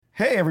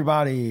Hey,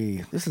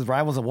 everybody. This is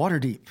Rivals of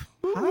Waterdeep.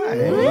 Hi.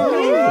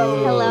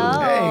 Hello.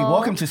 Hey,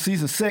 welcome to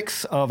season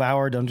 6 of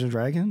our Dungeons &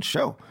 Dragons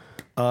show.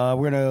 We're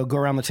going to go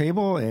around the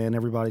table and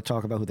everybody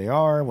talk about who they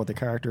are, what their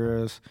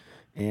character is,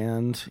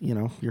 and, you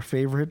know, your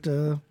favorite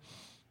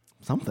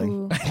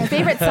something. Your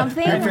favorite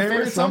something? Your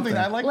favorite something.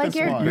 I like Like this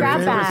your one.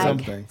 grab favorite bag.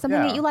 something. Something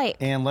Yeah. that you like.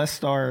 And let's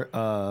start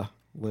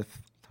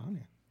with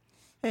Tanya.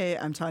 Hey,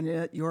 I'm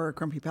Tanya, your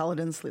Grumpy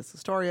Paladin, Celeste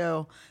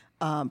Astorio.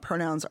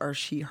 Pronouns are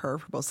she, her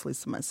for both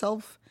Celeste and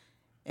myself.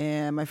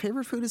 And my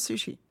favorite food is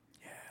sushi.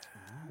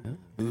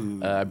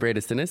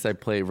 Breda Sinis. I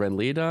play Ren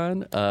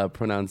Leadon.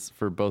 Pronouns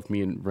for both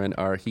me and Ren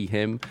are he,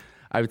 him.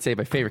 I would say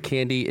my favorite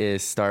candy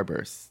is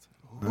Starburst.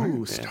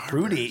 Ooh,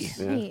 Fruity.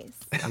 Nice.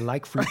 I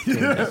like fruit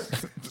candy.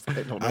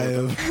 I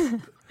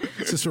have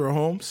Cicero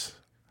Holmes.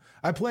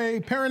 I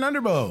play Perrin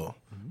Underbow.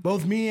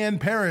 Both me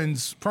and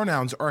Perrin's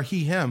pronouns are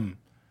he, him.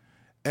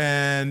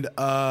 And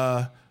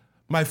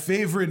my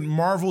favorite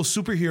Marvel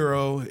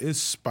superhero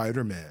is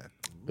Spider-Man.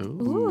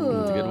 Ooh,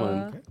 that's a good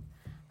one.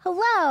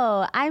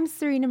 Hello, I'm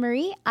Serena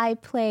Marie. I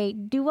play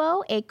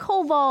Duo, a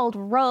kobold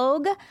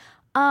rogue.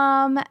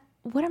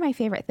 What are my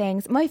favorite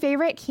things? My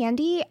favorite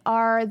candy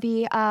are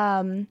the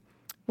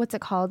what's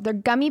it called? They're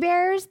gummy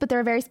bears, but they're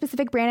a very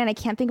specific brand, and I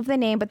can't think of the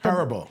name. But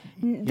Haribo.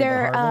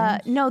 they're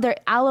they're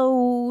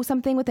aloe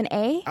something with an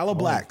A. Aloe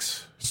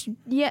Blacks.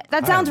 Yeah,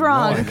 that sounds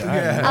wrong. It's a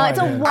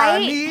I white,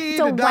 need it's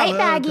a a white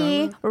dollar,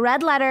 baggie,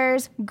 red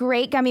letters,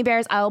 great gummy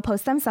bears. I will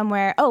post them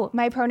somewhere. Oh,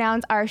 my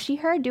pronouns are she,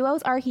 her.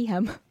 Duos are he,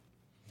 him.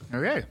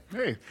 Okay.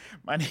 Hey,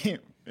 my name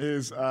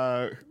is We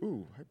got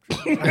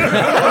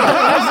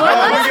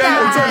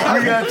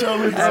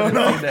totally thrown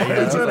off.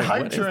 It said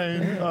Hype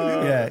Train.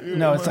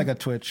 It's like a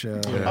Twitch. Yeah.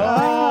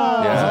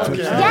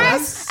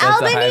 Yes, That's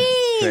the hype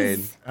Albanese. train.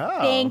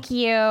 Thank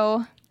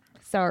you.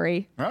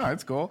 Sorry. Oh,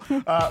 that's cool.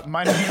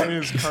 My name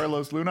is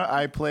Carlos Luna.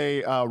 I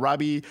play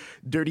Robbie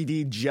Dirty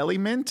D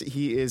Jellymint.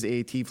 He is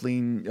a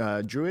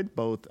tiefling druid.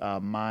 Both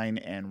mine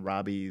and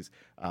Robbie's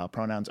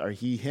pronouns are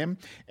he, him.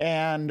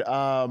 And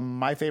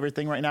my favorite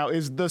thing right now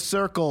is The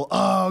Circle.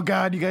 Oh,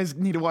 God, you guys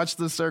need to watch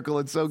The Circle.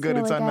 It's so good.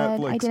 really It's on good.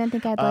 Netflix. I didn't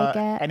think I'd like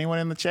it. Anyone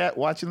in the chat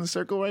watching The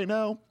Circle right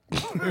now?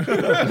 Maybe.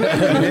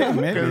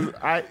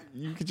 Because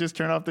you could just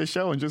turn off this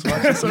show and just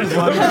watch The Circle. Just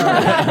watch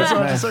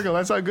The Circle.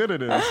 That's how good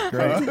it is.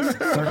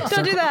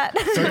 Don't do that.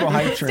 Circle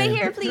hype train. Stay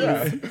here,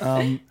 please.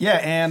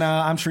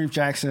 I'm Sharif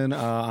Jackson.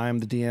 I'm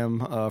the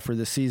DM for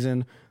this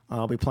season.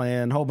 I'll be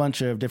playing a whole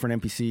bunch of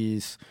different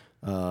NPCs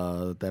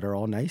that are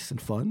all nice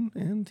and fun,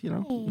 and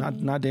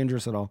not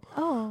dangerous at all.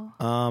 Oh.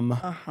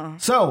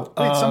 So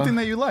Wait, something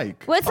that you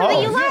like. What's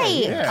something you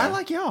like? I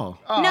like y'all.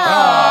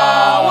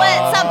 No.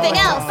 What's something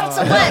else? What's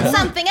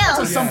something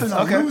else? Something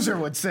a loser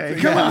would say.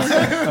 Come on.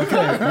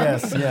 Okay.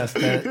 Yes.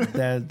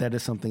 That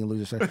is something a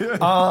loser said.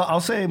 I'll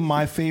say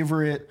my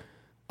favorite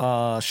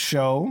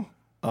show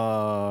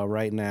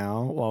right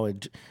now. Well,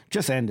 it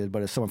just ended,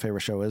 but it's still my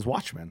favorite show is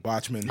Watchmen.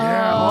 Watchmen.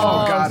 Yeah.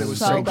 Oh, God, it was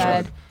so so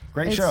good.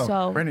 Great It's show.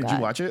 So Brandon, did good.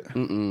 you watch it?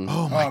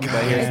 Oh, my God.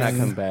 But he's not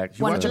coming back.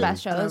 One of the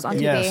best shows on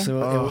TV. Yes, it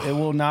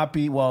will not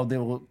be. Well, there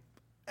will,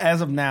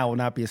 as of now, will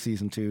not be a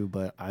season 2.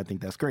 But I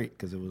think that's great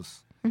because it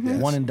was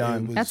one and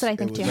done. That's what I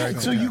think, too.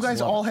 So you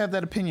guys all have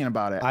that opinion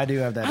about it. I do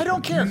have that. I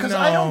don't care because No.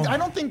 I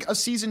don't think a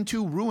season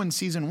 2 ruined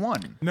season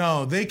 1.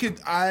 No, they could.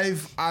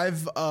 I've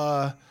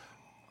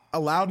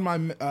allowed my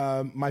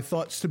my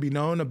thoughts to be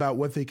known about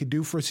what they could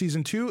do for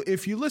season 2.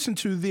 If you listen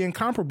to the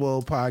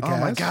Incomparable podcast, Oh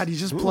my God, you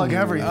just plug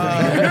everything.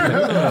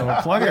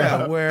 Plug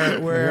yeah, it. where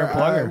You're a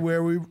plugger.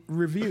 where we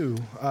review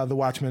The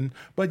Watchmen.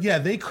 But yeah,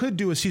 they could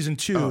do a season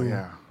 2 Oh,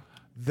 yeah.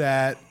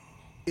 that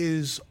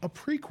is a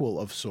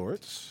prequel of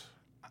sorts.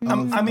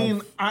 I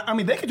mean,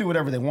 they could do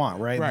whatever they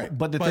want, right? Right.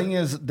 But the thing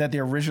is that the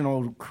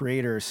original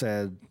creator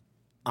said,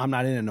 "I'm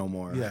not in it no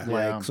more." Yeah.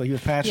 Yeah. So he was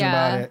passionate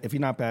about it. If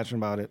you're not passionate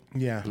about it,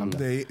 Yeah,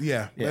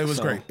 it was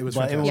so- great. It was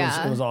but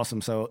fantastic. it was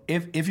awesome. So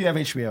if you have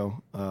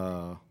HBO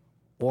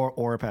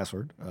or a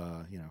password,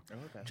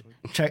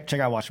 check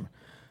out Watchmen.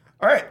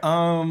 All right,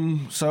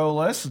 so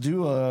let's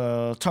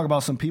talk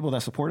about some people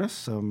that support us.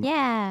 Some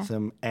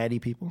Addy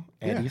people,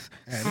 Addies,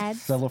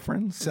 Ads. Cello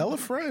friends, Sell a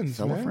friend.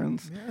 Cello man.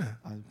 friends.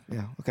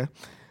 Yeah. Okay.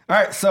 All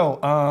right, so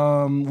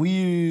we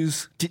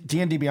use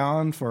D&D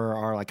Beyond for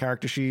our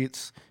character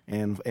sheets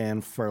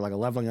and for a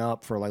leveling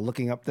up, for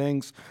looking up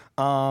things,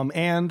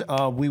 and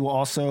we will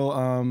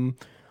also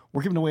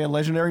we're giving away a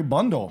legendary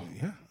bundle.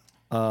 Yeah.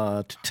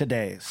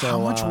 Today. So How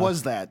much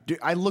was that? Dude,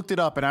 I looked it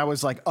up and I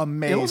was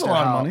amazed. It was a at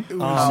lot of how- money. It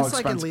was how It's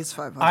like at expensive. least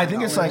 $500. I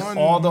think it's like 1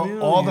 all the million.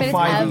 But it's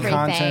 5e everything.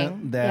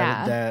 content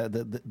Yeah.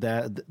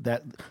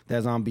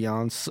 that's on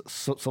Beyond.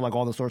 So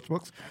all the source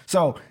books.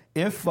 So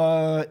if you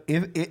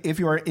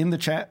are in the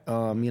chat,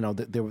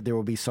 there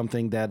will be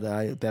something that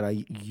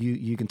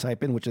you can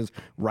type in, which is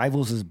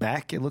Rivals is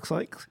back. It looks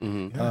like.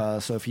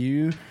 So if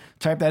you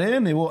type that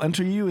in, it will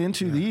enter you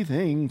into the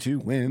thing to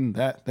win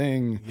that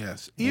thing.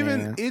 Yes.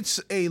 Even it's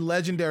a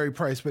legendary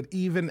price, but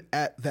even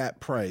at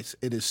that price,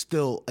 it is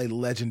still a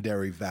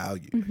legendary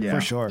value. Yeah. For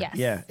sure. Yes.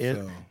 Yeah,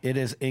 it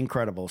is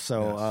incredible.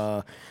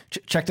 So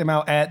check them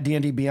out at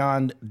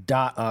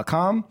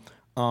dndbeyond.com.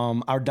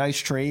 Our dice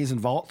trays and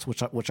vaults,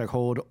 which I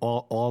hold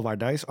all of our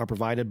dice, are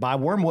provided by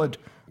Wormwood.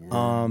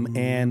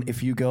 And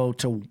if you go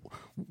to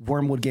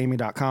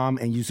wormwoodgaming.com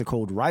and use the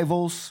code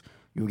RIVALS,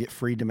 you'll get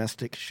free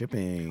domestic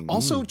shipping.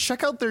 Also,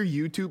 check out their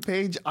YouTube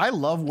page. I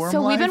love Worm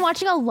So Life. we've been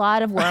watching a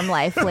lot of Worm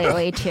Life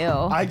lately too.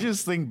 I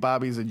just think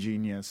Bobby's a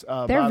genius.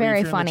 They're Bobby,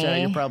 very if you're in the chat,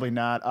 funny. you're probably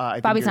not. I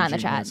think Bobby's you're a not in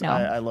the chat, genius. no.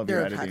 I love You're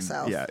your at Pac editing.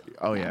 South. Yeah.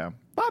 Oh yeah.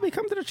 Bobby,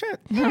 come to the chat.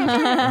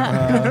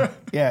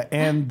 Yeah,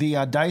 and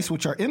the dice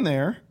which are in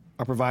there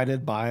are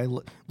provided by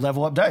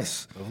Level Up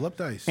Dice. Level Up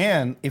Dice.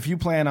 And if you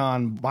plan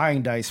on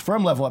buying dice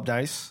from Level Up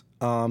Dice,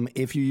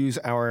 if you use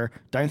our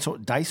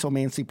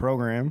Diceomancy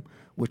program,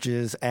 which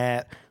is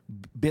at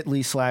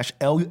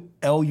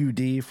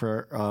bit.ly/LUD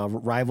for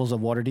Rivals of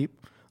Waterdeep,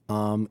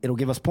 it'll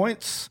give us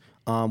points.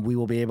 We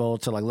will be able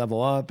to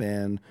level up,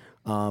 and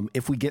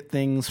if we get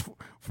things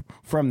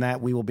from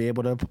that, we will be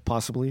able to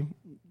possibly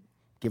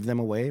give them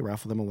away,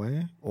 raffle them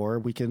away, or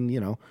we can,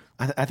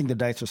 I think the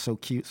dice are so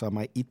cute, so I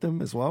might eat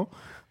them as well.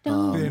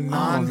 They're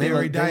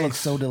non-dairy They look dice.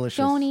 so delicious.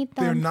 Don't eat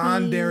them. They're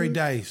non-dairy please.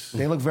 dice.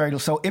 They look very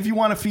so. If you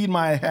want to feed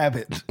my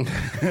habit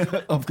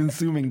of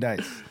consuming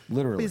dice,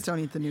 literally, Please don't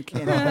eat the new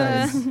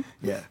candy.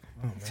 yeah,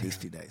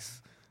 tasty dice.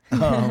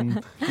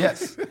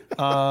 Yes.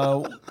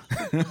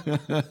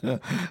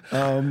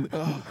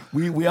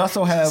 We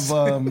also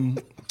have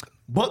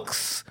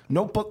books,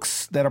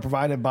 notebooks that are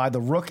provided by the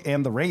Rook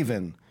and the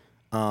Raven.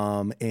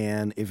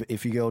 And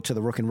if you go to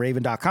the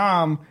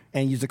rookandраven.com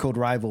and use the code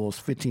RIVALS,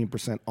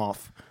 15%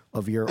 off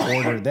of your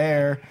order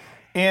there.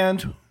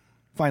 And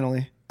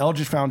finally,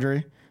 Eldritch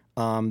Foundry.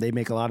 They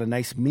make a lot of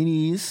nice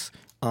minis.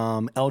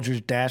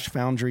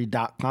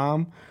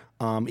 Eldritch-foundry.com.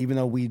 Even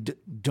though we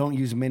don't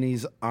use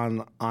minis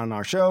on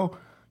our show,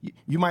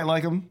 you might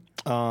like them.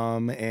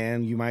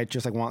 And you might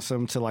just want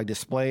some to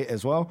display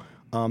as well.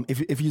 If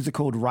you use the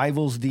code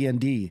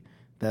RIVALSDND,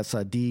 that's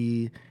a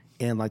D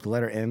and the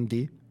letter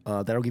ND,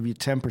 that'll give you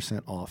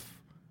 10% off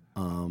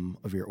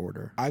of your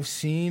order. I've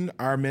seen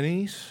our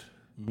minis.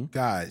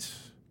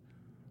 Guys,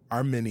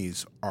 our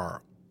minis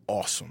are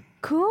awesome.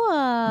 Cool.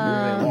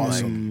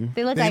 Awesome.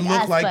 They look like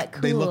us, but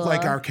cool. They look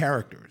like our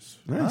characters.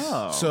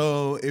 Oh.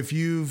 So if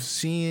you've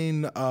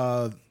seen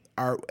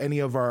any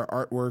of our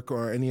artwork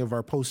or any of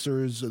our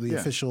posters or the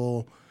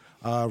official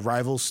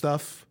rival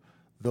stuff,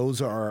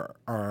 those are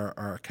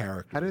our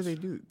characters. How do they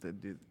do?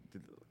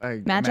 I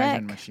Magic?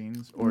 imagine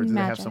machines, or do they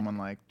have Magic. someone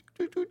like?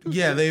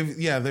 Yeah,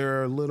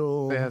 they're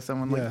little. They have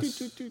someone like.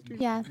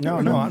 Yeah. No.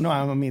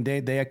 I mean,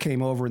 they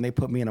came over and they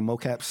put me in a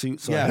mocap suit.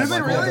 So I Yeah. had,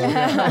 Did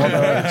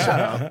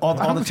they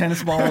all the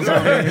tennis balls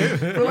on me.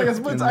 For like a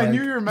split, I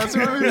knew you were messing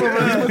with me, but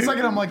for a split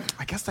second, I'm like,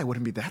 I guess that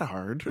wouldn't be that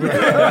hard. Yeah,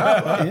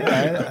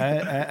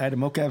 I had a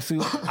mocap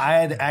suit. I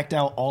had to act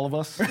out all of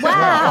us.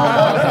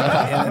 Wow.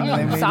 And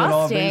they made it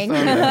all based Exhausting.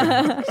 on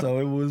that. So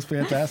it was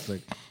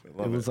fantastic.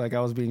 It was like I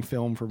was being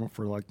filmed for Mortal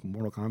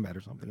Kombat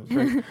or something. It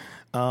was great.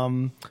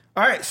 All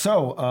right,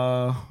 so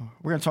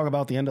we're gonna talk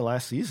about the end of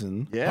last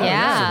season.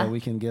 Yeah. So that we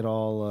can get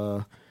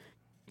all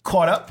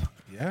caught up.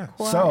 Yeah.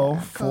 So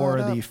for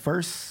Caught the up.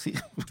 first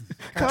season,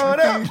 caught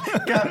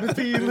up, Got me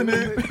feeling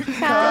it.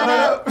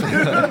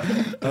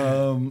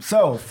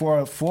 So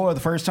for the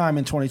first time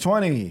in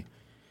 2020,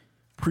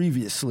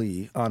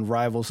 previously on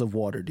Rivals of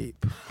Waterdeep.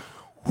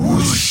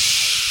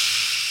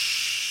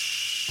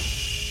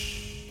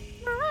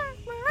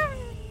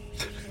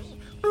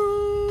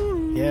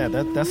 Yeah,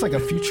 that's like a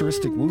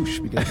futuristic whoosh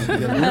because we're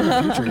in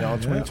the future, y'all.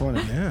 2020.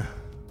 Yeah.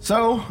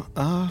 So,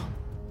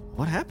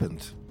 what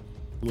happened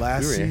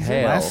Last We were in season.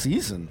 hell. last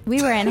season?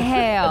 We were in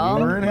hell.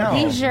 We were in hell.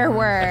 We sure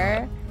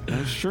were.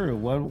 That's true.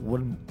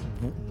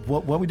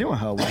 What we doing?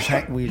 How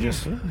we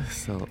just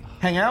So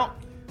hang out?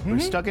 We're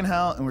stuck in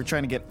hell, and we're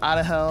trying to get out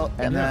of hell,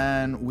 and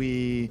then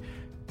we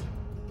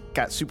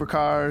got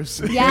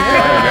supercars.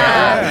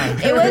 Yeah.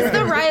 It was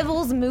the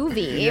Rivals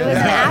movie. It was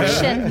an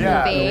action movie.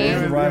 It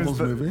was a It Rivals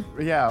the- movie.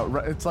 Yeah,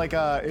 it's like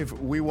if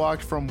we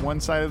walked from one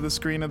side of the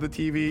screen of the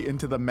TV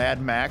into the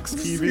Mad Max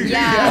TV.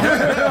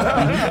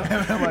 Yeah.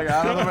 And then like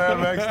out of the Mad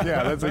Max.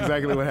 Yeah, that's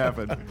exactly what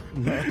happened.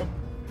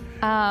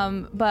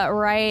 But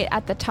right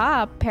at the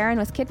top, Perrin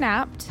was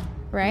kidnapped,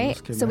 right?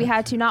 So we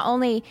had to not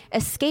only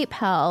escape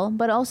hell,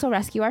 but also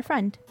rescue our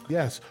friend.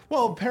 Yes.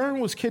 Well,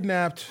 Perrin was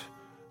kidnapped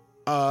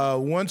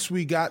once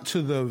we got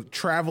to the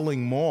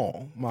traveling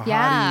mall. Mahadi's,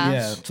 Yeah.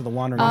 Yeah, to the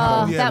wandering.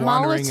 Oh, Emporium. that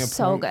mall Wandering was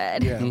so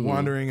good. Yeah,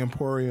 Wandering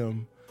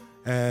Emporium.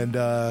 And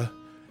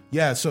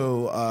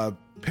so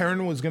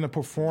Perrin was going to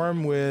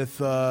perform with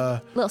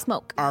Little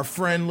Smoke. our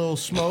friend Lil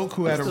Smoke,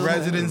 who had a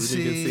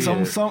residency.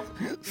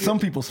 Some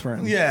people's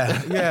friends.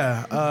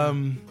 Yeah.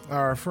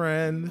 Our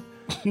friend.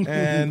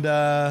 And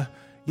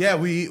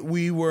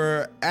we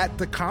were at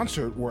the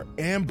concert, were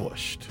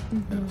ambushed.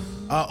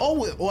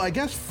 I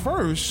guess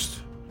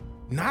first,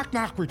 Knock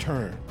Knock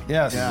returned.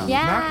 Yes. Yeah.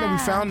 Yeah. We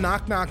found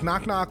Knock Knock.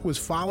 Knock Knock was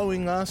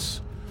following us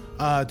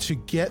to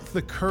get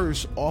the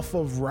curse off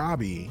of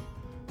Robbie,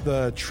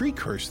 the tree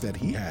curse that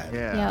he had.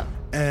 Yeah. Yep.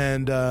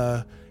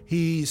 And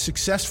he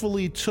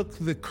successfully took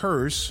the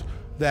curse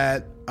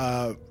that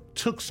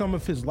took some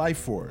of his life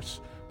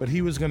force. but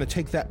he was going to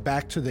take that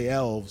back to the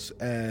elves,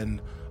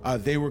 and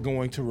they were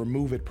going to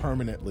remove it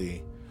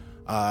permanently.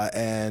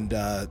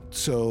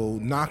 So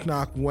Knock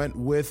Knock went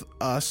with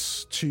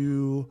us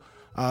to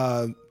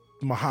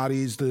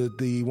Mahadi's,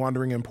 the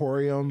Wandering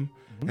Emporium,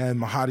 and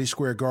Mahadi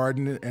Square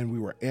Garden, and we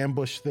were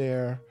ambushed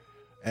there,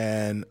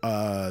 and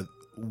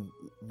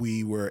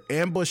we were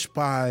ambushed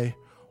by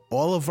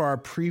all of our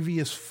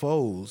previous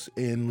foes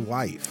in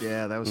life.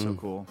 Yeah, that was so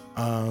cool.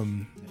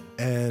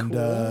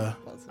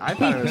 I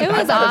thought It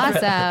was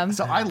awesome.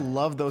 So I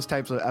love those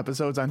types of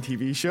episodes on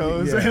TV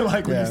shows. Yeah.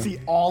 Like when you see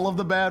all of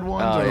the bad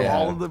ones or yeah.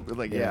 all of the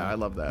I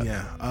love that.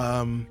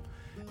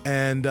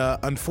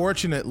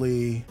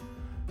 Unfortunately,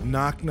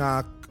 Knock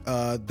Knock,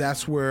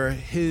 that's where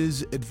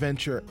his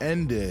adventure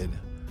ended.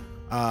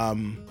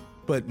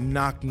 But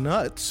Knock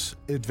Nut's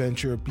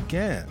adventure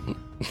began.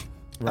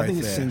 I think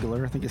it's there.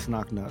 singular. I think it's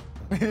knock nut.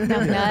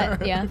 Knock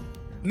nut. Yeah.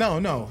 No,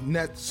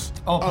 Nets.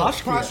 Oh,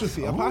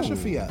 apostrophe.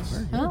 Apostrophe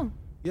S. Oh.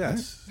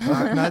 Yes.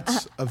 Knock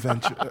Nut's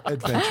adventure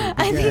began.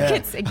 I think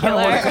it's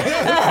singular.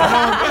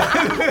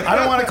 I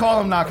don't want to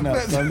call him knock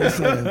nut. So I'm just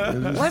saying.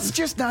 Let's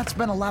just not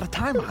spend a lot of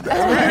time on it.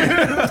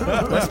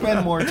 Let's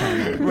spend more time.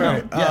 On it.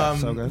 Right. Yeah.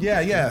 So good.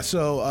 Yeah.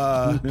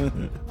 So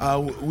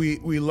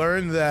we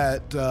learned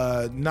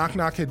that Knock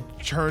Knock had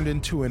turned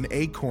into an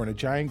acorn, a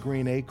giant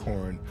green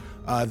acorn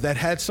that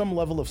had some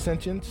level of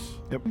sentience.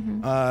 Yep.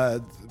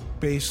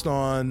 Based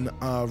on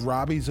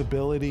Robbie's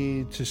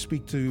ability to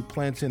speak to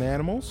plants and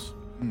animals.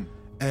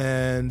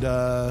 And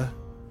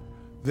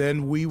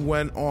then we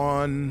went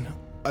on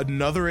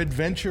another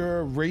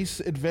adventure, race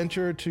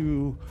adventure,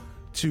 to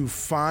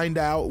find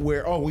out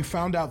where. Oh, we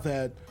found out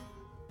that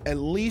at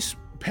least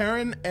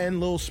Perrin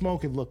and Lil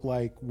Smoke, it looked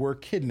like, were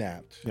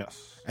kidnapped.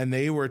 Yes. And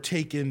they were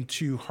taken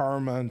to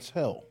Harriman's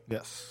Hill.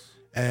 Yes.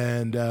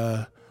 And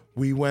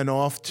we went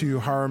off to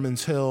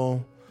Harriman's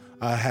Hill,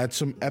 had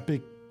some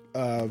epic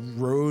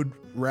road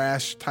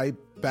rash type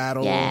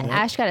battle. Yeah.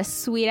 Ash got a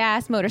sweet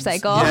ass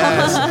motorcycle.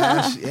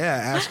 Yes,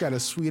 Ash got a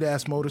sweet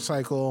ass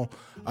motorcycle.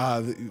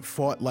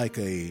 Fought like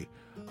a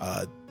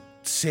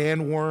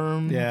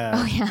sandworm. Yeah.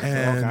 Oh, yeah.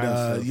 And All kinds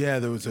of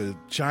stuff. there was a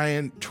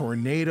giant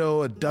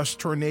tornado, a dust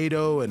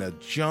tornado, and a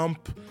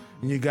jump.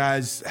 And you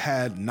guys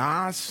had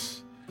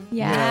Nas.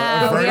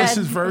 Yeah. we Avernus's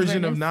had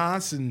version of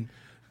Avernus. Nas, and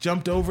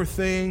jumped over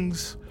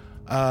things.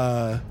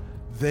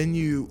 Then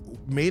you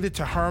made it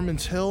to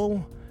Harriman's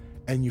Hill,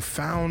 and you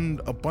found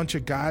a bunch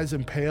of guys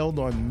impaled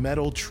on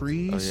metal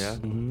trees. Oh,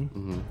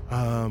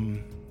 yeah?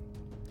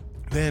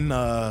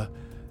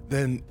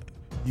 Then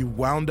you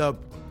wound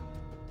up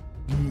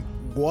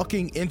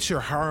walking into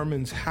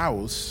Harriman's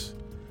house,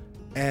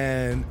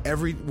 and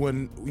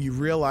when you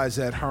realized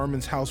that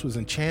Harriman's house was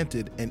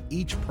enchanted, and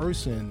each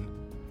person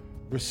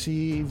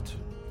received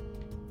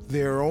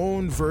their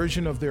own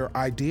version of their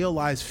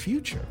idealized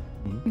future,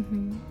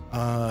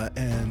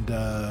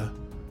 and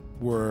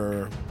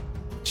were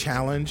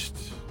challenged.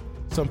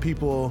 Some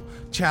people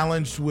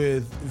challenged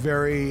with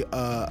very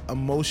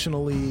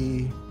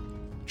emotionally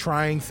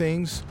trying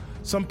things.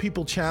 Some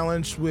people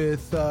challenged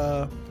with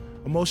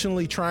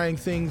emotionally trying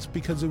things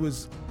because it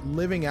was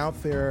living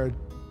out their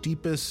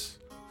deepest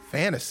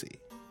fantasy.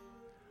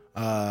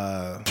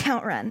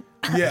 Count Run.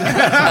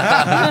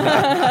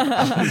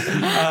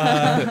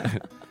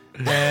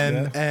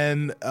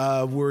 And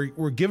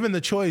were given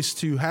the choice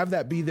to have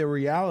that be their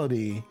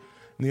reality.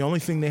 And the only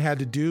thing they had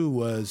to do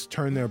was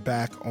turn their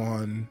back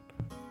on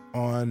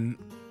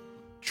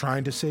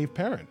trying to save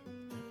Perrin.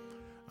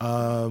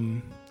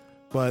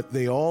 But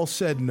they all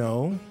said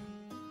no.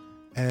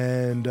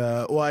 And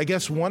I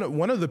guess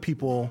one of the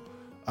people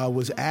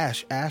was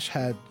Ash.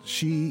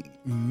 She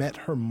met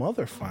her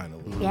mother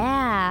finally.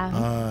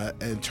 Yeah.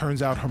 And it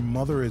turns out her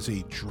mother is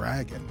a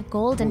dragon.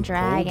 Golden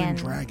dragon. Golden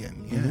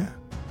dragon,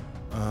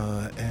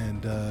 yeah.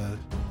 And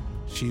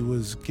she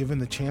was given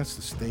the chance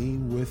to stay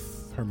with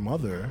her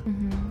mother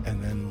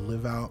and then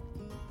live out,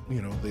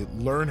 they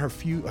learn her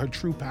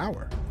true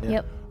power.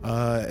 Yep.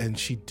 And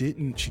she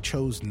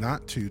chose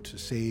not to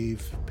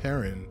save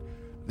Perrin.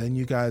 Then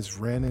you guys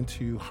ran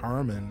into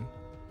Harmon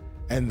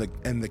and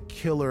the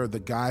killer, the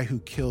guy who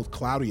killed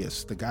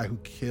Claudius, the guy who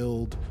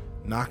killed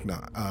Knock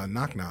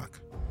Knock,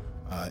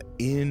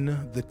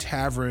 in the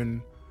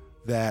tavern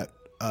that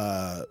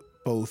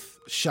both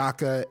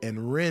Shaka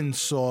and Rin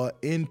saw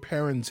in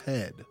Perrin's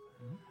head.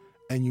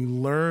 And you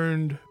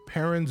learned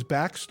Perrin's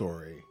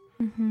backstory,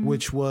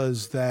 which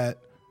was that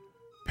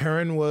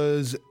Perrin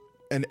was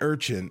an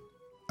urchin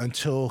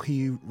until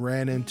he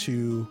ran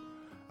into,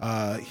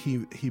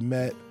 he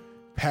met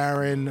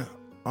Perrin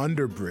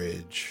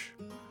Underbridge,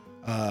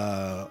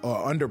 or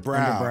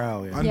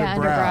Underbrow.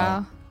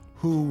 Underbrow.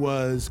 Who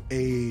was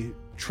a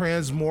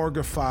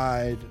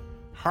transmogrified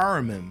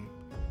Harriman,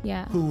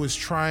 who was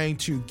trying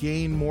to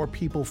gain more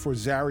people for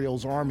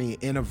Zariel's army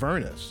in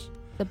Avernus.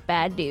 The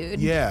bad dude.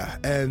 Yeah,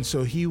 and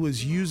so he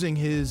was using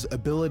his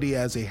ability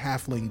as a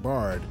halfling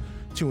bard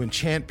to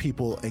enchant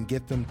people and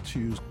get them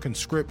to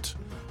conscript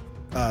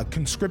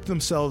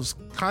themselves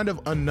kind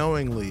of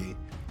unknowingly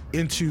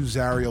into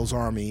Zariel's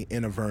army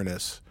in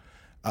Avernus.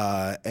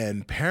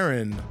 And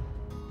Perrin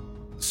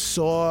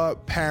saw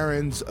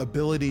Perrin's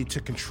ability to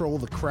control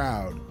the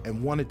crowd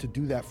and wanted to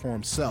do that for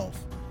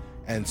himself.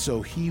 And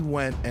so he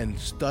went and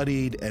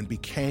studied and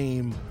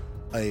became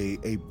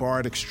a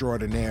bard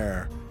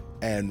extraordinaire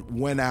and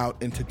went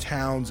out into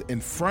towns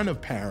in front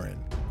of Perrin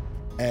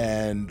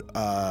and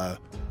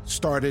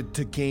started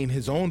to gain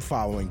his own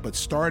following, but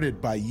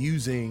started by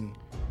using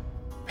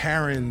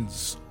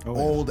Perrin's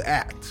old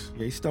act.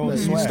 Yeah, he stole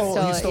his swag.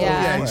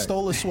 He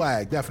stole his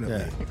swag,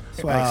 definitely.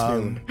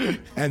 Swag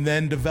and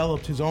then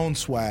developed his own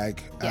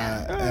swag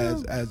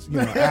as you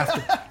know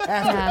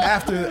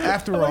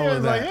after all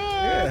of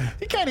that.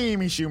 He kind of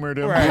Amy Schumered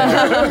him.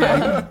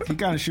 Right. He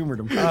kind of Schumered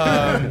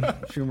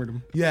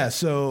him. Yeah,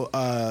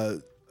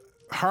 so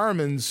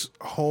Harmon's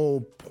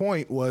whole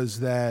point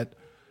was that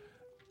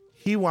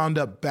he wound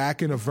up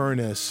back in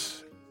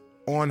Avernus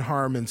on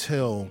Harmon's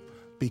Hill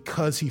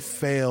because he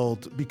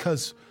failed,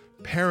 because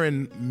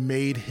Perrin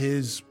made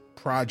his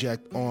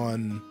project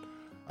in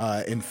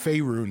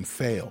Faerun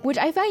fail. Which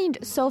I find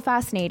so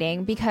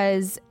fascinating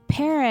because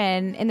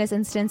Perrin, in this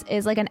instance,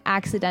 is like an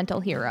accidental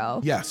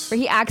hero. Yes. Where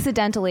he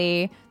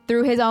accidentally,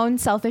 through his own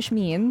selfish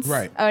means,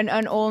 right,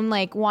 an own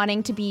like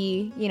wanting to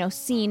be,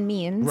 seen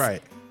means,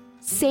 right,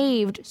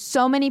 saved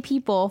so many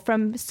people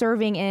from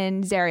serving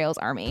in Zariel's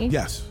army.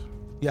 Yes.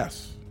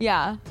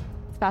 Yeah.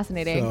 It's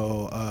fascinating.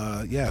 So,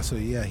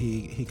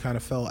 he kind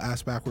of fell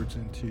ass backwards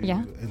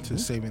into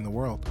saving the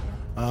world.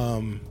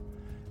 Then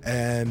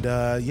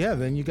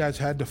you guys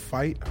had to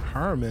fight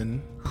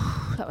Harmon.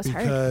 That was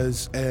hard.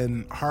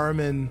 And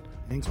Harmon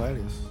and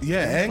Claudius.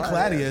 Yeah, and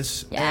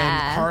Claudius. Yeah.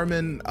 And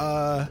Harmon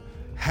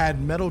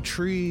had metal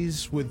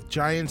trees with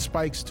giant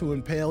spikes to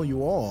impale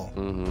you all.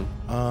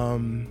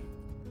 Mm-hmm.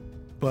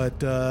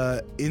 But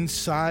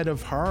inside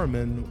of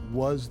Harmon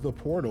was the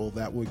portal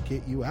that would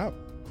get you out.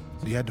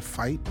 So you had to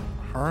fight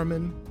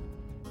Harmon.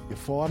 You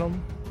fought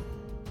him.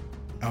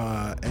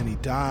 And he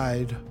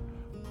died.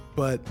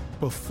 But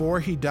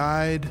before he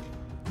died,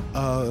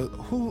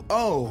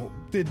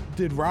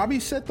 did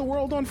Robbie set the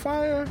world on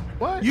fire?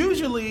 What?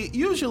 Usually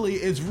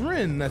it's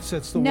Rin that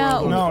sets the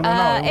world No. on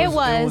fire. It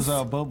was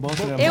both of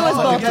them. It was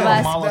both of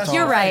us. Molotov.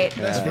 You're right.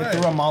 They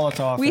threw a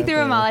Molotov. We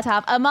threw a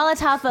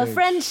Molotov of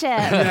friendship.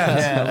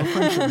 Yeah, a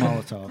friendship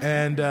Molotov.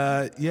 And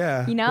It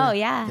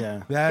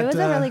was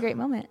a really great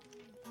moment.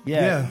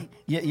 Yeah,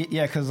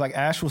 because like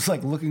Ash was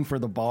like looking for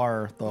the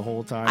bar the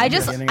whole time.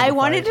 I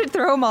wanted to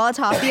throw a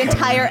Molotov the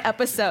entire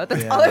episode.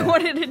 That's all I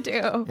wanted to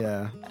do.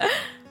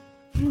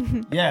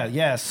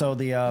 Yeah. So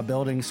the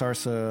building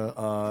starts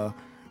to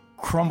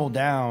crumble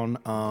down.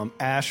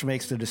 Ash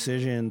makes the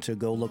decision to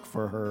go look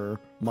for her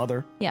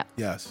mother. Yeah.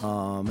 Yes.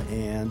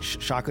 And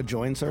Shaka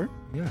joins her.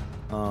 Yeah.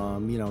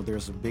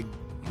 There's a big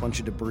bunch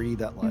of debris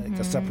that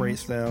that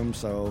separates them.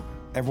 So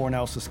everyone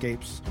else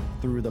escapes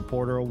through the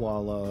portal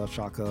while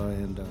Shaka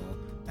and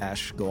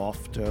Ash go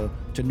off to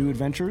new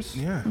adventures.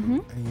 Yeah.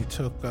 And you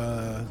took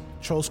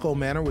Trollskull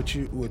Manor, which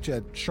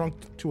had shrunk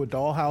to a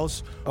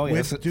dollhouse. Oh yeah,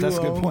 that's a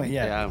good point.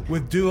 Yeah.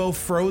 With Duo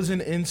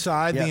frozen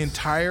inside the Yes.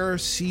 entire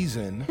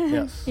season.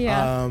 Yes.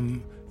 Yeah.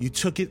 You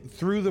took it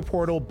through the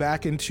portal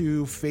back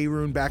into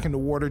Faerun, back into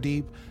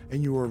Waterdeep,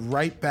 and you were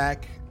right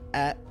back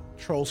at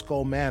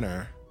Trollskull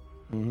Manor,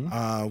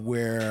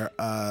 where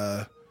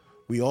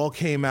we all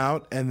came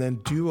out, and then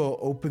Duo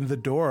opened the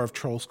door of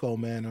Trollskull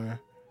Manor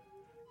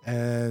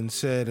and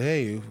said,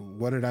 "Hey,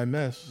 what did I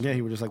miss?" Yeah,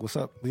 he was just like, "What's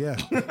up?" Yeah.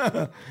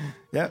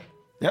 Yep.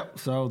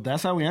 So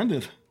that's how we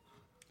ended.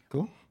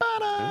 Cool.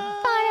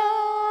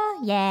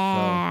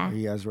 Yeah. Are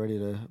you guys ready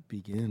to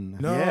begin?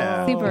 No.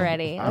 Yeah. Super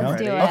ready.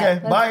 Let's do it. Okay.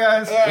 Bye,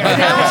 guys.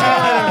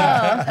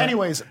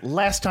 Anyways,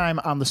 last time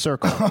on the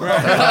circle.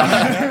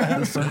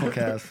 The Circle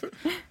Cast.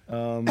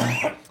 All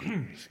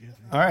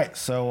right.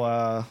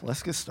 So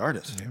let's get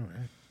started.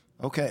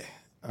 Okay.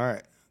 All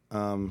right.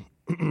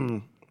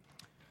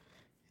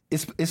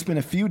 It's been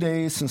a few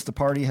days since the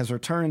party has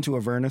returned to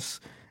Avernus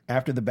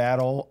after the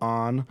battle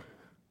on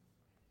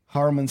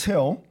Harmon's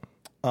Hill.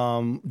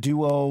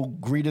 Duo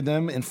greeted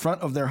them in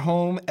front of their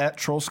home at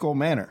Trollskull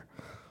Manor.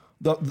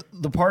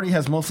 The party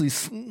has mostly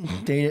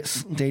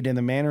stayed in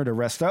the manor to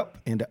rest up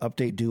and to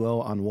update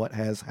Duo on what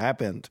has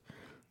happened.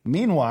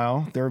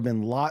 Meanwhile, there have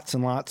been lots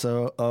and lots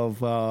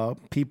of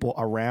people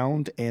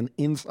around and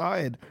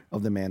inside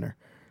of the manor.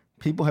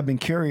 People have been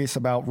curious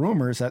about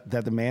rumors that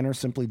the manor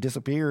simply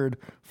disappeared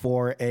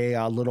for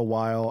a little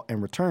while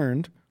and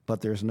returned,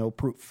 but there's no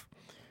proof.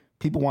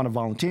 People want to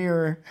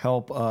volunteer,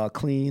 help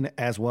clean,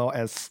 as well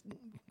as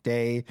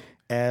stay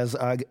as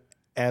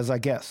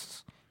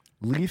guests.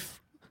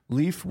 Leaf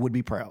would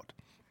be proud.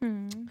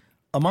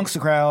 Amongst the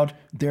crowd,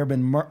 there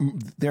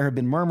have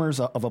been murmurs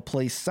of a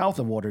place south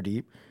of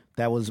Waterdeep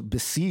that was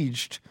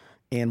besieged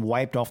and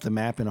wiped off the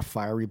map in a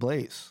fiery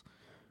blaze.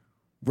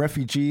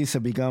 Refugees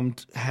have begun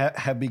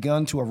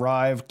to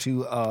arrive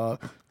to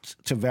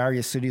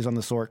various cities on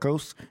the Sword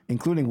Coast,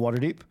 including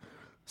Waterdeep.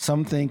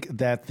 Some think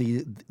that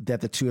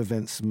the two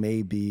events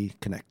may be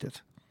connected.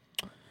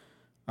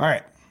 All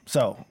right,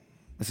 so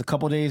it's a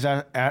couple days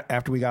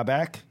after we got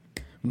back.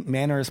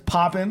 Manor is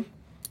popping.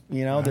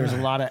 There's a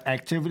lot of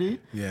activity.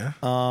 Yeah.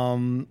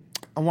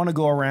 want to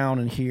go around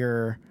and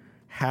hear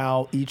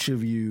how each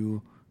of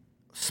you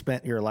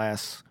spent your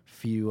last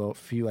few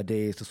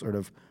days to sort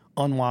of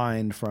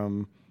unwind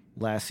from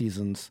last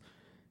season's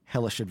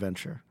hellish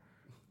adventure.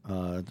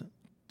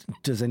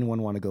 Does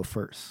anyone want to go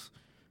first?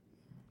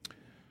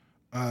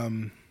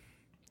 Perrin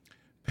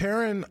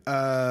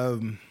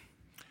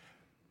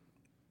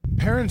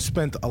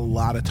spent a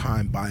lot of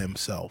time by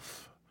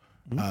himself.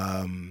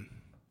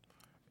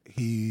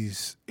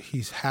 He's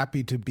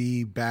happy to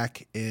be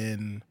back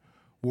in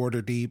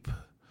Waterdeep,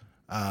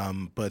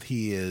 but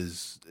he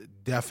is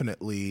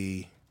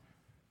definitely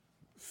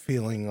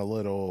feeling a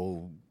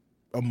little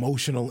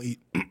emotionally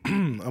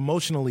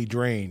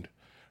drained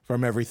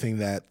from everything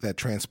that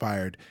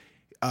transpired.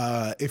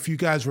 If you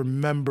guys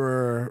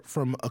remember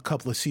from a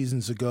couple of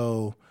seasons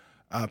ago,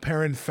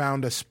 Perrin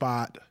found a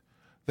spot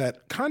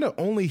that kind of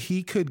only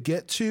he could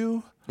get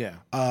to. Yeah.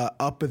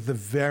 Up at the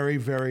very,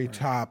 very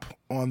top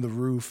on the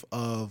roof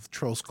of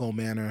Trollskull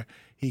Manor.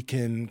 He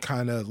can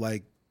kind of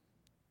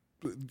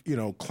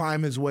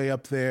climb his way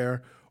up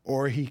there,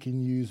 or he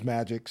can use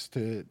magics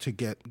to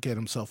get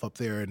himself up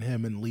there. And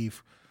him and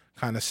Leaf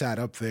kind of sat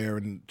up there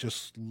and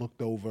just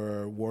looked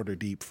over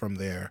Waterdeep from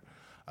there.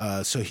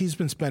 So he's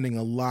been spending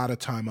a lot of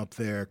time up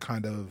there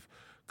kind of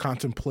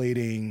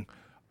contemplating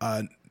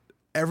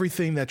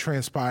everything that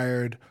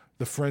transpired,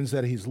 the friends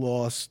that he's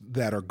lost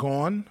that are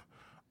gone,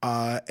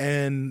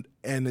 and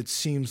it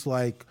seems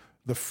like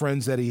the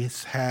friends that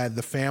he's had,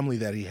 the family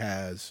that he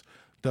has,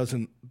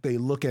 they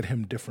look at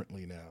him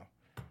differently now,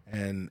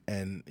 and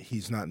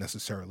he's not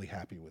necessarily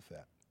happy with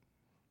that.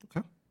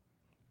 Okay.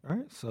 All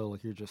right. So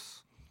you're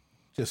just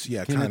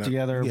getting it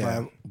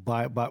together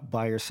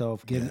by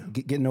yourself,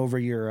 getting over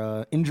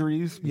your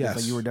injuries.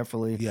 Because you were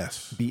definitely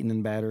beaten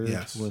and battered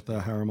with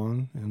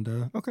Haramon.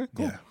 And okay,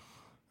 cool. Yeah.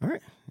 All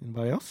right.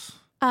 Anybody else?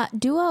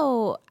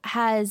 Duo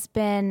has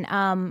been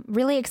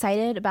really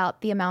excited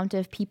about the amount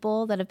of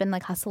people that have been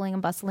hustling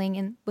and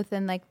bustling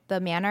within the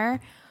manor,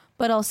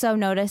 but also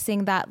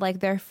noticing that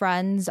their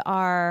friends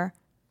are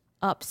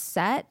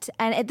upset,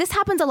 and this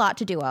happens a lot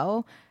to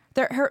Duo.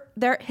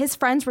 His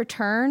friends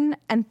return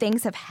and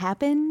things have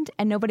happened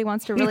and nobody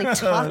wants to really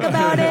talk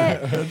about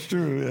it. That's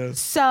true, yes.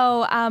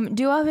 So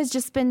Duo has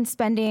just been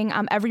spending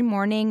every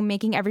morning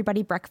making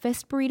everybody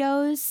breakfast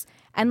burritos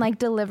and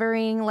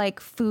delivering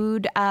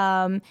food.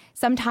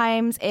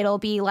 Sometimes it'll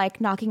be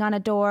knocking on a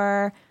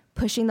door,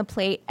 pushing the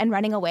plate and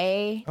running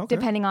away,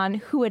 depending on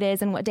who it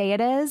is and what day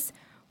it is.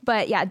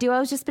 But yeah,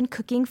 Duo's just been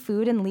cooking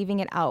food and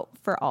leaving it out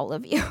for all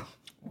of you.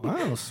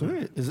 Wow,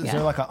 sweet. Is there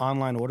an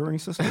online ordering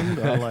system?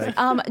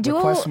 Duo,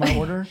 request my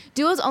order?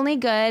 Duo's only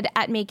good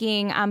at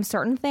making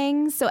certain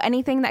things. So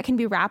anything that can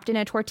be wrapped in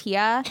a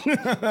tortilla,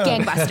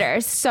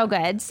 gangbusters. So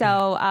good.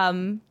 So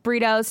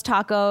burritos,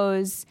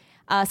 tacos.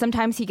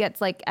 Sometimes he gets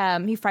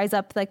he fries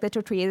up the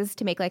tortillas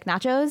to make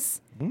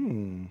nachos.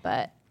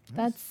 But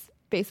that's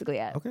basically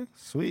it. Okay,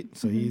 sweet.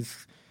 So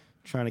he's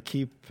trying to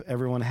keep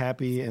everyone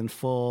happy and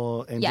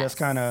full, and just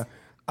kind of.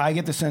 I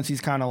get the sense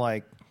he's kind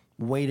of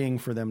waiting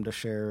for them to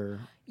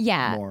share.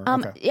 Yeah. More.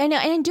 Okay. I know.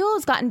 And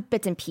Duo's gotten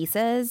bits and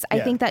pieces. I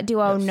think that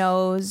Duo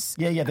knows.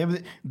 Yeah. They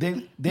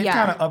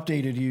kind of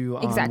updated you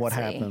on what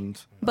happened.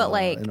 But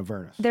in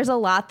Avernus. There's a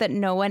lot that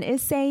no one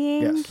is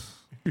saying. Yes.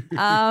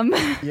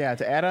 Yeah,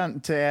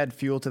 to add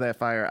fuel to that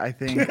fire, I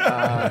think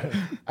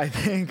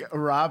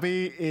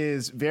Robbie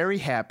is very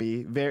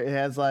happy.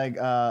 Has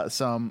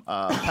some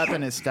pep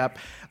in his step.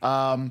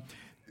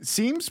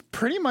 Seems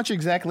pretty much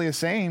exactly the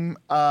same,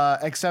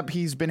 except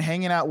he's been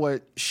hanging out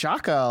with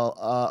Shaka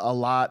a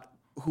lot,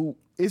 who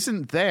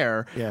isn't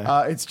there.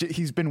 Yeah.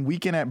 He's been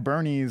weekend at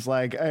Bernie's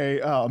like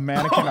a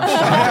mannequin of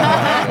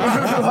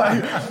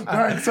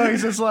Shaka. So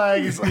he's just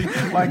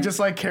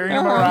carrying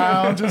him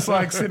around, just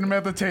sitting him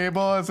at the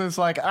table. It's just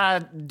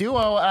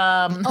Duo.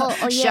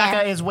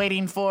 Shaka is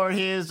waiting for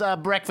his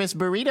breakfast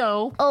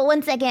burrito. Oh,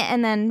 1 second,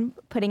 and then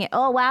putting it.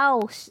 Oh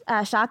wow,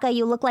 Shaka,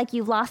 you look like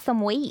you've lost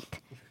some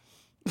weight.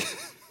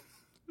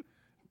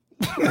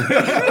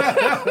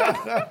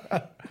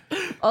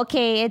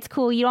 Okay, it's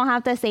cool. You don't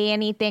have to say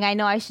anything. I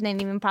know I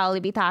shouldn't even probably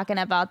be talking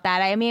about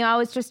that. I mean, I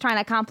was just trying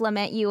to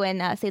compliment you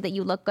and say that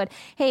you look good.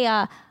 Hey,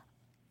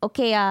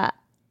 okay,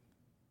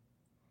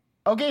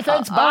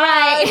 thanks, bye. All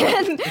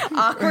right.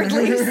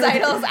 Awkwardly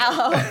sidles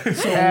out.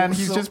 And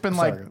he's just been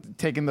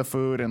taking the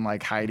food and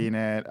hiding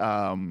it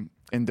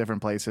in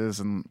different places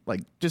and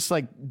just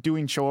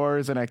doing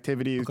chores and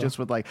activities just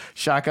with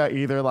Shaka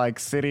either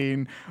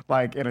sitting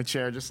in a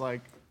chair just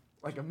like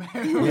a man,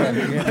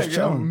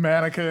 a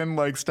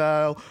mannequin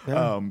style.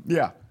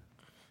 Yeah.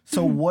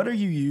 So what are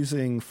you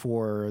using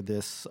for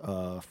this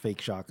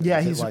fake Shaka? Yeah,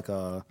 he's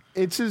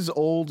it's his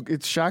old.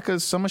 It's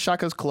some of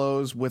Shaka's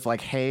clothes with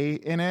Hay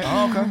in it.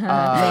 Oh, okay.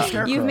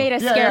 You've made a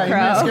scarecrow. Yeah, you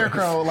made a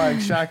scarecrow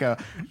like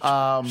Shaka.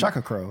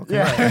 Shaka Crow. Okay.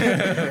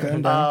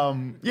 Yeah.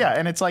 Yeah,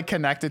 and it's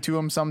connected to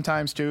him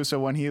sometimes too. So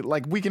when he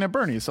Weekend at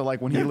Bernie's, so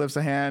when he lifts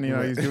a hand,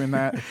 he's doing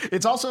that.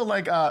 It's also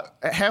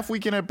half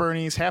Weekend at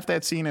Bernie's, half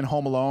that scene in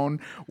Home Alone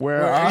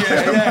where rocking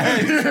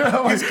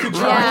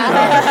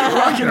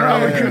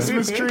around the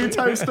Christmas tree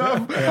type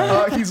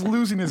stuff, he's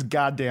losing his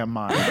goddamn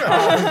mind.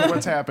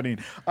 What's happening?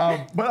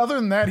 But other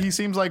than that, he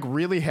seems like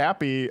really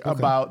happy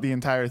about the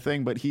entire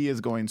thing. But he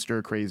is going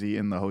stir crazy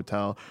in the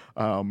hotel,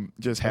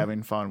 just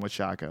having fun with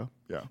Shaka.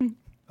 Yeah.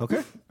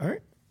 Okay. All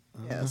right.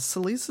 Yeah,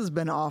 Celise has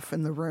been off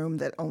in the room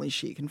that only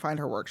she can find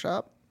her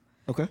workshop.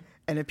 Okay.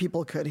 And if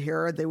people could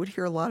hear her, they would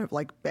hear a lot of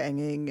like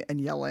banging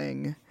and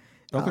yelling.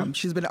 Okay.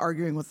 She's been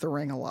arguing with the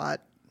ring a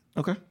lot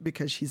Okay.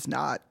 because she's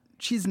not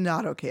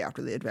okay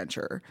after the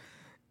adventure.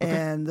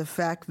 And the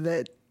fact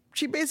that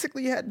she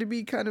basically had to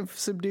be kind of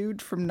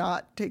subdued from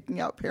not taking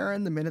out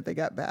Perrin the minute they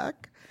got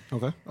back.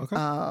 Okay.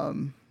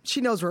 Okay.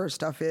 She knows where her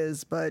stuff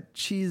is, but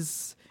she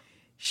is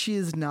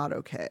not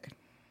okay.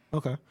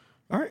 Okay.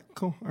 All right.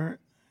 Cool. All right.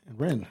 And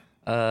Ren.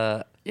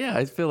 Yeah,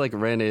 I feel like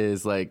Ren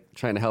is like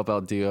trying to help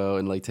out Duo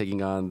and like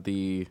taking on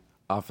the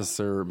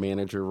officer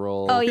manager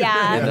role. Oh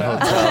yeah, in the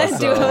hotel. So,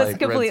 Duo's like,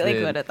 completely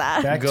Ren's good at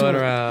that. Back going to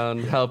it.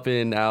 around,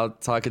 helping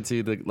out, talking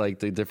to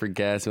the different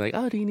guests, and like,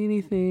 oh, do you need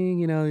anything?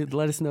 You know,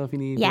 let us know if you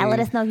need. Yeah, anything. let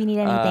us know if you need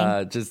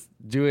anything. Just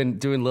doing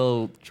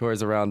little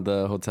chores around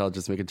the hotel,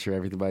 just making sure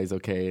everybody's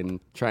okay, and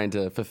trying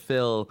to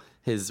fulfill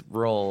his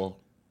role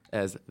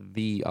as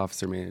the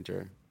officer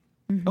manager.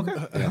 Okay. I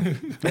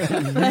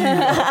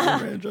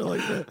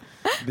like that.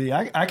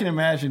 I can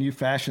imagine you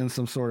fashioned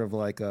some sort of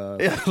like A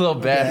little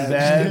bad.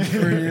 badge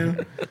for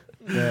you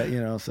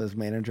that says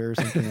manager or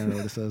something. I don't know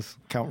what it says.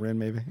 Count Ren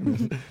maybe.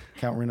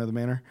 Count Ren of the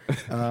Manor.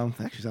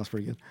 Actually sounds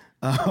pretty good.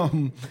 All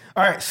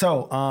right,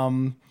 so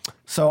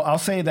I'll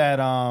say that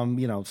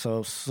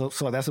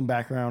so that's some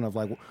background of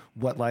like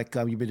what like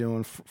you've been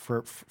doing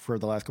for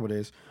the last couple of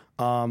days.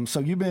 So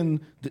you've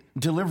been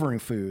delivering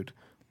food.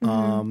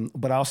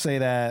 But I'll say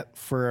that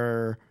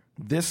for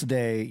this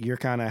day, you're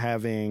kind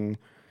of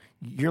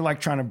you're like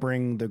trying to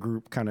bring the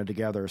group kind of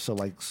together. So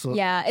like,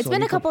 Yeah, it's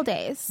been a couple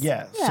days.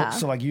 Yeah. Yeah.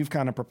 So like you've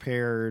kind of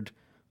prepared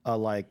a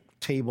like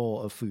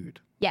table of food,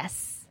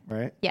 Yes.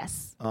 right?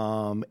 Yes.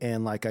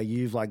 And like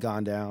you've like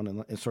gone down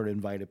and sort of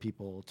invited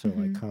people to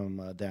like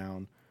come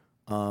down.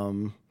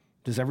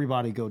 Does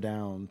everybody go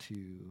down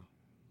to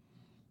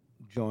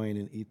join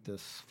and eat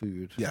this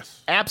food?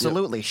 Yes.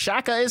 Absolutely.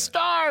 Shaka is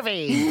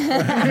starving.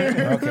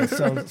 Okay,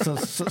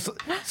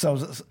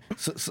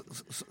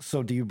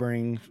 so do you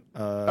bring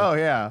Oh,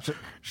 yeah.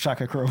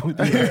 Shaka Crow with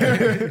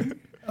you?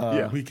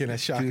 Weekend at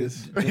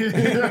Shaka's.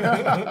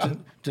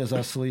 Does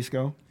Celise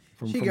go? She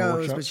from the goes,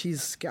 workshop? but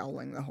she's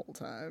scowling the whole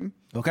time.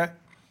 Okay.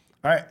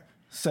 All right.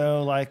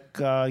 So like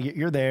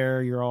you're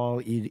there, you're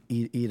all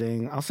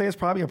eating. I'll say it's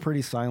probably a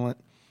pretty silent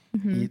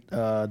eat.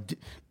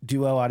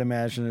 Duo, I'd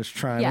imagine, is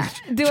trying. Yeah.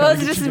 trying to Duo's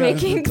get just you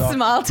guys to making talk.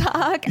 small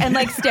talk and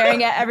like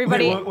staring at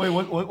everybody. Wait,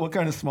 what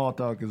kind of small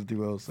talk is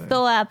Duo saying?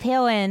 So,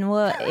 Perrin,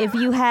 well, if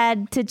you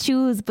had to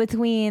choose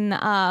between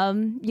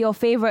your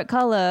favorite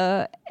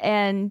color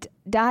and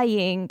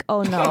dying,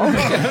 oh no,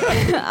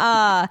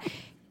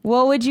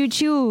 what would you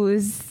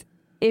choose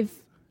if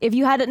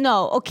you had to?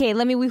 No, okay,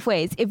 let me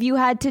rephrase. If you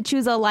had to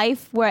choose a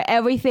life where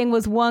everything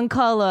was one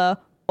color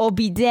or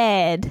be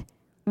dead,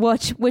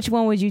 which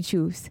one would you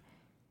choose?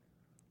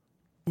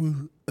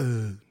 Well,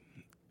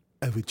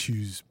 I would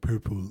choose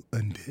purple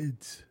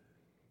undeads.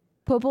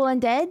 Purple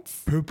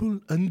undeads? Purple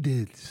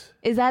undeads.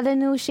 Is that a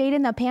new shade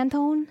in the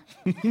Pantone?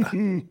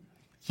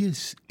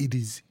 Yes, it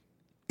is.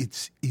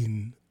 It's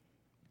in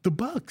the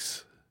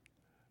box.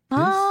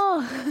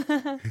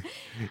 Oh,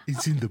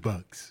 It's in the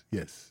box.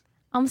 Yes.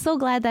 I'm so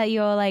glad that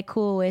you're like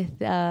cool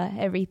with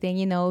everything,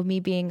 me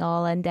being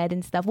all undead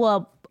and stuff.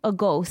 Well, a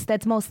ghost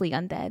that's mostly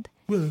undead.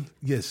 Well,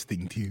 yes,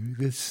 thank you.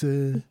 That's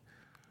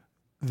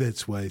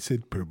why I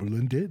said purple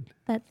undead.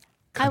 That's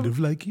Kind of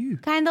like you.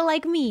 kind of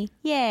like me.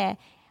 Yeah.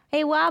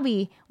 Hey,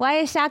 Wabi, why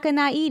is Shaka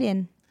not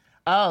eating?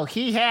 Oh,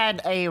 he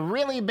had a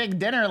really big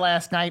dinner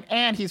last night,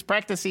 and he's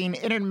practicing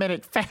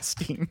intermittent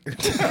fasting.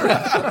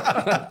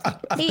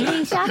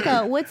 Hey,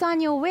 Shaka, what's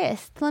on your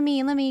wrist? Let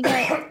me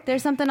get.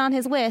 There's something on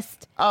his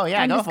wrist. Oh,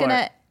 yeah, go for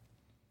it.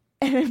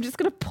 And I'm just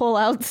gonna pull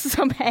out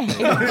some hay.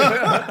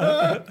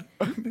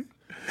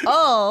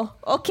 Oh,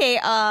 okay.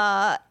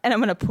 And I'm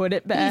gonna put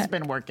it He's back.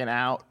 been working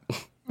out.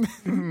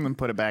 And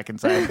put it back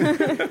inside.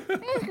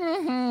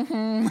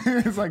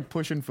 It's like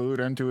pushing food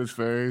into his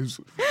face.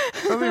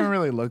 Doesn't even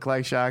really look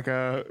like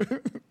Shaka.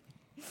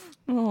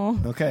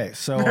 Okay,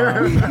 so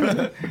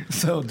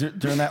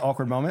during that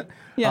awkward moment,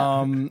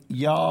 Yeah.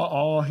 y'all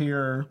all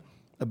hear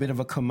a bit of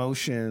a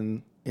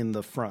commotion in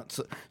the front.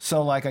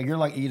 So like you're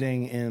like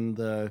eating in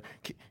the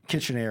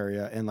kitchen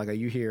area, and like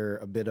you hear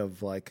a bit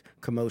of like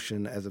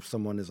commotion as if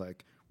someone is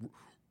like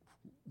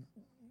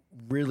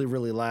really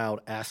really loud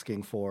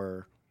asking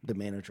for the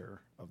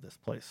manager of this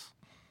place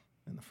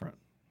in the front.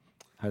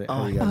 How do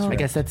you guys I react?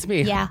 guess that's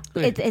me. Yeah,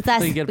 it's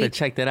us. You gotta We-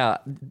 check that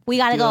out. We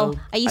gotta go.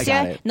 Duo, Are you I sure?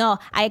 got it. No,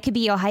 I could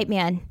be your hype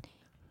man.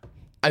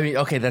 I mean,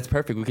 okay, that's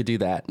perfect. We could do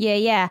that.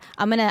 Yeah.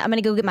 I'm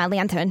gonna go get my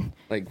lantern.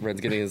 Like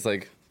Red's getting his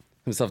like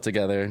himself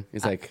together.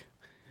 He's like,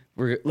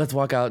 let's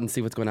walk out and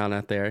see what's going on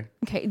out there.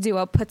 Okay,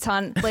 Duo puts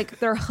on like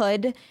their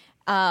hood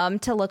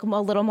to look a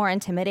little more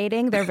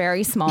intimidating. They're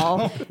very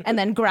small, and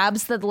then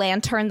grabs the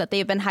lantern that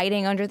they've been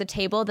hiding under the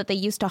table that they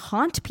used to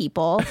haunt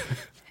people,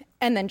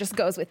 and then just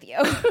goes with you.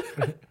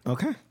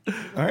 Okay.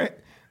 All right.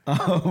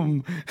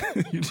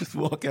 You just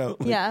walk out.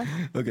 Yeah.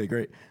 Okay,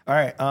 great. All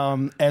right.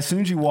 As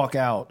soon as you walk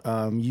out,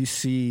 you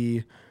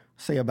see,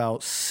 say,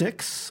 about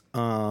 6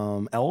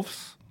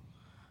 elves.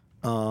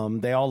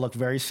 They all look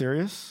very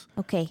serious.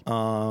 Okay.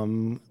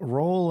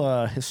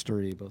 Roll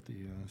history, both of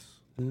you guys.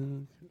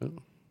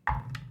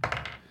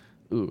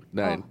 Ooh,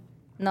 9.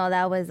 No,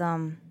 that was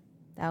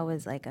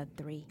like a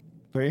 3.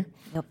 3?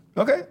 Yep.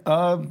 Okay.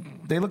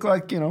 They look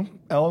like,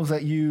 elves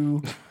that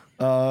you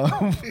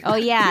Oh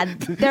yeah,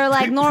 they're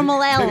like normal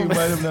you elves.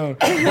 might have known.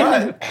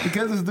 But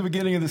because it's the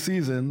beginning of the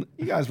season,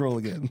 you guys roll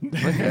again.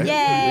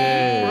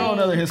 Yay! Roll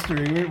another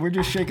history. We're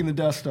just shaking the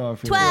dust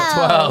off. Here.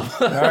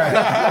 12. All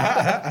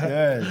right.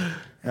 Good.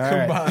 All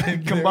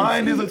right.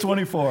 Combined is a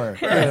 24.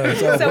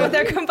 So with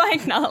their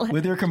combined knowledge.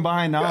 With your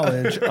combined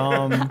knowledge,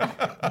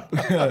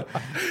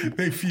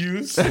 They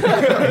fuse.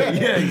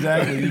 yeah,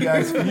 exactly. You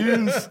guys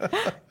fuse,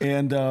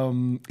 and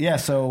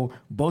so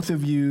both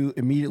of you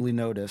immediately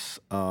notice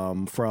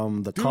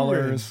from the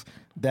colors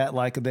that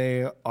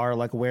they are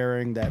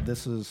wearing that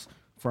this is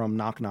from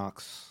Knock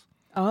Knock's.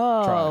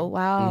 Oh tribe.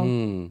 wow.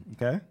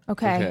 Okay.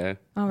 Okay.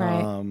 All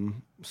right.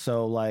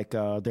 So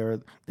they're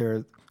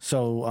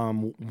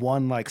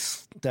one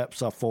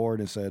steps up forward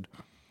and said,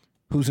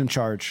 "Who's in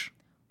charge?"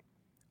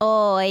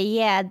 Oh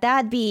yeah,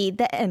 that'd be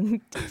the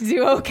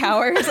Zuo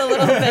cowers a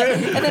little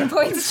bit and then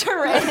points to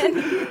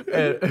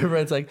Ren. And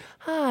Red's like,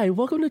 "Hi,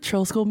 welcome to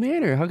Troll Skull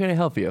Manor. How can I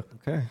help you?"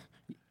 Okay.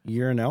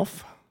 You're an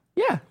elf.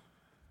 Yeah.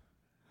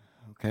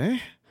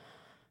 Okay.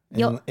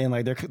 Yo- And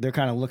they're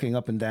kind of looking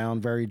up and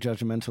down very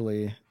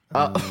judgmentally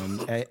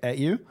at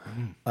you.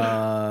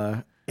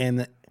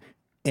 And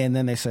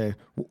then they say,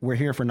 "We're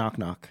here for Knock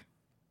Knock."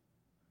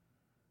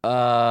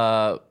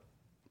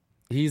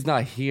 He's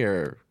not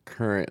here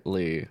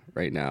currently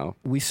right now.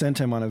 We sent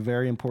him on a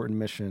very important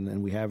mission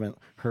and we haven't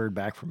heard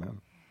back from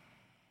him.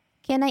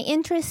 Can I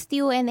interest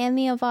you in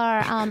any of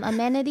our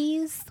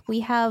amenities? We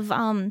have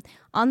on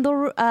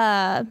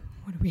the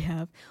what do we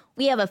have?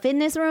 We have a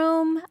fitness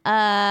room.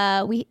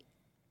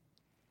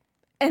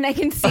 And I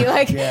can see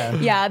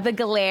the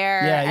glare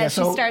as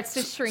she starts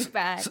to shrink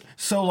back.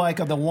 So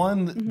the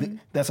one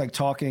that's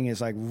talking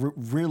is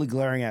really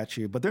glaring at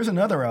you, but there's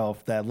another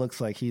elf that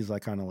looks like he's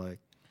kind of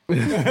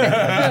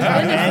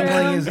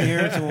angling his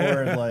ear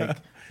toward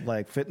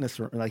fitness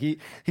room. He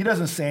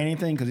doesn't say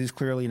anything because he's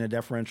clearly in a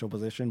deferential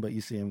position, but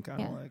you see him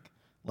kind of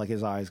like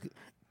his eyes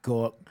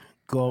go up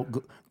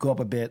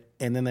a bit,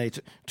 and then they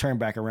turn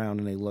back around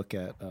and they look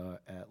at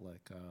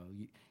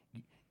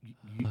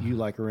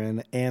you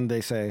Ren, and they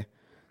say,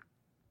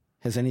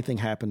 "Has anything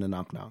happened to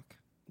Knock Knock?"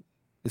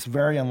 It's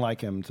very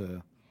unlike him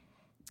to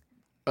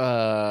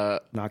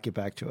not get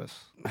back to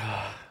us.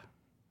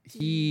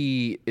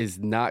 He is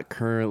not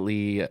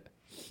currently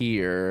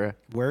here.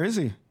 Where is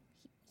he?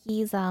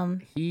 He's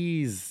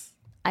He's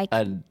I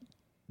a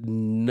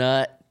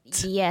nut.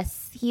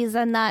 yes, he's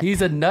a nut.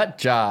 He's a nut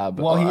job.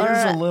 Well, he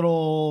is a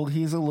little.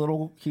 He's a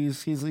little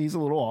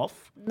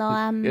off. No,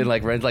 And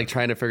Ren's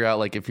trying to figure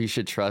out if he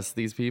should trust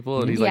these people,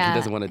 and he's he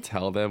doesn't want to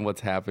tell them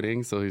what's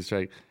happening, so he's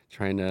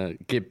trying to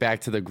get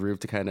back to the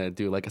group to kind of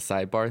do a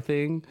sidebar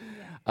thing.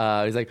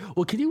 He's like,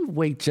 "Well, can you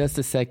wait just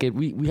a second?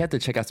 We have to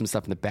check out some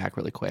stuff in the back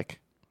really quick.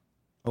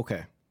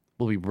 Okay.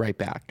 We'll be right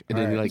back." And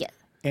All then right. Yeah.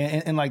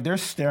 And they're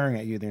staring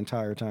at you the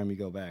entire time you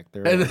go back.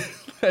 They're and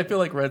I feel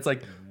like Red's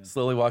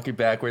slowly walking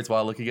backwards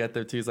while looking at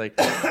them too. He's like,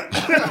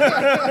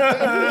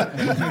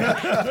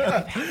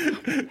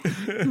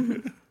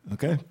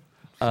 okay.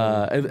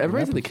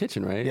 everybody's in the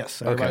kitchen, right?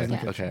 Yes, everybody's in the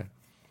kitchen. Okay.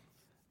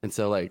 And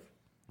so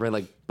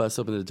Red busts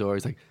open the door.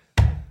 He's like,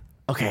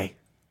 "Okay,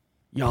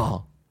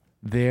 y'all,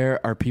 there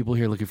are people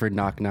here looking for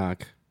Knock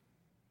Knock."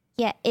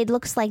 yeah, it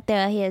looks like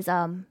they're his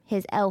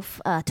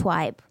elf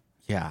tribe.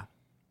 Yeah.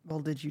 Well,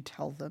 did you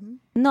tell them?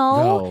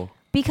 No,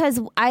 because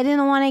I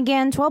didn't want to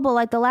get in trouble.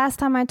 Like the last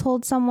time I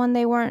told someone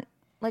they weren't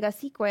a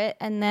secret,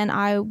 and then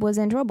I was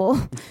in trouble.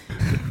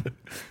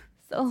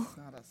 So It's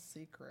not a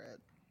secret.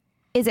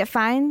 is it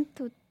fine?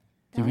 Did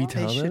we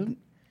tell They them? shouldn't.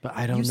 But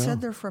I don't You know.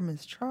 said they're from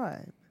his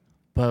tribe.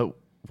 But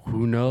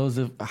who knows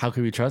how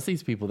can we trust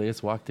these people? They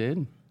just walked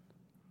in.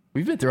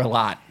 We've been through a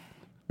lot.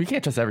 We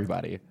can't trust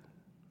everybody.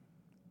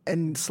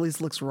 And Sleaze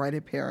looks right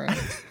at Perrin.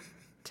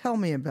 Tell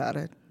me about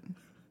it.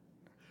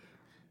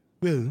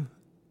 Well,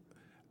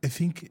 I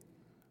think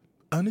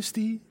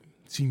honesty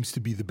seems to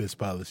be the best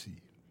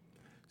policy.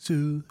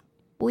 So,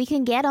 We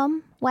can get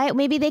them. Why?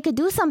 Maybe they could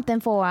do something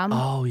for them.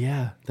 Oh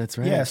yeah, that's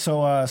right. Yeah.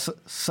 So,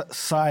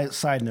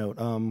 side note.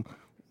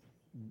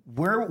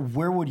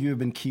 Where would you have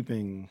been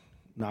keeping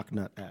Knock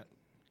Nut at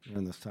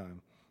during this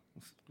time?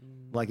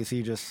 Is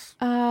he just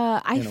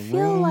I in a feel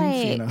room,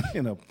 like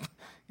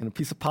in a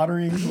piece of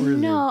pottery? Or is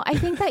No, I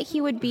think that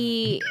he would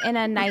be in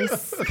a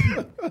nice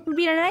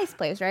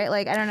place, right?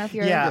 Like I don't know if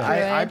you're Yeah, into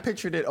I it.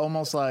 pictured it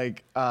almost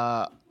like.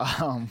 Sorry,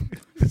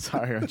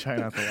 I'm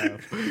trying not to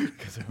laugh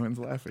because everyone's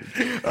laughing.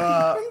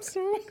 I'm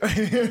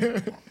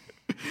sorry.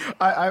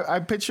 I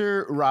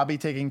picture Robbie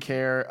taking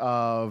care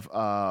of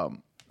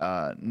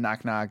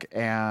Knock Knock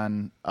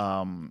and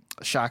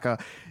Shaka.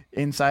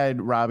 Inside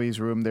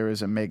Robbie's room, there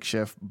is a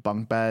makeshift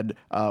bunk bed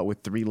with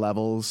 3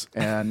 levels,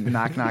 and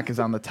Knock Knock is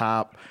on the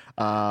top.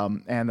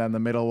 And then the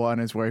middle one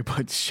is where he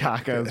puts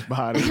Shaka's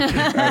body,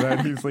 and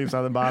then he sleeps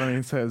on the bottom. And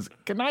he says,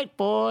 "Good night,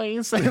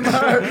 boys,"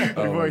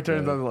 before he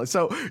turns on the light.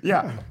 So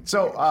yeah,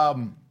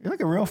 you're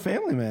like a real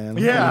family man.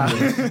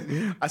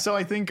 yeah. So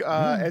I think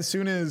as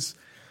soon as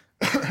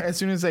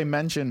they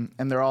mention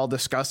and they're all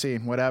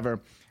discussing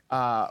whatever,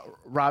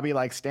 Robbie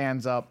like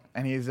stands up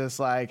and he's just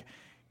like,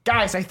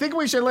 "Guys, I think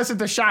we should listen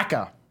to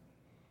Shaka.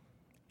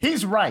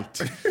 He's right.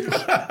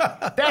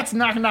 That's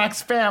Knock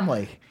Knock's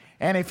family.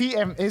 And if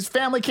his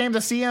family came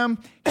to see him,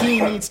 he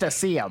needs to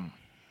see him."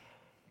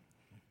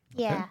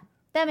 Yeah,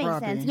 that makes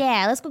Robbie. sense.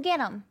 Yeah, let's go get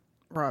him.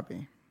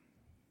 Robbie.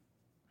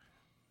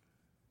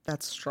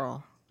 That's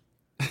straw.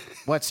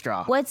 What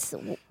straw? What's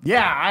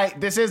Yeah,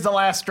 this is the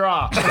last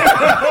straw.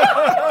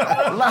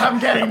 I'm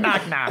getting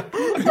Knock Knock.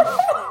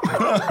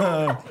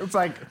 It's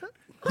like,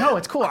 no,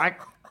 it's cool.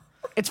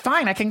 It's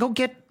fine. I can go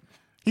get.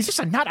 He's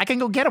just a nut. I can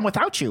go get him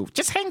without you.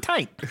 Just hang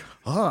tight.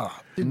 Oh,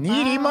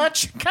 needy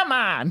much? Come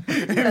on.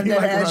 And then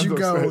as you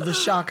go, the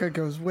Shaka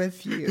goes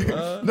with you.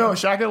 No,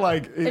 Shaka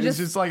it's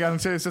just like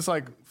it's just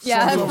like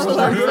yeah, slumps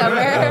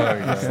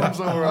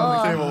over on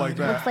the table like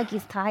that. looks like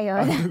he's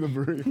tired.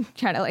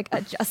 Trying to like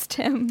adjust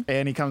him.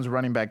 And he comes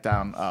running back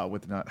down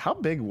with the nut. How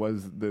big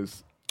was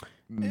this?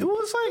 It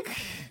was like,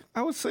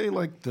 I would say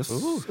like this.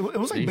 It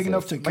was like big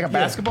enough to Like a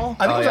basketball?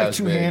 I think it was yeah, like it's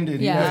big.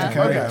 two-handed. Yeah. You have to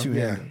carry Okay. it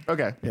two-handed.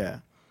 Okay. Yeah.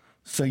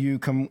 So you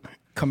come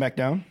back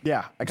down.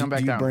 Yeah, I come back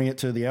do you down. bring it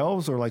to the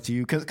elves, or like to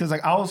you? Because like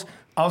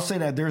I'll say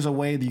that there's a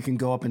way that you can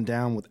go up and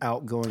down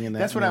without going in that.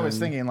 That's what I was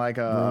main- thinking, like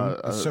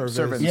a service.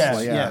 servants. Yes,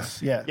 like,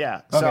 yes, yeah.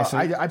 Yeah. Okay, So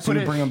I so put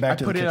you it. bring them back I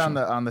to put the it on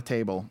kitchen. the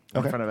table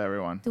in front of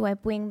everyone. Do I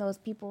bring those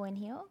people in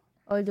here,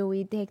 or do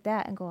we take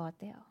that and go out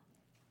there?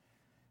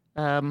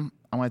 I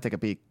want to take a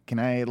peek. Can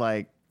I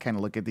like kind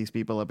of look at these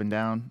people up and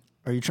down?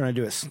 Are you trying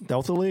to do it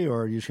stealthily,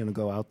 or are you just gonna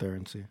go out there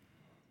and see?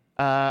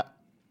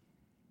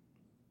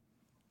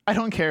 I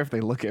don't care if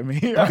they look at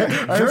me.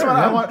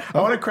 I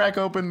want to crack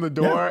open the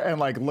door and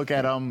like look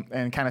at them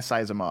and kind of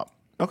size them up.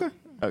 Okay.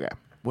 Okay.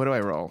 What do I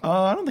roll?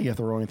 I don't think you have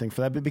to roll anything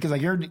for that, but because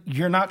like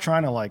you're not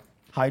trying to like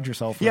hide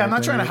yourself. or Yeah, I'm not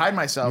anything. trying to hide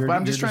myself, You're- but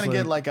I'm just you're trying to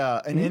get like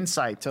an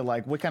insight to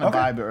like what kind of Okay.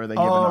 vibe are they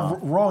giving off.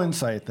 Roll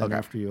insight then Okay.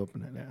 after you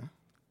open it. Yeah.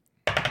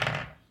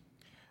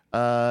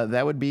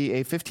 That would be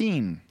a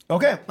 15.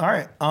 Okay. All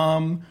right.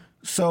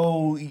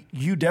 So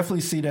you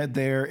definitely see that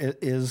there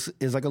is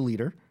like a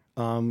leader.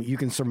 You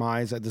can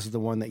surmise that this is the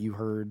one that you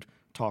heard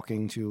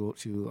talking to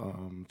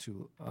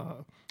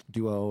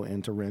Duo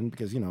and to Rin,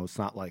 because it's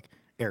not like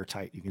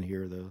airtight. You can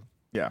hear the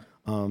Yeah.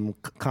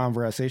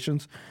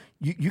 conversations.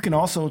 You can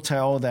also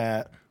tell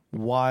that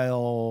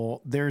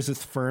while there's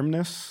this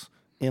firmness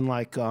in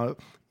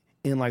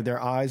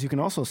their eyes, you can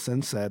also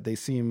sense that they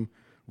seem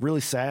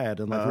really sad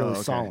and like really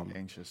Okay. solemn.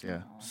 Anxious.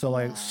 Yeah. So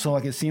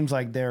it seems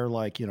like they're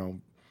like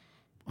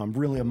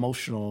really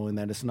emotional, and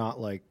that it's not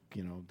like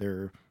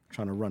they're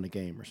trying to run a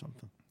game or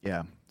something.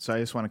 Yeah. So I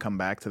just want to come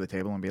back to the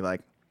table and be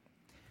like,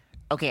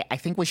 okay, I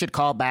think we should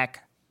call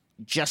back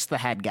just the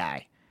head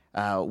guy.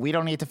 We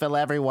don't need to fill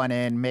everyone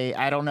in.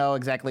 I don't know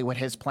exactly what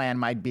his plan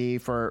might be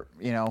for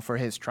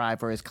his tribe,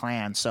 for his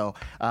clan. So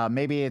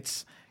maybe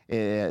it's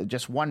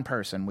just one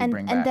person we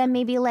bring back. And then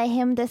maybe let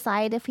him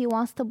decide if he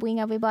wants to bring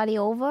everybody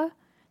over.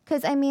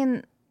 Because I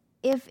mean,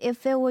 if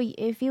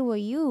you were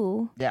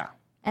you, Yeah.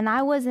 and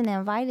I wasn't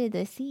invited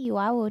to see you,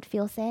 I would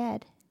feel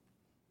sad.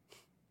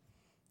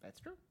 That's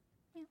true.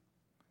 Yeah.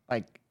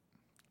 Like,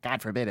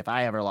 God forbid if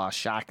I ever lost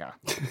Shaka.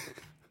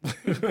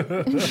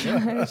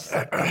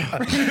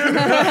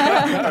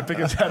 I pick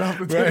his head off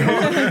the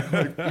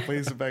table,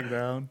 place it back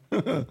down.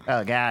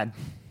 Oh God.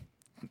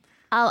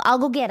 I'll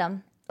go get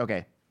him.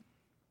 Okay.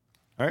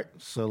 All right.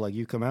 So like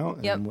you come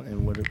out, Yep.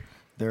 and what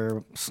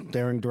they're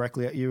staring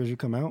directly at you as you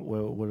come out.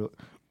 What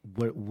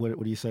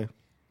do you say?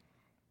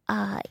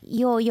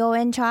 You're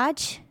in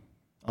charge.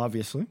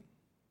 Obviously.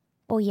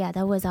 Oh yeah,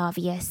 that was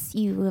obvious.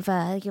 You have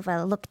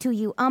a look to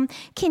you.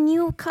 Can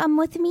you come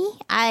with me?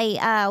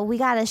 We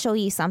gotta show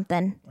you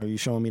something. Are you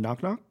showing me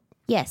Knock Knock?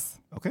 Yes,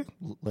 Okay,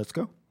 let's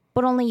go.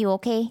 but only you,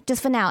 okay?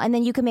 Just for now, and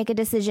then you can make a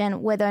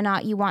decision whether or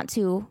not you want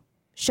to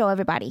show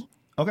everybody.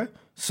 Okay.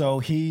 So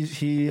he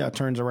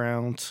turns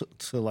around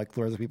to like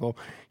the other people.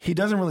 He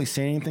doesn't really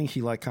say anything.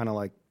 He like kind of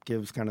like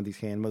gives kind of these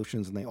hand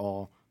motions, and they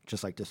all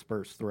just like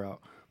disperse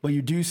throughout. But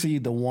you do see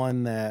the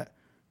one that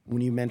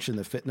when you mentioned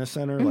the fitness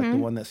center, like the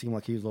one that seemed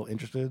like he was a little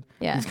interested.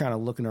 Yeah. He's kind of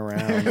looking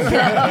around. I'm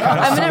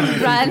gonna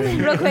run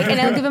real quick, and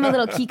I'll give him a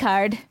little key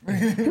card.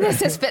 This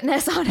says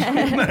fitness on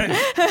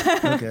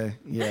it. Okay.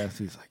 Yeah.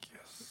 So he's like,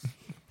 yes.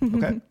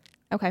 Okay.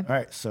 Okay. All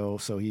right. So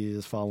he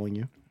is following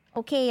you.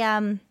 Okay,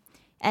 and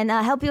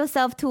help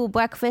yourself to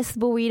breakfast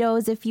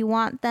burritos if you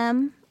want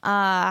them.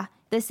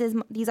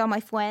 These are my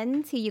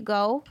friends. Here you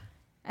go.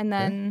 And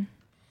then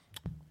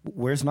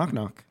Where's Knock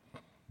Knock?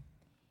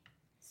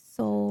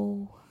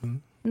 so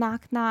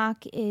Knock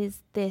Knock is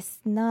this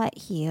nut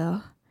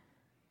here.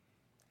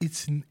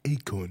 It's an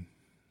acorn.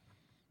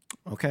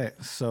 Okay,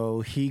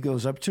 so he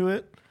goes up to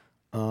it.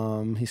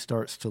 He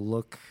starts to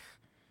look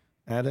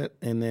at it,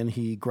 and then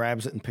he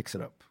grabs it and picks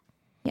it up.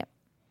 Yep.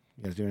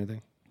 You guys do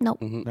anything?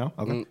 Nope. No?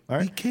 Okay. All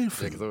Be right.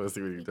 careful. Because I want to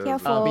see what he does.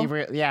 Careful. Be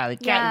real. Yeah,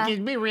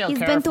 be real He's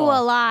careful. been through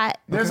a lot.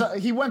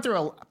 He went through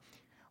a.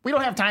 We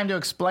don't have time to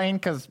explain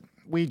because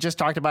we just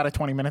talked about it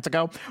 20 minutes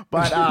ago.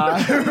 But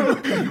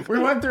we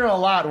went through a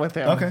lot with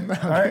him. Okay.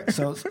 All right.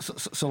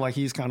 So like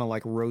he's kind of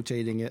like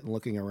rotating it and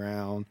looking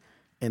around,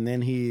 and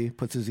then he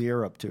puts his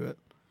ear up to it,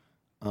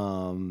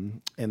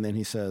 and then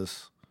he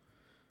says,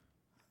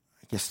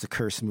 "I guess the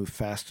curse moved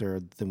faster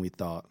than we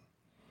thought.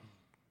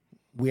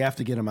 We have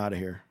to get him out of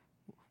here.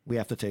 We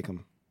have to take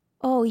him.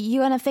 Oh, you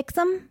gonna fix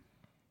him?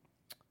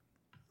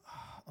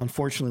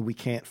 Unfortunately, we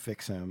can't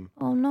fix him.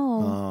 Oh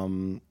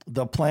no.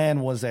 The plan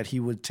was that he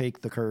would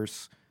take the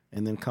curse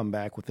and then come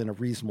back within a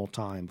reasonable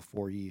time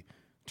before he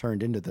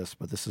turned into this,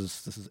 but this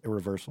is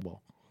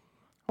irreversible.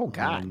 Oh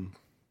God.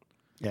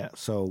 Yeah,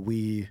 so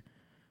we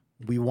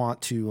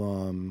want to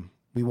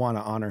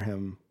honor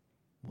him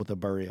with a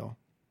burial.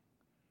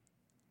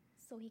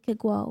 So he could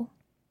grow.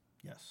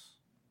 Yes.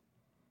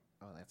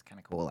 Oh, that's kind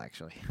of cool,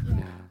 actually.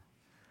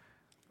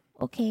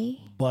 Okay.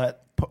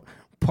 But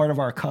part of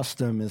our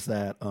custom is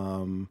that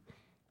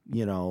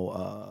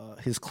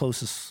his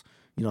closest,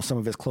 some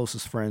of his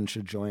closest friends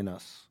should join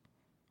us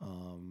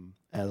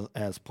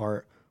as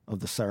part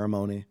of the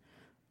ceremony.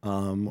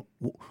 When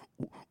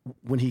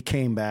he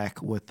came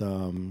back with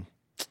what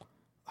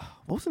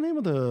was the name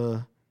of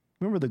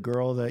remember the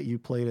girl that you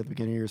played at the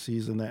beginning of your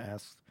season that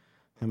asked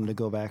him to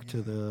go back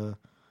to the.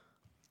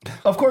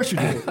 Of course you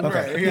do.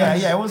 Okay. Right, Yeah.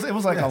 yes. It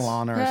was like Yes.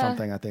 Alana or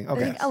something, I think.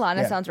 Okay. I think Alana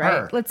Yeah. sounds right.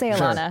 Her. Let's say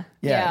Sure. Alana.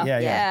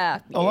 Yeah.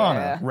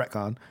 Alana,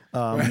 retcon.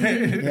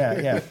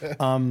 Yeah.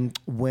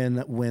 When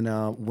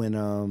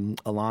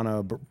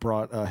Alana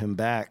brought him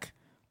back,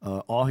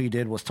 all he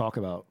did was talk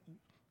about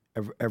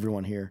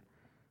everyone here.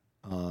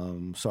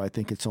 So I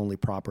think it's only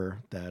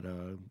proper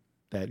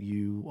that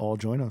you all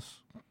join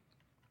us.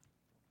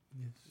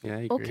 Yeah,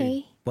 I agree.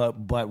 Okay.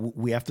 But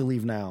we have to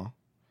leave now.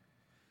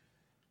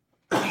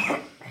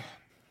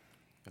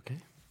 Okay.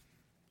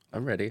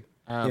 I'm ready.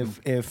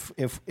 If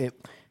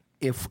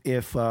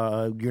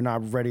you're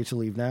not ready to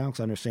leave now, because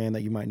I understand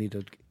that you might need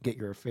to get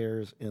your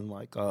affairs in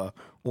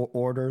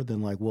order,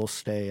 then we'll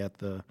stay at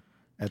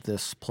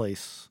this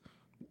place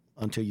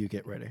until you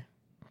get ready.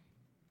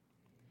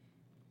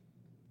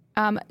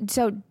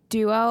 So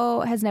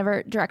Duo has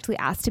never directly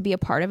asked to be a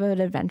part of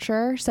an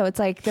adventure, so it's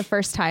like the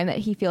first time that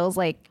he feels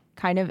like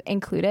kind of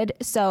included.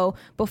 So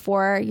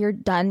before you're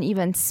done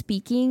even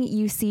speaking,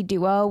 you see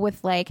Duo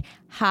with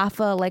half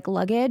a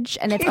luggage,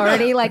 and it's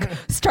already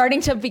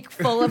starting to be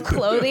full of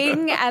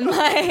clothing, and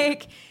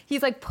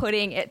he's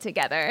putting it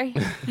together.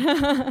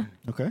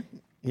 Okay.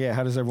 Yeah.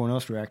 How does everyone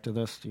else react to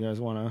this? Do you guys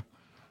want to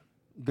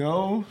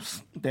go,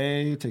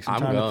 stay, take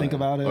some time to think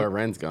about it? Or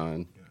Ren's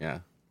gone. Yeah.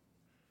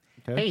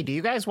 Okay. Hey, do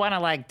you guys want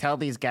to tell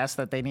these guests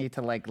that they need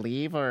to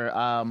leave, or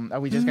are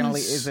we just gonna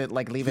leave? Is it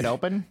leave it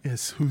open?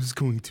 Yes, who's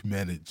going to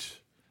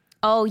manage?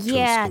 Oh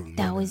yeah, School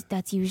Manor.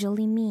 that's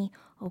usually me.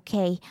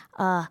 Okay.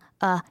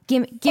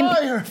 Give me.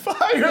 Fire!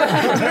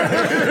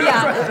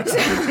 Yeah.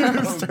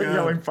 Start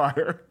yelling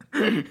fire.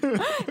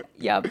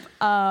 Yep.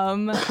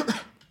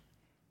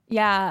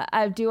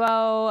 Yeah.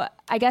 Duo.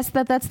 I guess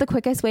that's the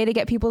quickest way to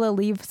get people to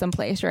leave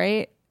someplace,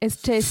 right? Is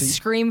to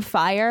scream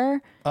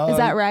fire. Is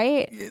that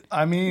right?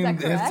 I mean,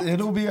 Is that correct?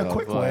 it'll be a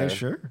quick way, boy.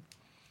 sure.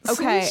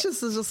 Okay.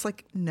 Salacious is just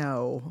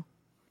no.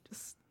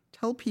 Just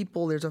tell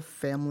people there's a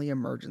family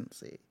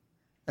emergency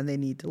and they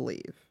need to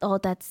leave. Oh,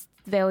 that's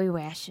very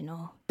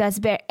rational. That's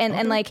very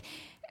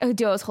and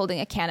Duo's holding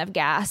a can of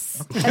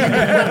gas, and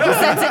then he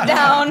sets it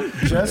down.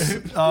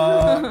 Just,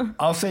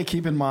 I'll say,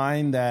 keep in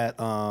mind that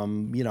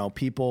some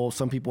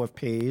people have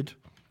paid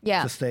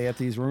Yeah. to stay at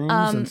these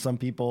rooms, and some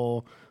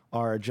people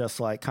are just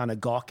kind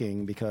of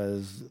gawking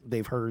because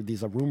they've heard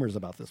these rumors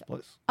about this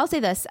place. I'll say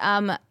this: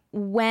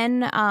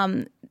 when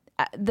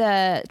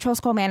the Troll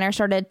Skull Manor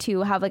started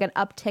to have an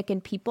uptick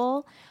in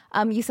people,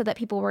 you said that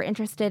people were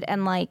interested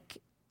in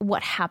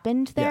what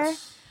happened there.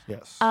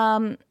 Yes.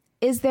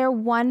 Is there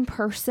one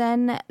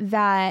person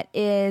that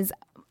is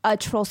a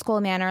Troll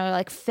Skull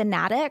Manor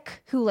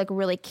fanatic who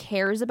really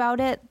cares about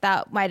it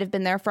that might have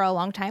been there for a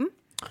long time?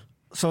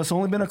 So it's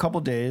only been a couple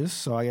days,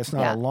 so I guess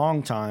not Yeah. a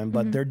long time,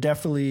 but they're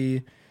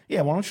definitely.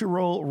 Yeah, why don't you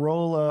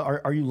roll?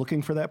 Are you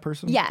looking for that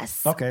person?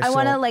 Yes. Okay. I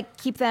want to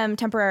keep them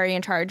temporarily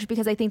in charge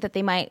because I think that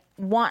they might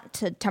want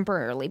to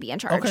temporarily be in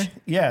charge. Okay.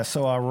 Yeah.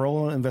 So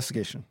roll an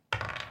investigation.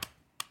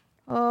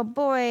 Oh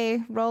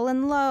boy,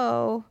 rolling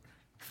low.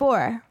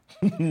 4.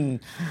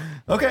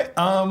 Okay.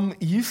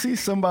 You see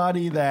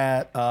somebody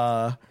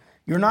that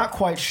you're not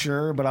quite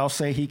sure, but I'll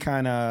say he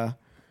kind of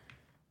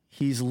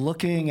he's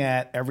looking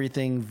at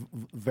everything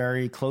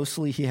very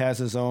closely. He has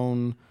his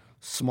own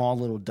small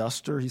little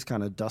duster. He's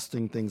kind of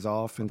dusting things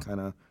off and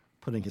kind of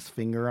putting his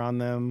finger on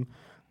them.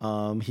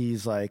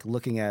 He's like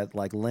looking at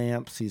like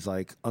lamps. He's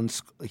like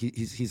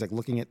he's like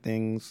looking at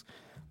things.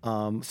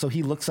 So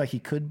he looks like he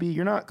could be.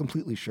 You're not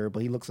completely sure,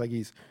 but he looks like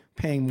he's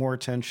paying more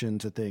attention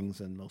to things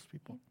than most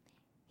people.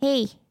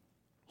 Hey,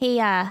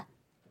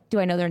 do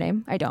I know their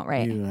name? I don't,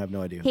 right? You have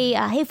no idea.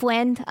 Hey,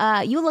 friend.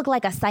 You look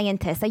like a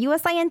scientist. Are you a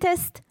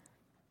scientist?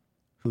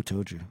 Who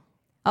told you?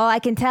 Oh, I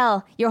can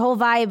tell. Your whole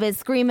vibe is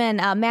screaming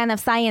man of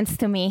science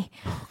to me.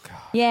 Oh, God.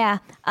 Yeah.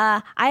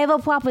 I have a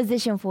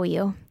proposition for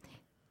you.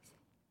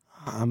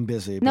 I'm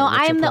busy. No, but what's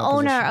I am your the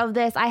owner proposition? of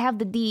this. I have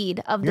the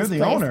deed of You're this the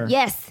place. owner?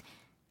 Yes.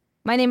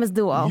 My name is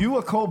Duo. You,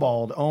 a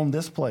kobold, own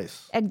this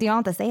place. You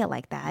don't have to say it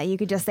like that. You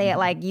could just say it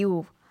like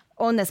you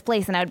own this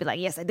place, and I would be like,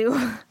 yes, I do.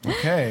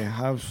 Okay,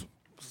 I was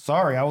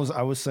sorry. I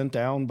was sent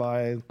down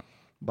by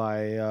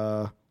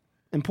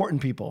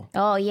important people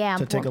Oh, yeah.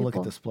 to take a look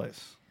at this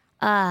place.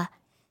 Hi,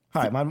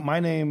 my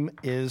name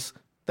is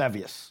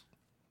Thavius.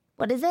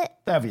 What is it?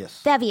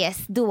 Thavius.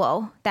 Thavius.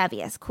 Duo.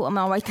 Thavius. Cool. I'm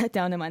going to write that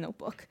down in my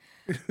notebook.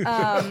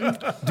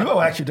 Duo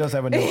actually does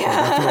have a notebook.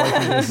 I feel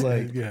like he just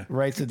like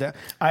writes it down.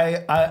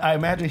 I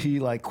imagine he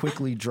like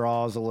quickly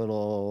draws a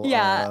little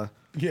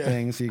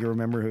thing so you can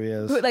remember who he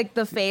is. Put like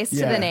the face to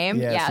the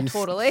name. Yeah, so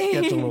totally.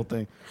 Gets a little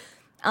thing.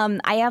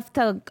 I have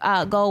to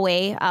go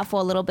away for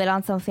a little bit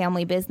on some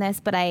family business,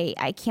 but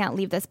I can't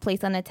leave this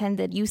place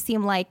unattended. You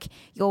seem like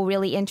you're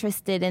really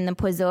interested in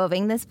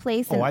preserving this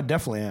place. Oh, I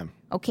definitely am.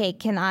 Okay,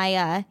 can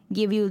I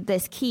give you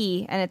this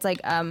key? And it's like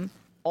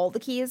all the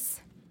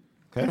keys.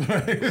 Okay.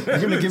 You're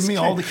going to give me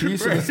all the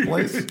keys to this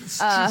place?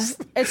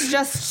 It's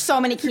just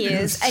so many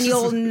keys, and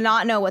you'll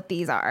not know what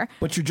these are.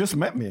 But you just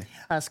met me.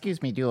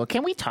 Excuse me, Duo.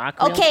 Can we talk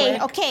real Okay,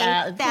 quick?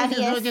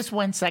 Thaddeus. Just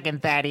 1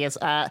 second, Thaddeus.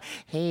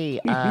 Hey,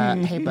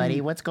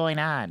 buddy, what's going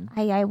on?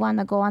 I want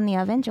to go on the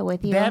adventure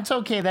with you. That's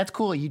okay. That's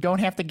cool. You don't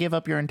have to give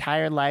up your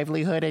entire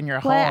livelihood and your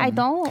home. What? I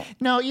don't.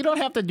 No, you don't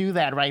have to do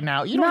that right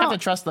now. You don't have to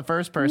trust the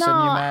first person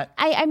you met.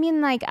 I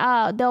mean, like,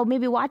 they'll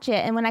maybe watch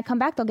it, and when I come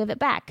back, they'll give it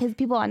back, because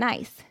people are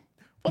nice.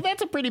 Well,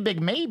 that's a pretty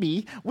big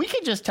maybe. We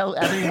could just tell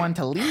everyone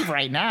to leave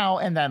right now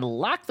and then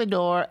lock the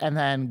door and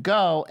then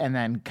go and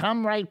then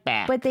come right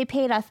back. But they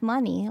paid us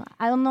money.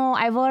 I don't know.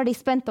 I've already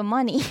spent the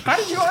money. How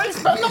did you already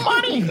spend the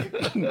money?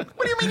 What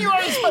do you mean you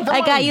already spent the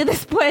money? I got you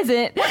this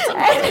present.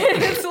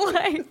 It's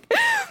like,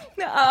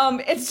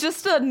 it's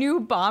just a new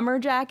bomber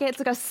jacket. It's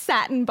like a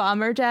satin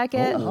bomber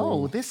jacket.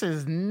 Oh, this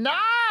is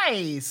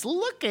nice.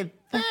 Look at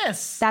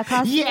this. That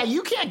cost Yeah,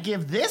 you can't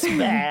give this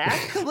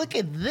back. Look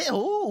at this.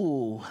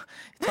 Ooh,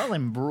 it's all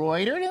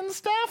embroidered and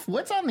stuff.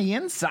 What's on the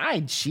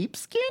inside?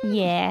 Sheepskin?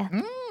 Yeah.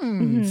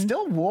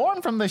 Still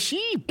warm from the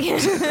sheep.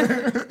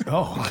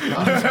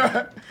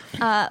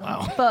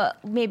 But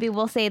maybe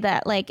we'll say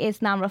that, like,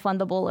 it's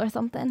non-refundable or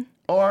something.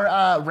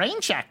 Or rain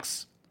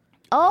checks.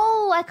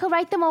 Oh, I could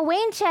write them a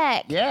rain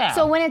check. Yeah.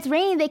 So when it's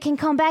raining, they can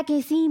come back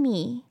and see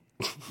me.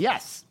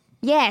 Yes.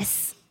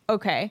 Yes.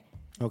 Okay.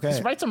 Okay.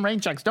 Just write some rain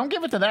checks. Don't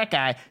give it to that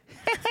guy.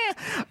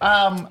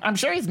 I'm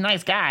sure he's a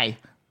nice guy.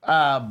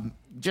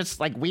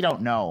 Just like we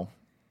don't know.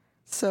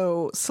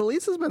 So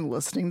Celise has been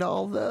listening to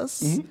all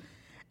this.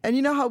 And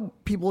you know how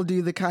people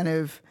do the kind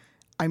of,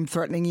 I'm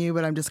threatening you,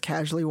 but I'm just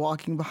casually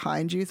walking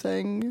behind you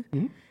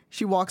thing?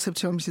 She walks up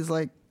to him. She's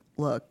like,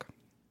 look,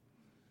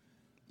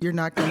 you're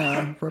not going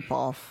to rip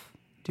off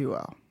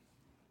Duo.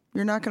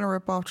 You're not going to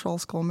rip off Troll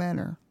Skull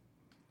Manor.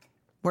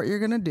 What you're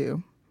going to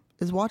do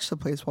is watch the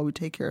place while we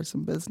take care of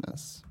some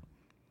business.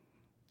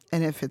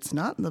 And if it's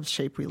not in the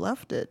shape we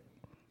left it,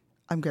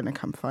 I'm going to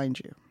come find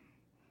you.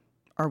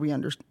 Are we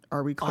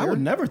clear? I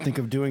would never think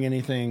of doing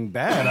anything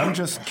bad. I'm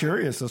just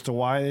curious as to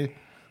why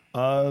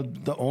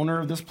the owner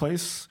of this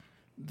place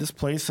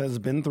has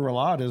been through a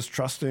lot, is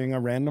trusting a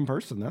random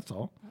person. That's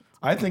all.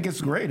 I think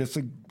it's great. It's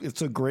a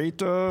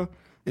great.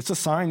 It's a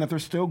sign that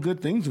there's still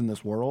good things in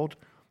this world.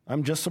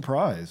 I'm just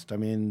surprised. I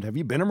mean, have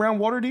you been around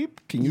Waterdeep?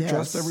 Can you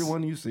trust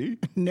everyone you see?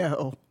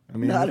 No, I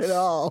mean, not at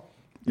all.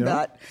 you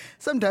know?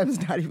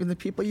 Sometimes not even the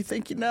people you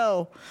think you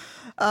know.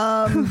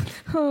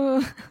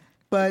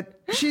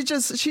 But she's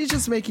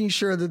just making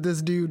sure that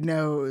this dude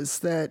knows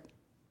that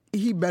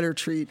he better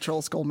treat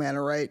Troll Skull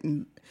Manor right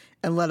and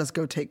let us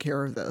go take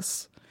care of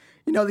this.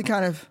 You know, the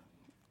kind of,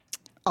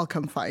 I'll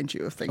come find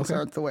you if things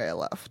aren't the way I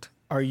left.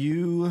 Are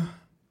you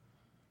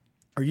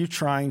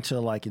trying to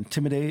like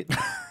intimidate?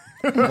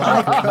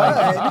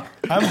 I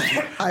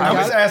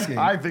was asking.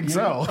 I think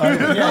so.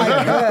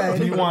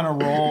 Do you want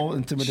to roll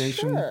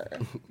intimidation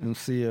and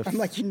see if I'm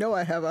like, you know,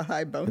 I have a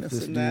high bonus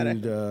this in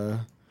that. dude?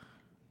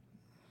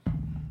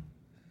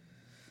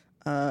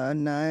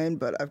 9,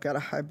 but I've got a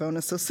high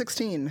bonus, so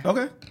 16.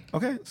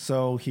 Okay.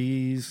 So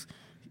he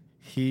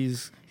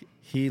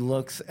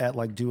looks at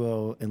like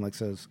Duo and like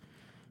says,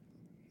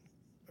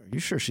 "Are you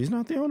sure she's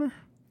not the owner?"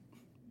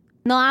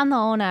 No, I'm the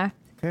owner.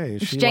 Okay.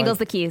 She jangles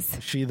the keys.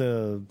 Is she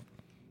the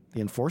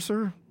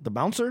enforcer? The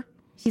bouncer?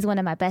 She's one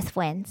of my best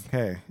friends.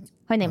 Okay.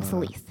 Her name's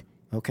Celise.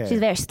 Okay. She's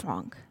very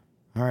strong.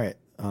 All right.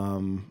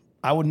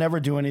 I would never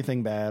do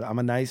anything bad. I'm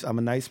a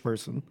nice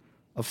person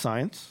of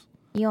science.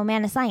 You're a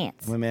man of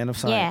science. I'm a man of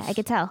Yeah, science. I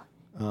could tell.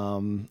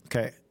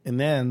 Okay. And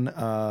then,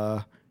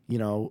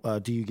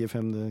 do you give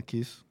him the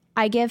keys?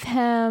 I give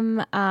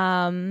him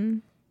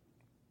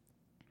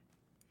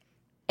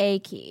a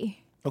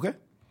key. Okay.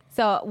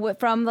 So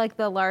from like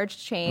the large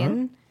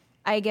chain,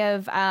 I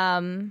give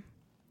and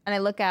I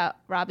look at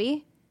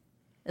Robbie.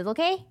 Is it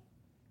okay?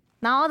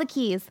 Not all the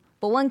keys,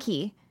 but one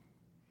key.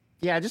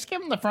 Yeah, just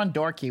give him the front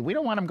door key. We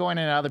don't want him going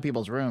into other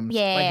people's rooms.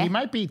 Yeah. Like, he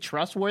might be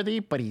trustworthy,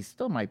 but he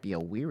still might be a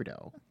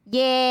weirdo.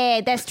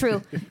 Yeah, that's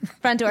true.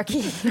 Front door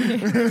key.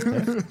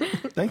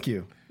 Thank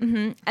you.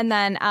 And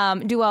then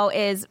Duo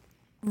is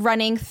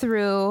running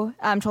through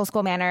Troll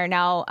Skull Manor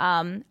now,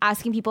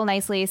 asking people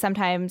nicely,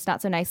 sometimes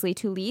not so nicely,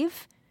 to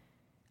leave.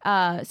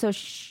 So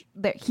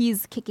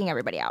he's kicking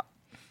everybody out.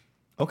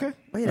 Okay.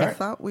 Wait, All I right.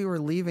 thought we were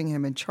leaving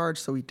him in charge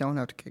so we don't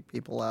have to kick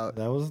people out.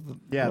 That was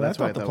that's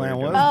what I the thought plan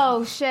we were was.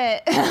 Oh,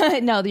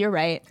 shit. No, you're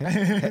right.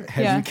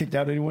 Have you kicked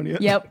out anyone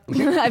yet? Yep.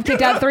 I've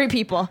kicked out 3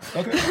 people.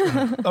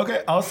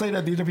 Okay. I'll say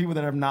that these are people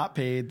that have not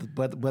paid,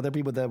 but they're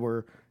people that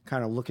were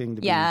kind of looking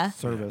to be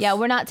service. Yeah,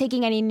 we're not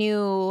taking any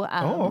new.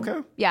 Okay.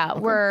 Yeah,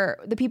 we're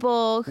the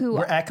people who.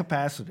 We're at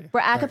capacity.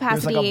 We're at There's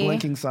capacity. like a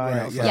blinking sign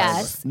Right, outside.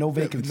 Yes. No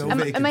vacancy. No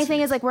And my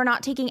thing is like we're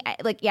not taking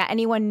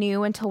anyone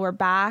new until we're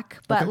back,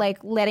 but Okay. like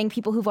letting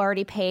people who've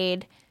already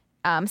paid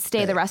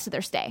stay the rest of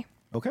their stay.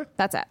 Okay.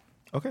 That's it.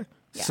 Okay.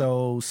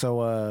 So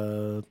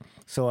I'm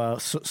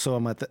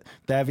at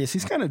Davius.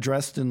 He's kind of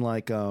dressed in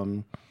like he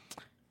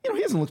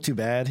doesn't look too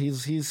bad.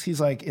 He's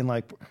like in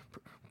like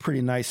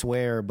pretty nice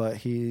wear, but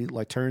he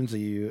like turns to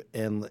you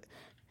and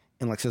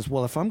like says,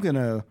 "Well, if I'm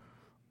gonna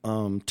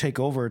take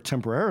over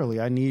temporarily,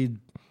 I need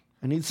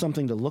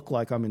something to look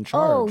like I'm in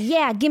charge." Oh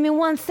yeah, give me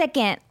 1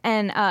 second.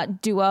 And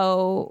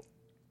Duo,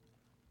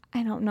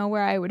 I don't know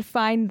where I would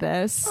find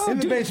this. In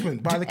the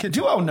basement by the kitchen.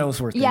 Duo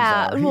knows where things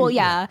Yeah, are. well,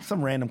 yeah.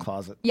 Some random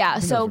closet. Yeah,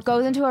 He so knows where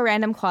goes things into a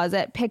random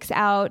closet, picks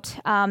out,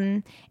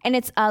 and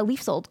it's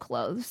Leaf sold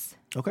clothes.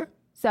 are. Okay.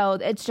 So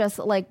it's just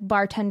like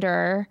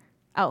bartender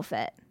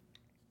outfit.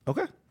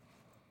 Okay.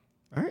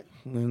 All right.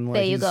 And like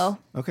There you he's- go.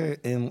 Okay.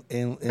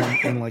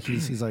 And like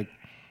he's like,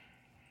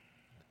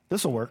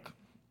 this will work.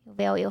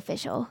 Very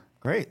official.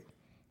 Great.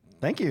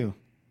 Thank you.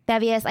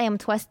 Davius, I am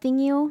trusting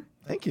you.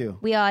 Thank you.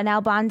 We are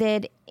now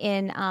bonded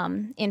in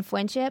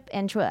friendship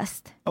and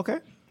trust. Okay.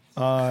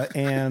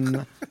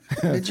 And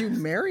Did you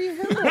marry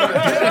him?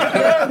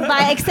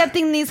 By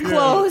accepting these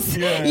clothes.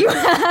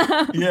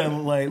 yeah,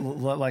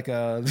 like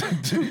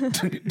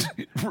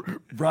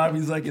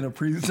Robbie's like in a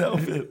priest's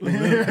outfit.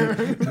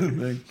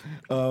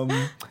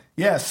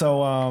 Yeah. So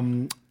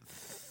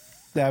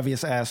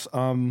Davius asks,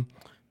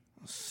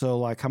 so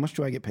like, how much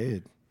do I get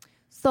paid?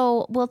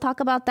 So we'll talk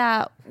about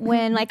that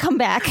when I come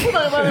back.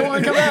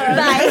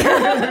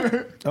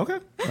 Bye. Okay.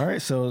 All right.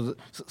 So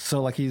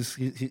like he's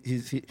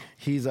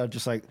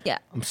just like, Yeah.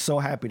 I'm so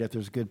happy that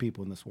there's good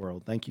people in this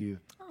world. Thank you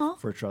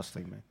for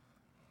trusting me.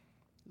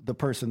 The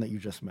person that you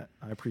just met.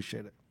 I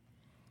appreciate it.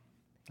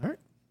 All right.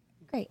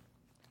 Great.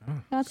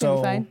 That's gonna be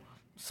So fine.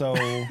 so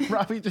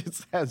Robbie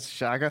just has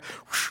Shaka.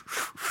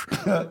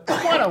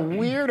 What a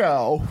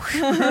weirdo.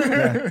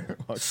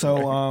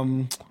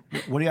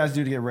 what do you guys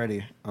do to get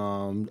ready?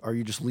 Are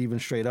you just leaving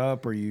straight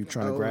up? Or are you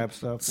trying to grab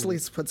stuff?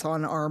 Sleece puts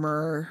on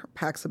armor,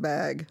 packs a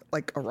bag,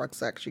 like a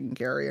rucksack she can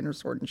carry, and her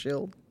sword and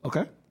shield.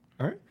 Okay.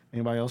 All right.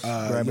 Anybody else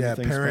grab Yeah,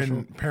 anything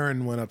special?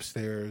 Perrin went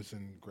upstairs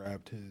and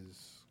grabbed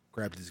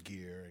his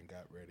gear and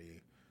got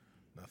ready.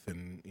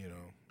 Nothing,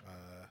 I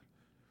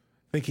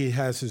think he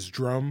has his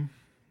drum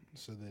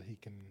so that he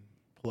can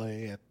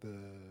play at the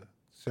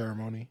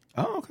ceremony.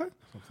 Oh, okay.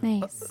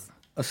 Nice.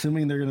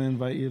 Assuming they're going to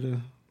invite you to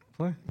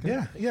play.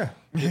 Yeah.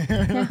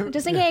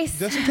 Just in case.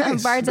 Just in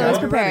case. Bard's always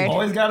Gotta be prepared.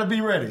 Always got to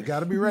be ready.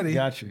 Got to be ready.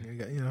 Got you.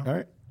 All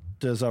right.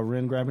 Does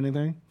Ren grab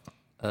anything?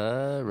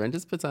 Ren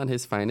just puts on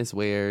his finest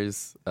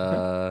wares,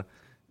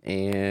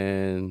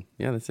 and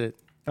yeah, that's it.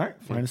 All right,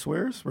 finest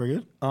wares, very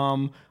good.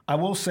 I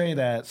will say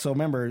that. So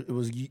remember, it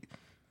was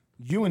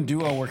you and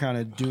Duo were kind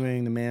of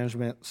doing the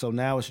management. So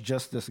now it's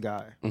just this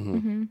guy.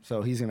 Mm-hmm.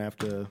 So he's gonna have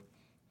to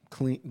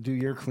do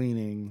your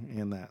cleaning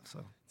and that.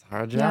 So It's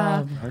our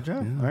job. our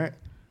job. All right.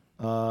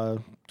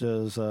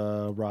 Does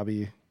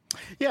Robbie?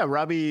 Yeah,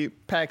 Robbie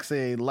packs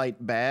a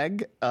light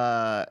bag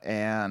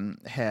and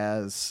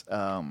has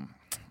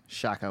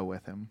Shaka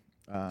with him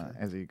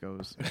as he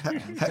goes.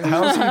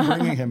 How is he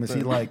bringing him? Is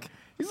he like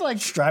He's like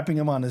strapping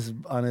him on his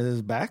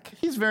back?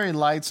 he's very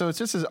light, so it's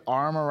just his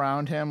arm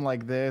around him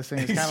like this, and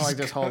he's kind of like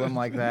just holding him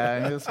like that,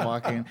 and he's just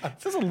walking.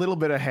 It's just a little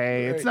bit of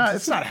hay. It's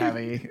not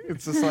heavy.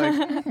 It's just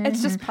like.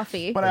 It's just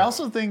puffy. But I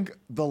also think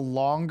the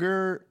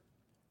longer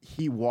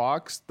he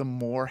walks, the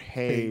more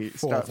hay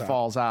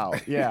falls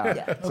out.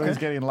 Yeah. So he's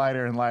getting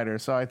lighter and lighter.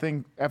 So I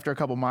think after a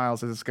couple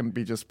miles, it's going to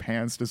be just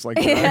pants just like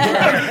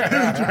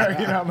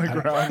dragging on the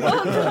ground.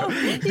 Like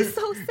that. He's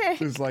so sick.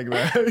 Just like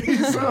that.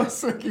 He's so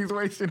sick. He's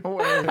wasting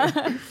away.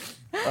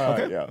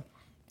 Yeah.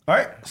 All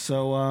right.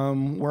 So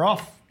we're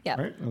off. Yeah.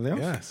 All right. Anything else?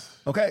 Yes.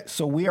 Okay,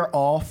 so we are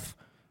off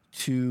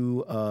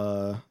to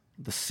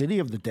the City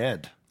of the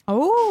Dead.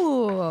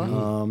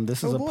 Oh.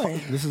 This is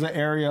this is an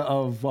area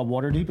of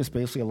Waterdeep. It's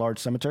basically a large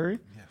cemetery.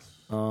 Yes.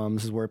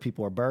 This is where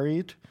people are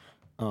buried.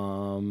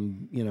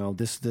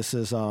 This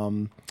is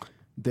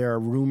there are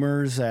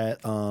rumors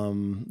that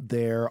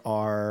there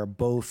are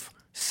both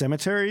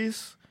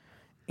cemeteries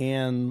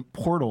and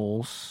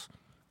portals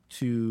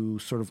to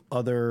sort of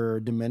other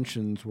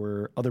dimensions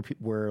where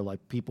where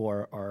like people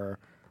are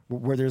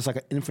where there's like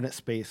an infinite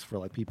space for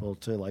like people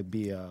to like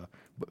be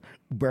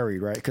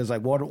buried, right? Because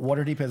like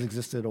Waterdeep has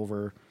existed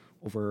over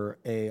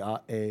a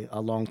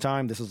long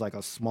time. This is like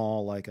a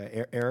small like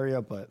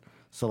area, but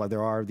so like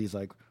there are these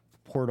like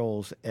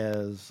portals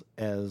as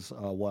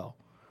well.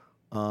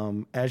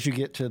 As you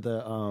get to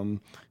the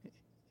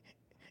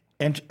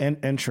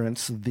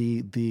entrance,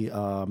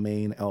 the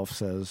main elf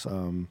says,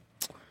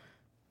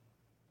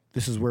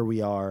 "This is where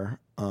we are.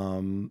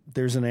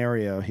 There's an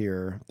area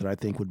here that I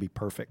think would be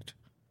perfect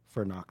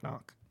for Knock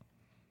Knock."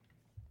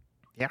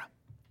 Yeah.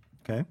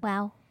 Okay.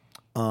 Wow.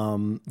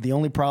 The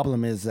only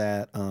problem is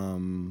that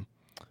the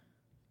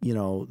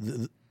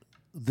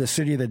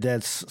City of the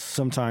Dead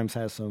sometimes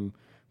has some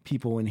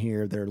people in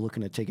here that are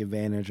looking to take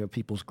advantage of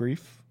people's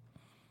grief,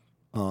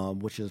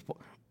 which is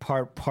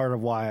part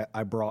of why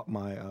I brought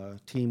my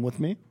team with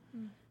me.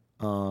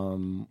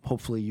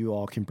 Hopefully, you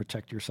all can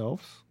protect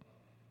yourselves.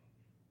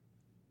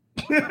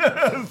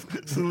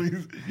 So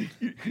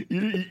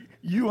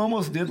you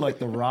almost did like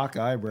the Rock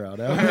eyebrow.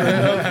 That was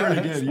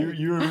pretty good.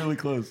 You were really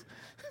close.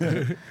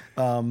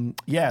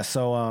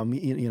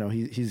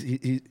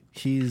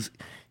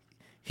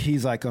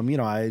 He's like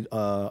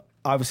I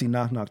obviously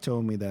Knock Knock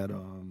told me that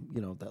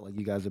that like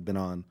you guys have been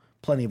on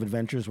plenty of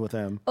adventures with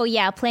him. Oh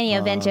yeah, plenty of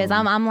adventures.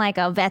 I'm like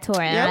a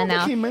veteran Yeah, I right don't now.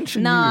 think he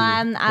mentioned no, you,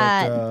 I'm.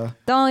 but,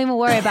 Don't even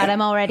worry about it.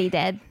 I'm already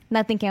dead.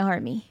 Nothing can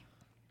hurt me.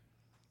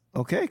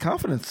 Okay,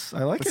 confidence.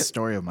 I like The it.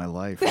 story of my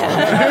life.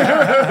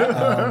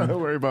 Don't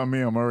worry about me.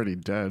 I'm already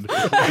dead.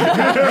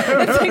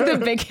 It's like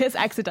the biggest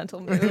accidental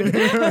mood.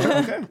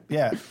 Okay,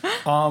 yeah.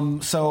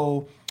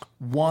 So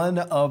one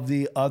of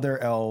the other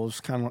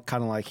elves kind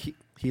of like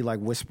he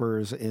like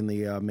whispers in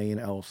the main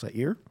elf's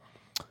ear,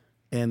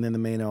 and then the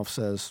main elf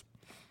says,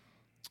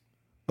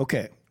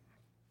 "Okay,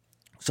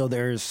 so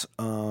there's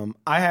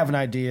I have an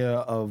idea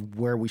of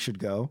where we should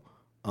go,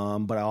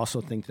 but I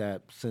also think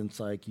that since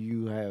like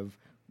you have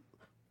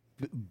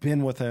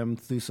been with him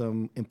through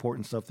some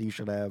important stuff, that you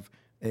should have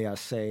a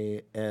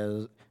say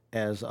as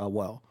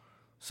well.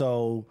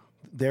 So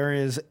there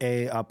is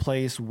a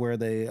place where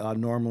they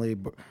normally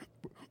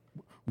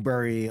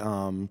bury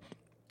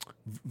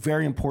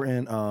very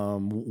important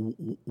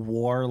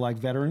war-like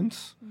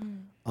veterans.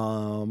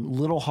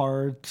 Little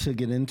hard to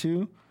get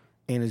into,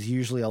 and is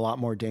usually a lot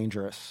more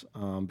dangerous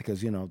because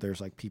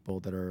there's like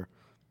people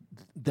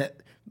that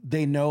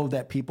they know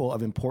that people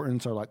of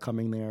importance are like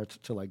coming there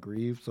to like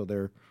grieve, so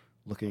they're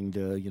looking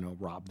to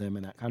rob them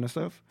and that kind of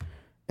stuff.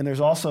 And there's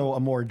also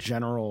a more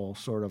general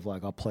sort of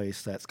like a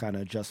place that's kind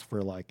of just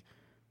for like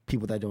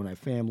people that don't have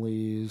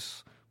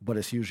families, but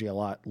it's usually a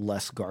lot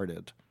less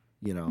guarded,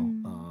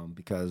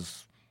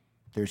 because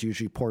there's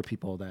usually poor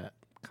people that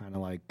kind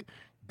of like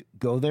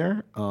go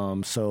there.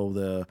 So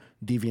the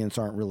deviants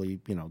aren't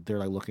really, they're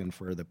like looking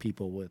for the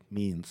people with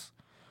means.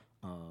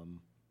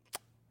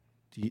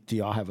 Do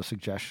y'all have a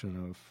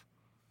suggestion of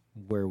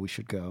where we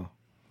should go?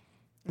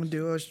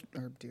 Duo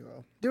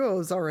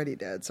is already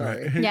dead.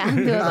 Sorry. Yeah,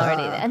 Duo's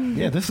already dead.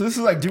 Yeah, this is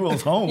like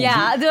Duo's home.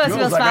 Yeah, Duo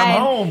feels like, fine.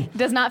 I'm home.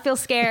 Does not feel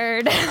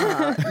scared.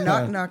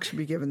 Knock Knock should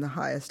be given the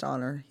highest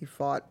honor. He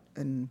fought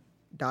and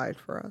died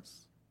for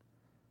us.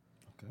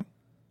 Okay.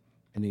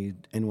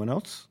 Anyone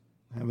else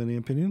have any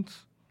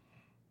opinions?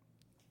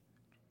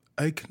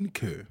 I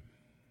concur.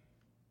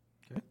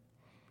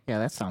 Yeah,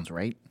 that sounds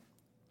right.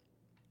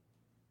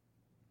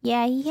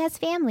 Yeah, he has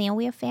family, and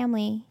we have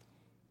family.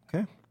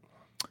 Okay.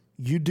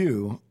 You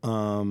do.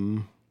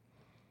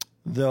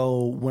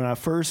 Though when I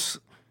first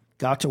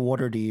got to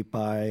Waterdeep,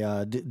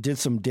 I did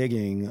some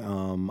digging.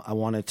 I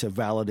wanted to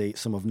validate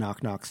some of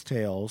Knock Knock's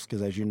tales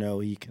because, as you know,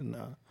 he can,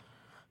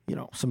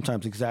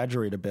 sometimes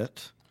exaggerate a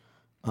bit.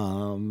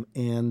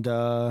 And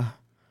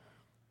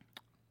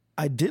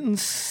I didn't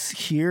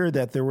hear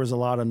that there was a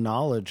lot of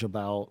knowledge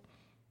about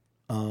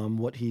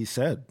what he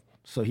said.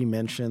 So he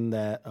mentioned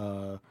that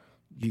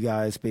you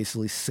guys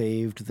basically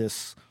saved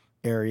this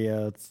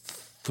area,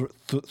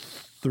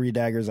 Three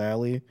Daggers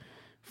Alley,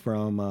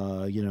 from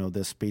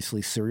this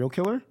basically serial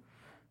killer,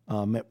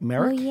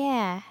 Merrick. Oh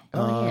yeah.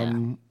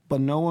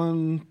 But no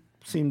one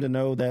seemed to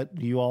know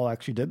that you all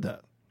actually did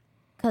that.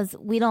 Because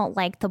we don't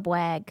like to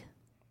brag.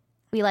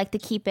 We like to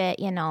keep it,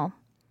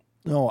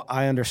 No,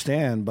 I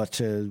understand, but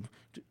to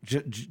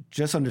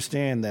just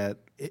understand that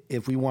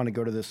if we want to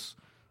go to this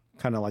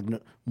kind of like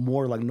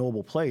more like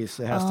noble place,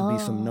 there has to be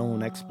some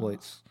known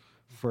exploits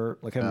for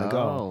like him to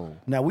go.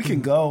 Now we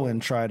can go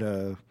and try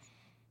to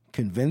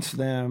convince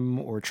them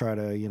or try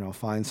to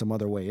find some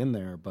other way in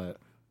there, but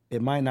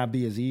it might not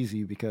be as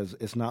easy because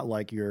it's not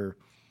like your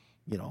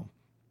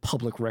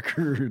public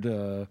record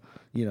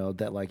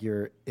that like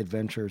your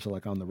adventures are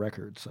like on the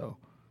record. So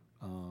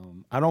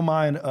I don't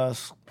mind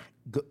us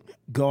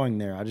going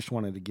there. I just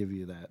wanted to give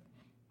you that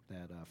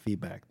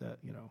feedback that,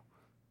 you know.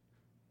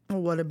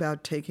 Well, what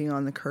about taking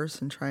on the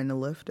curse and trying to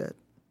lift it?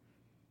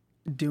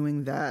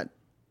 Doing that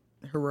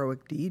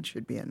heroic deed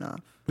should be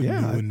enough. But Yeah,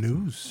 no one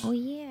knows. Oh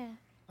yeah.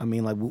 I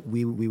mean, like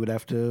we would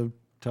have to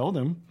tell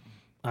them.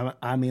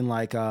 I mean,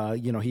 like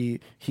you know, he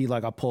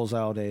like pulls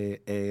out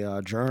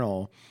a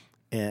journal,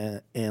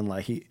 and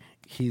like he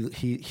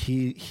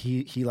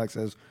like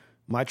says,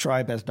 my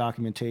tribe has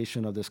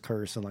documentation of this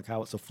curse and like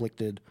how it's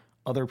afflicted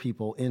other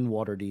people in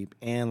Waterdeep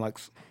and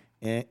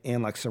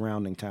like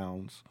surrounding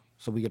towns.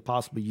 So we could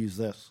possibly use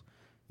this,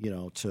 you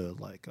know, to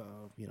like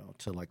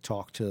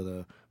talk to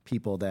the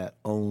people that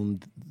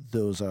owned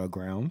those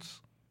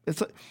grounds.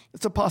 It's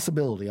a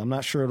possibility. I'm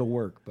not sure it'll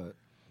work, but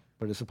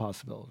it's a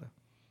possibility.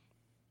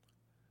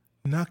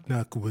 Knock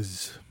Knock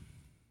was.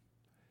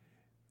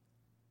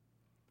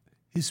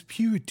 His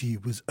purity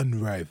was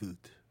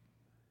unrivaled.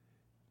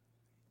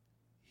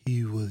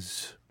 He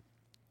was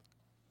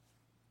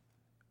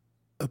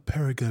a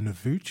paragon of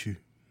virtue.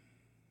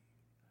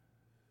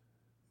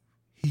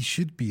 He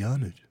should be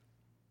honored.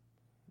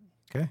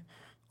 Okay.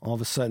 All of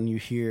a sudden, you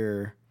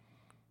hear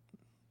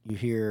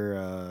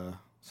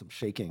some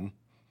shaking,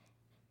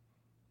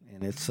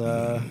 and it's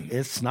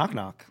Knock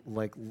Knock.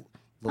 Like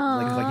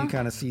you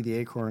kind of see the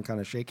acorn kind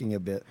of shaking a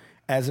bit,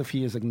 as if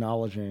he is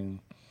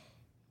acknowledging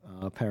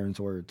Perrin's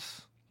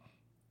words.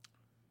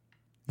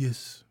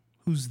 Yes.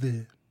 Who's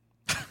there?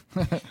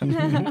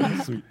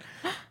 Sweet.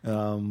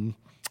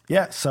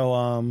 Yeah. So,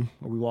 are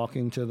we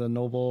walking to the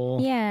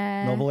noble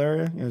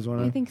area? You guys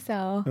want to? I think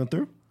so. Go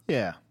through?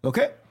 Yeah.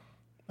 Okay.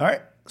 All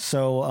right.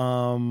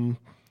 So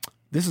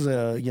this is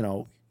a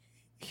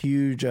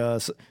huge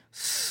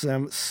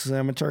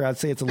cemetery. I'd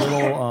say it's a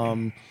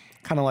little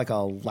kind of like a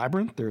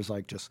labyrinth. There's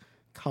like just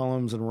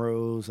columns and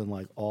rows and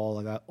like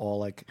all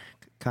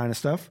kind of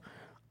stuff.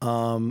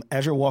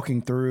 As you're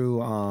walking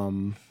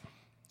through,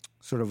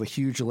 sort of a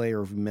huge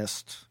layer of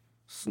mist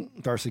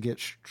starts to get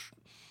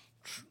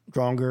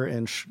stronger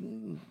and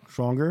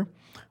stronger,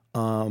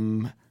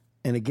 and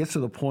it gets to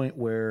the point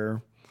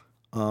where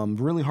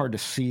really hard to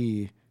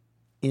see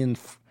in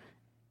front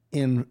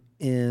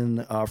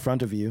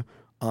of you.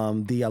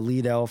 The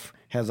lead elf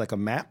has like a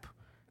map,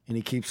 and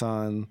he keeps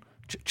on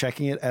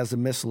checking it as the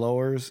mist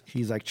lowers.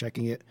 He's like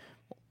checking it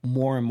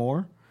more and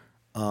more.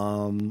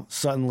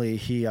 Suddenly,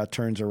 he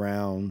turns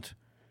around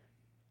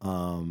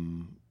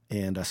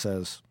and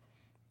says,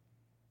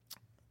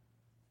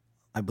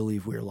 "I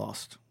believe we're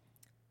lost."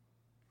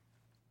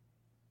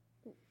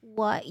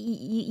 What?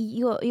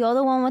 You're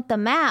the one with the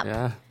map.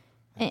 Yeah.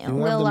 And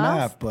We we're have the lost?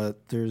 map,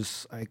 but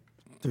there's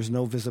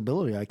no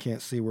visibility. I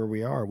can't see where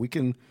we are. We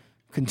can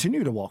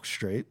continue to walk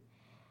straight.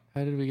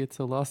 How did we get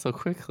so lost so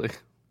quickly?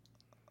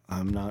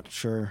 I'm not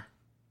sure.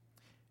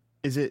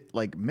 Is it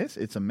like mist?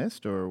 It's a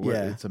mist, or what?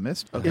 Yeah. It's a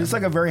mist. Okay. It's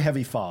like a very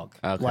heavy fog,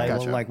 Okay. like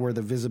Gotcha. like where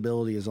the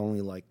visibility is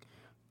only like,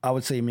 I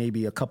would say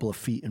maybe a couple of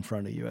feet in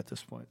front of you at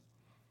this point.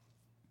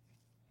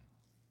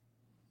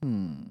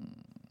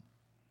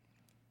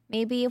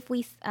 Maybe if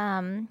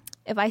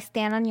I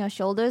stand on your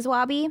shoulders,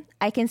 Wabi,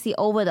 I can see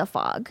over the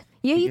fog.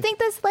 You think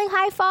this like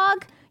high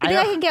fog? You think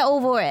I can get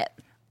over it?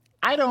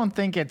 I don't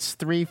think it's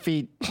 3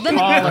 feet Let me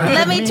try.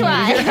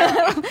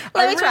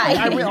 Let me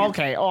try.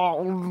 Okay.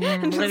 Oh,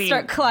 Just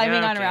start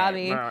climbing on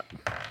Robbie.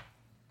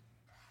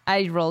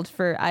 I rolled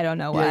for I don't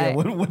know why.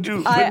 What'd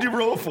you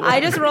roll for?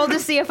 I just rolled to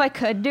see if I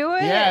could do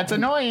it. Yeah, it's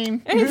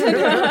annoying.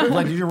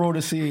 like, did you roll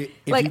to see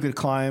if Like- you could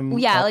climb?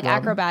 Yeah, up like Robin?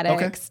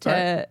 acrobatics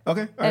Okay. to.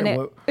 Okay. All And right.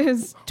 it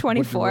was What'd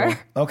you 24. roll?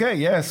 Okay.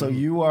 Yeah. So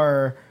you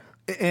are,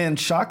 and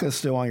Shaka's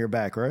still on your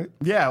back, right?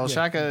 Yeah. Well,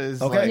 Shaka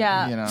is Okay. like,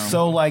 Yeah. you know.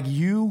 So like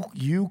you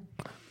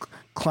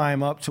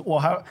climb up to, well,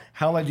 how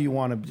like do you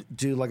want to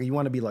do, like you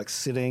want to be like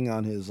sitting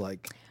on his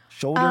like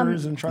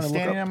shoulders and trying to look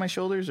standing up? on my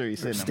shoulders, or are you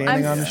sitting?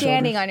 Standing on I'm the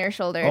standing shoulders? on your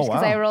shoulders Oh,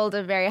 because wow. I rolled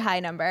a very high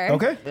number.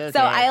 Okay. So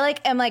I like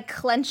am like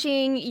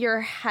clenching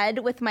your head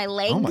with my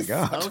legs. Oh my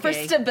God. For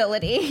Okay.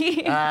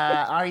 stability.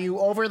 Are you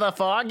over the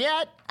fog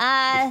yet?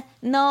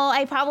 No,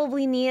 I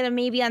probably need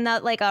maybe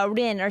like a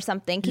Rin or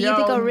something. Can you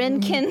think a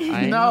Rin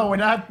can? No, we're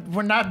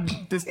not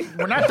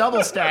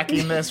double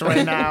stacking this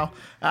right now.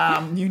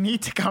 You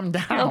need to come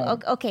down. Oh,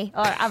 okay.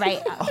 All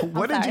right.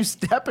 What did you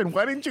step in?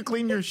 Why didn't you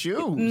clean your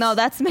shoes? No,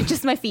 that's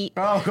just my feet.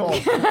 Oh, cool.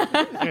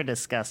 You're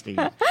disgusting.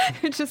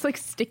 It's just like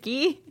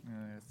sticky.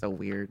 So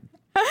weird.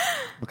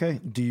 Okay.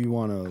 Do you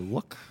want to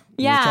look?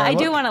 Yeah, try I to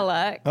do look? want to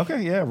look.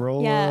 Okay. Yeah.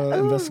 Roll Yeah. Ooh.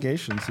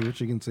 investigation. See what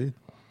you can see.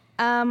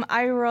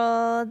 I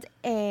rolled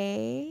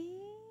a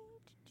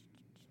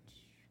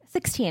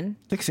 16.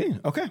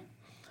 16. Okay.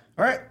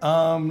 All right.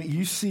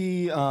 You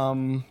see.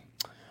 You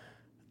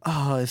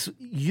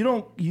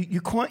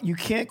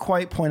can't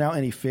quite point out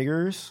any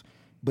figures,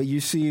 but you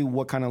see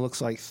what kind of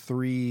looks like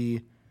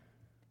 3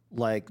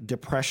 like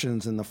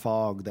depressions in the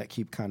fog that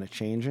keep kind of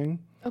changing.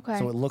 Okay.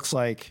 So it looks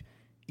like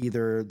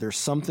either there's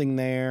something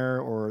there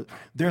or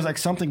there's like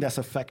something that's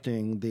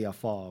affecting the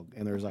fog,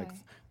 and there's like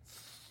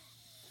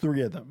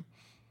 3 of them.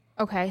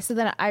 Okay, so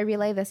then I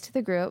relay this to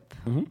the group,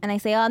 and I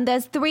say,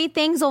 "There's 3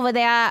 things over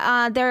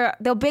there.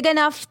 They're big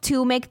enough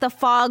to make the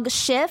fog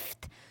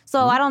shift.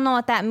 So I don't know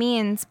what that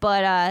means,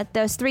 but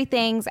there's 3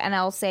 things, and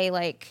I'll say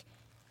like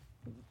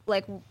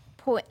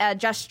point a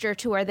gesture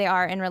to where they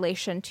are in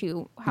relation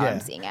to how I'm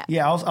seeing it.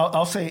 Yeah,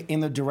 I'll say in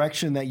the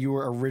direction that you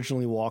were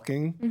originally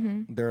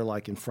walking, they're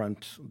like in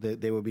front.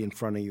 They would be in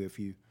front of you if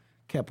you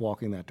kept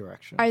walking that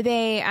direction. Are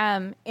they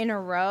in a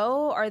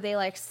row? Are they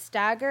like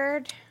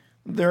staggered?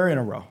 They're in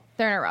a row.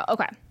 They're in a row.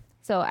 Okay,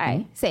 so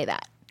I say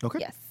that. Okay.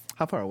 Yes.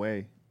 How far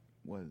away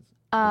was?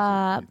 Hey,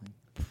 how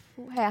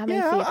many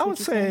Yeah, feet I would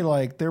you say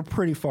like they're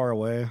pretty far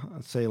away.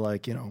 I'd say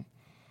like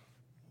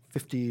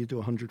 50 to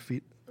 100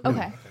 feet.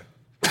 Okay.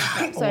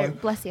 Sorry,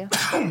 bless you.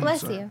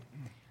 Bless you.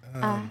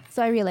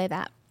 So I relay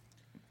that.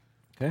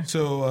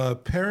 So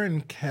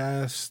Perrin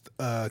cast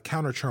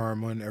Counter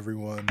Charm on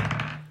everyone,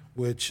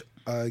 which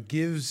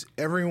gives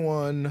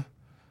everyone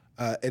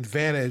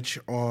advantage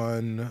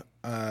on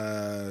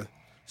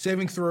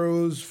saving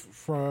throws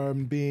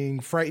from being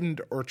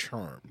frightened or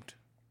charmed.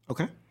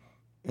 Okay.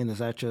 And does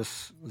that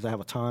have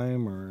a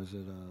time, or is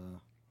it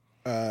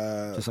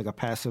just like a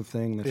passive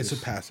thing? That It's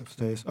just a passive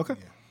stays. thing, Okay.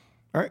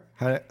 All right.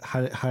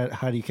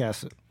 How do you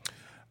cast it?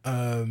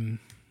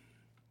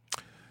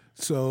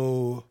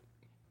 So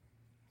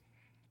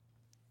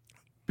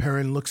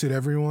Perrin looks at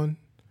everyone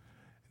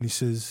and he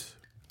says,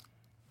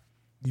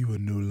 "You are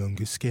no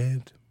longer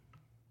scared."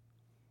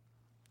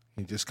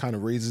 He just kind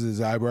of raises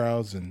his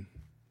eyebrows, and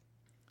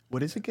What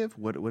does it give?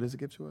 What does it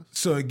give to us?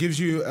 so it gives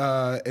you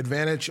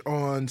advantage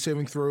on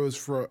saving throws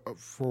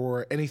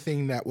for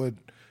anything that would.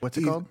 What's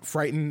it called?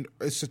 Frightened.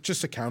 It's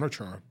just a counter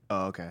charm.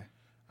 Oh, okay.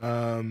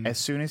 As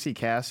soon as he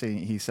casts and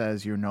he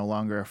says, "You're no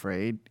longer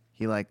afraid,"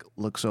 he like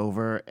looks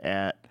over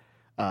at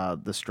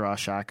the straw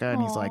shaka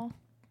and he's like,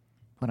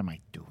 "What am I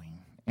doing?"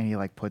 And he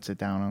like puts it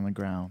down on the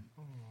ground.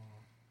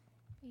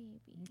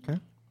 Okay.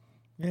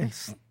 Yeah.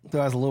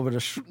 Still has a little bit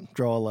of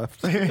straw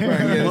left. Right,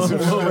 yeah, a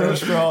little bit of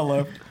straw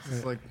left.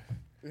 It's like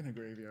in a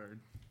graveyard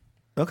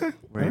Okay.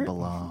 where All he right.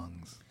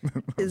 belongs.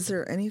 Is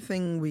there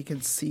anything we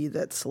can see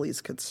that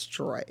Celise could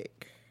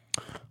strike?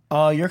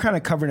 You're kind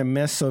of covered in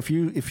mist, so if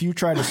you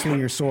try to swing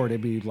your sword,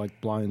 it'd be like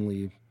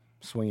blindly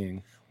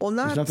swinging. Well,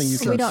 not nothing you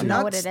We can don't see. know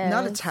not, what it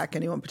not is. attack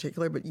anyone in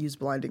particular, but use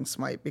blinding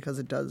smite because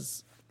it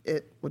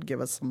would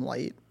give us some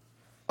light.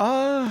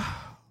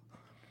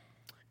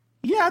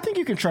 Yeah, I think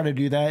you can try to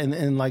do that,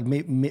 and like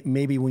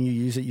maybe when you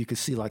use it, you could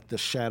see like the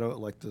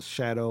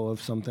shadow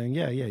of something.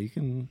 Yeah, you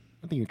can.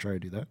 I think you can try to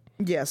do that.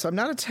 Yeah, so I'm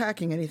not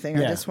attacking anything.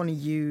 I Yeah. just want to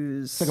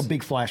use. It's like a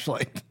big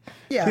flashlight.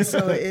 Yeah,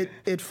 so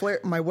it flare.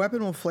 My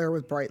weapon will flare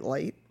with bright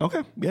light.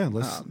 Okay, yeah,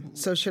 let's.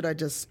 So should I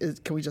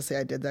can we just say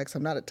I did that because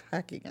I'm not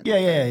attacking it? Yeah.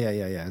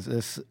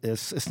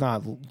 It's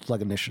not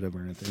like initiative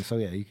or anything. So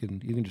yeah, you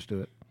can just do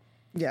it.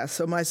 Yeah.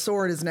 So my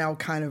sword is now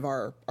kind of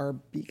our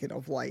beacon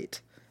of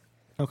light.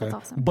 Okay, That's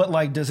awesome. but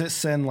like, does it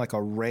send like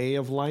a ray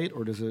of light,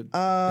 or does it?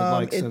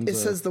 It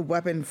says the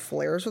weapon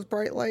flares with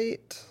bright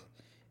light,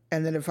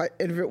 and then if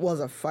it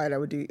was a fight, I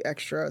would do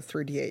extra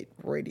 3d8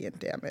 radiant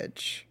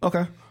damage.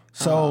 Okay.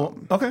 So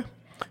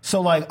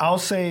So like I'll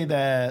say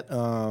that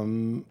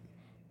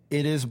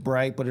it is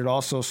bright, but it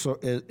also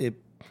it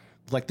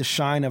like the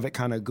shine of it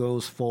kind of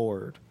goes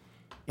forward,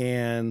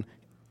 and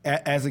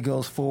as it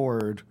goes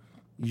forward,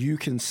 you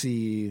can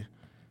see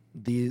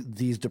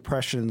these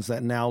depressions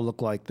that now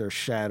look like they're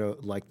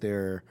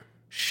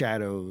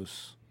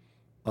shadows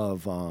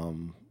of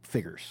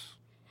figures,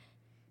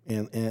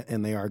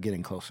 and they are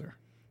getting closer.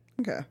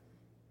 Okay.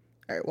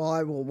 All right. Well,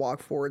 I will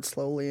walk forward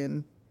slowly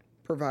and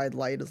provide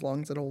light as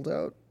long as it holds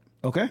out.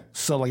 Okay,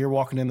 so like you're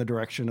walking in the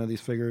direction of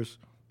these figures.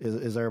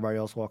 Is everybody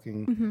else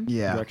walking in the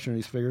Yeah. direction of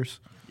these figures?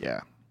 Yeah.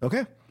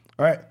 Okay,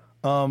 all right.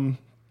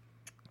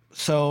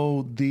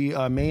 So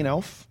the main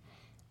elf,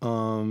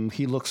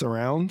 he looks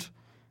around,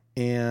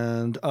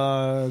 and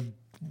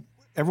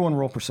everyone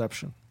roll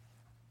perception.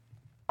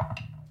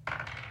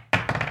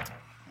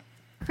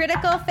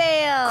 Critical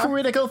fail.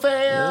 Critical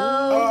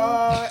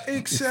fail.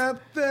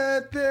 Except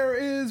that there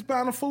is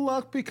bountiful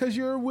luck because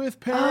you're with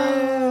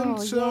Perrin.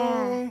 Is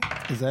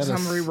that So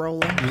I'm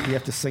re-rolling. You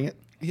have to sing it.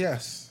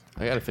 Yes.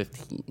 I got a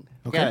 15.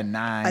 Okay. Got a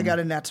 9. I got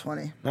a nat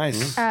 20.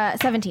 Nice.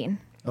 17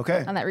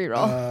 Okay. on that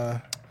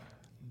reroll.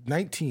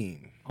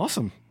 19.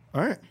 Awesome.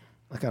 All right.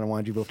 I kind of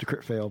wanted you both to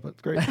crit fail, but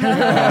great.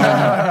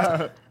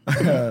 All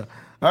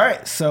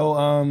right.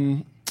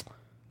 So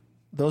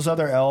those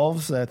other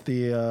elves that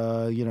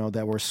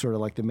that were sort of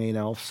like the main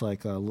elves,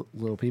 like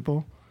little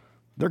people,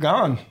 they're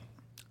gone.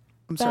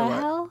 I'm the sorry. What?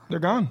 hell? They're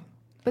gone.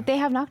 But they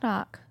have knock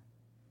knock,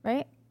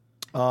 right?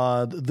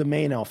 The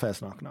main elf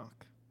has knock knock.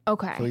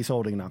 Okay. So he's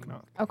holding knock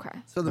knock. Okay.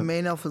 So the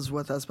main elf is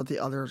with us, but the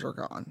others are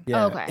gone.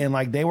 Yeah. Okay. And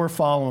like they were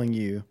following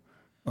you,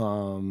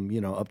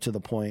 up to the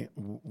point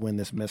when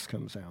this mist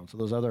comes down. So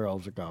those other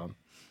elves are gone.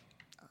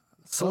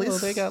 Celise,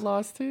 They got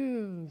lost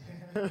too.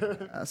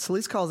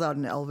 Celise calls out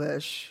in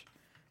Elvish.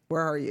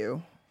 Where are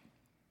you?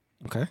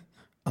 Okay.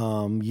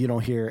 You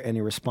don't hear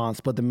any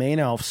response, but the main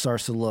elf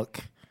starts to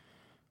look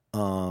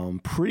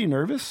pretty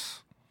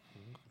nervous.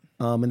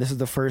 And this is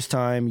the first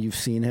time you've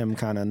seen him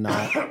kind of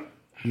not,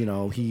 he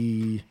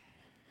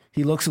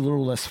looks a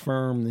little less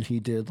firm than he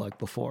did like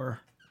before.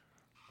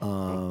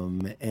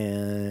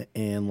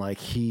 And like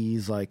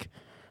he's like,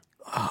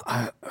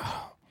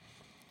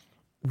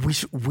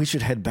 we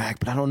should head back,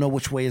 but I don't know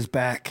which way is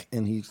back.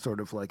 And he sort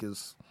of like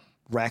is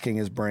racking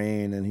his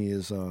brain, and he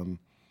is,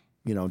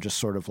 just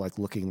sort of like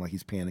looking like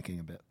he's panicking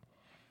a bit.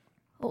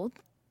 Oh,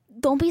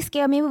 don't be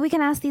scared. Maybe we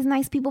can ask these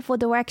nice people for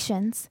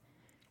directions.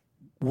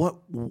 What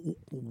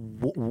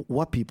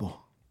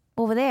people?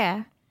 Over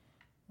there.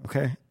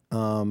 Okay.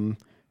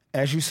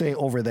 As you say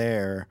over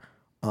there,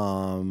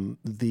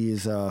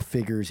 these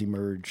figures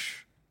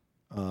emerge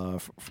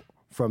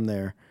from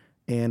there,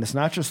 and it's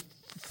not just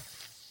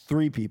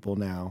 3 people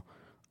now.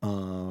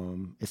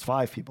 It's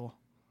 5 people.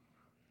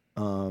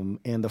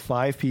 And the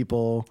 5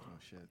 people.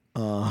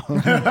 That's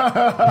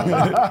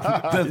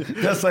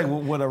like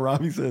what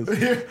Robbie says.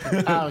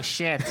 Oh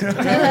shit!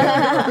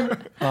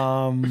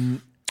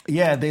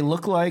 Yeah, they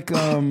look like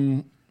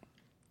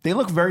they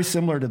look very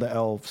similar to the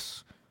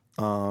elves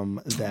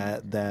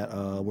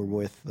that were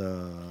with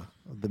the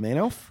main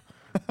elf,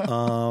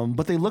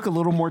 but they look a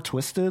little more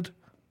twisted.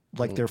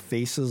 Like their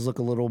faces look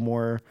a little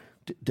more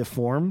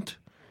deformed,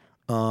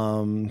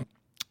 and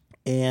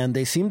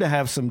they seem to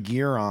have some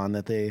gear on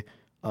that they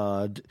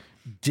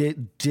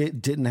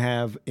didn't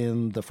have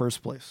in the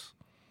first place,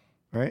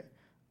 right?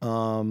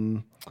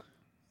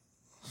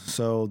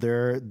 So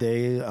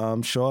they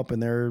show up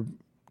and they're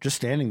just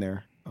standing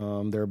there.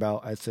 They're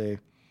about, I'd say,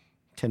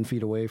 10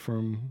 feet away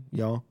from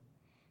y'all,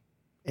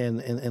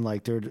 and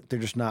like they're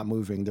just not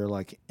moving. They're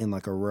like in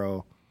like a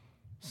row,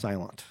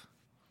 silent.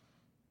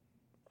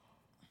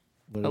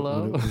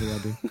 Hello? What do I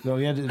do? Oh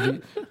yeah,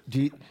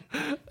 do you,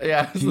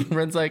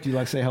 Ren's like, do you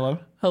like say hello?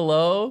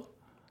 hello?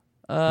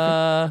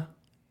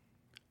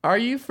 Are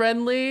you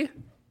friendly?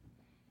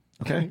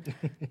 Okay,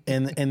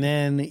 and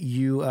then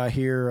you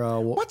hear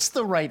What's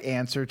the right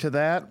answer to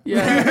that?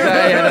 Yeah,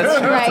 that's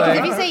true. Right, because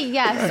if you say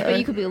yes, but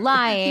you could be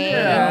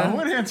lying.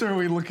 What answer are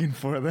we looking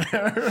for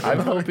there?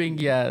 I'm hoping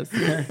yes.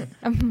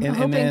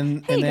 and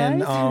then Hey,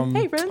 guys.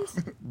 Hey, friends.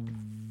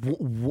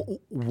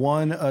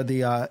 one of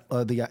the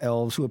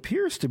elves, who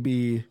appears to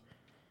be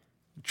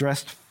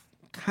dressed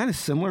kind of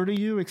similar to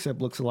you,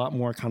 except looks a lot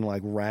more kind of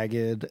like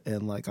ragged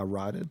and like a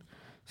rotted,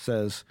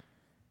 says,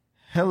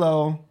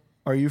 "Hello,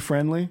 are you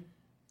friendly?"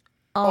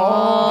 No,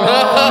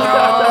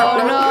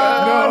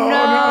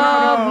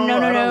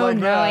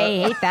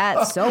 I hate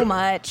that so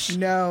much.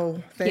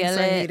 No, thanks. Kill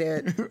I it. hate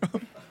it.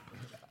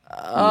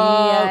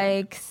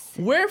 Yikes.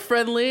 We're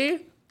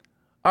friendly.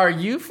 Are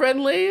you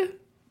friendly?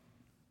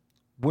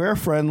 We're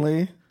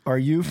friendly. Are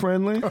you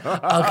friendly?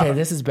 Okay,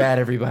 this is bad,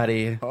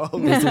 everybody.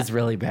 This is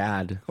really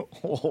bad.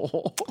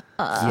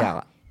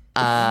 Yeah.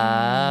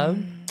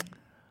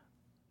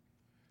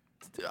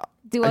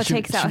 Duo should-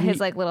 takes out should his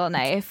we- like little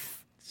knife.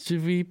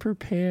 Should we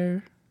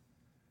prepare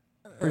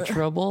for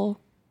trouble?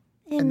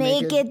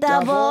 Make it it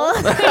double.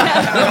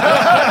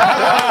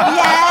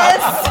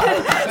 Yes.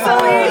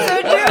 So weird,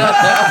 so true.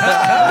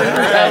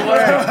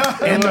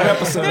 End of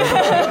episode.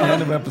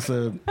 End of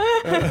episode.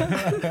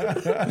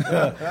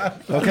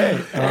 Okay.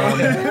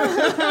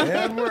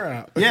 And we're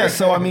out. Yeah.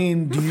 So I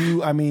mean,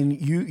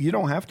 you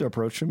don't have to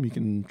approach him. You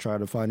can try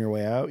to find your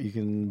way out. You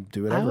can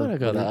do I whatever. want to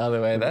go the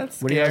other way.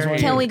 That's What do you guys scary.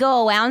 wanna Can we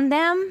go around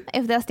them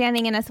if they're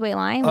standing in a straight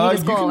line? We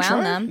just you go can around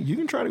try. them. You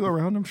can try to go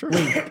around them. Sure.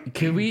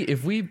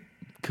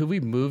 Could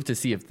we move to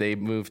see if they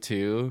move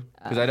too?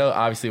 Because I know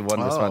obviously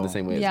one respond the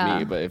same way Yeah. as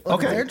me, but if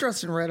Look, Okay. they're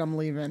dressed in red. I'm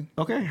leaving.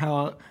 Okay.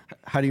 How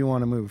do you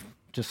want to move?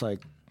 Just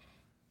like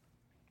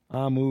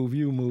I move,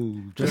 you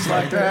move. Just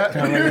like that.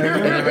 Kinda like that.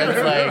 and the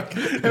Red's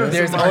like,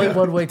 there's only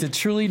one way to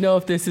truly know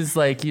if this is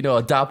like,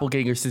 a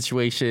doppelganger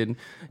situation.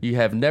 You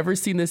have never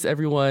seen this,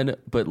 everyone,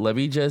 but let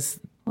me just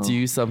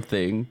do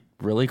something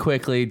really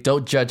quickly.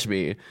 Don't judge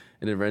me.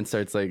 And then Ren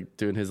starts like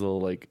doing his little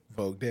like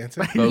Vogue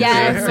dancing. folk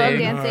Yes, dancing, folk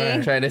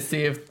dancing. trying to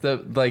see if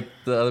the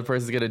other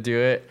person's gonna do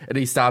it. And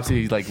he stops and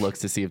he like looks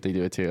to see if they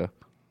do it too.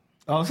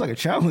 Oh, it's like a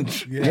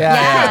challenge.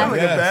 Yeah.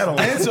 Like a battle.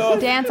 And so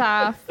Dance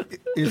off.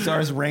 It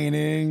starts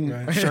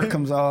raining. Shirt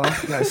comes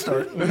off. You guys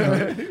start.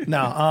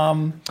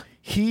 No.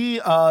 He.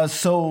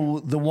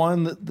 So the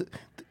one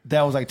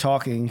that was like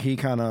talking, he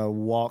kind of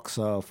walks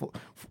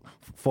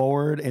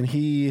forward, and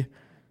he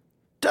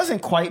doesn't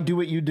quite do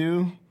what you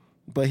do,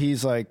 but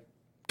he's like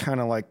kind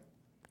of like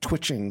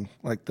twitching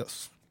like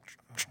this,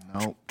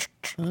 No.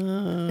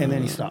 and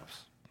then he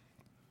stops.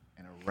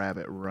 And a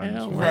rabbit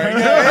runs.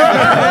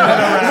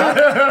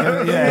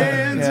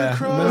 Yeah.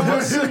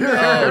 across A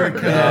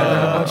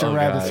bunch of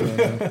rabbits.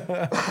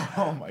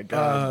 Oh my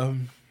god.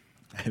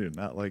 I did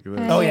not like this.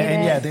 Oh yeah,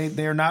 and yeah,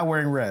 they are not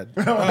wearing red,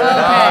 and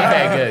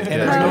Okay, good.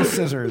 there's no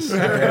scissors.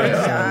 Okay,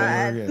 so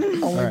we're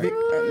good. All right.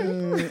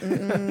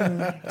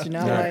 Do you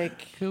not like?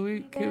 Can we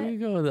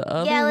go the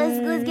other Yeah,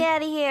 way? let's get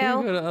out of here. Can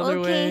we go the other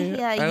Okay, way?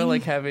 yeah, I you- don't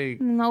like having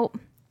Nope.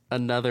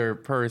 another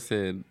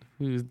person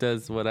who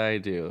does what I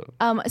do.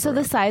 So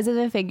the size of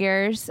the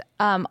figures,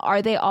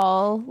 are they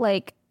all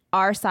like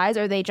our size,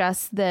 or are they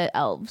just the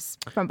elves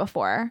from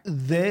before?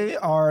 They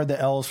are the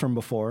elves from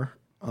before.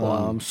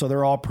 So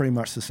they're all pretty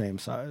much the same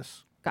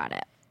size. Got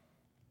it.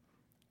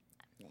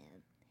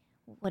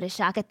 What does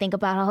Shaka think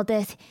about all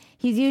this?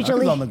 He's Shaka's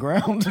usually on the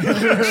ground.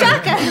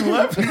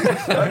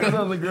 Shaka's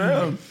on the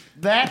ground.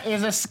 That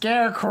is a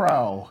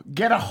scarecrow.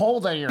 Get a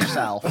hold of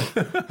yourself.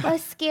 a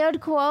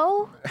scared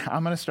crow.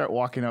 I'm gonna start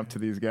walking up to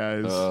these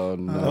guys. Oh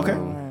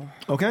no.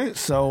 Okay.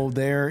 So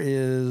there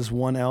is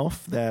one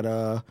elf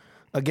that,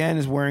 again,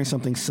 is wearing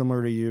something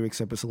similar to you,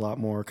 except it's a lot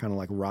more kind of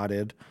like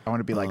rotted. I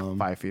want to be like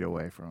 5 feet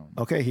away from him.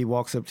 Okay, he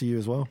walks up to you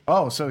as well.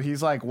 Oh, so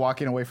he's like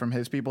walking away from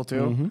his people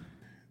too?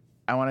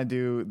 I want to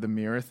do the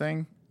mirror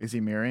thing. Is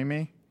he mirroring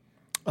me?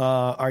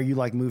 Are you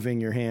like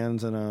moving your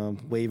hands in a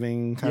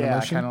waving kind of Yeah,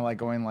 motion? kind of like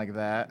going like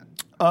that.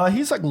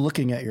 He's like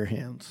looking at your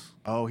hands.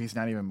 Oh, he's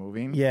not even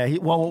moving? Yeah,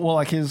 well,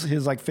 like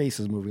his like face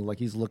is moving, like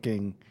he's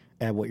looking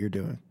at what you're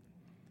doing.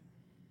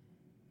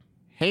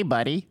 Hey,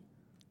 buddy.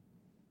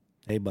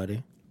 Hey,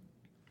 buddy.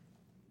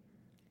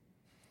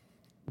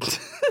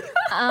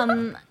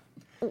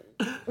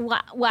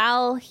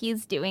 While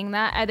he's doing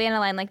that, are they in a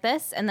line like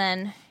this? And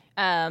then,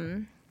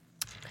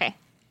 okay,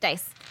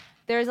 dice.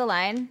 There's a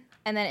line,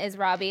 and then is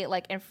Robbie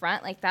like in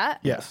front like that?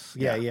 Yes.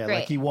 Yeah. Great.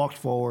 Like he walked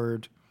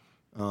forward,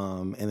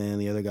 and then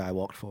the other guy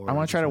walked forward. I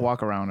want to try to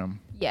walk around him.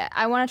 Yeah,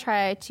 I want to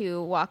try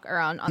to walk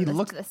around on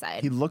this to the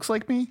side. He looks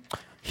like me?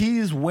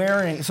 He's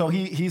wearing, so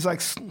he's like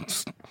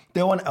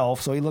still an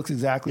elf, so he looks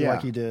exactly Yeah.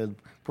 like he did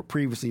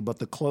previously, but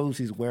the clothes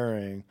he's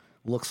wearing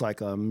looks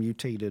like a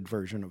mutated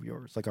version of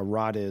yours, like a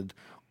rotted,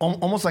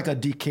 almost like a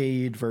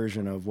decayed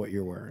version of what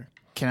you're wearing.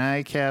 Can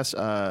I cast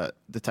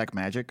Detect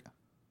Magic?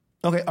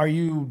 Okay,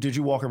 did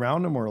you walk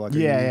around him or like?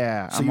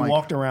 Yeah. So I'm you like-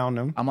 walked around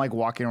him. I'm like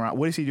walking around.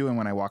 What is he doing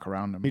when I walk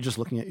around him? He's just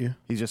looking at you.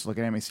 He's just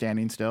looking at me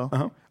standing still?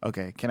 Uh-huh.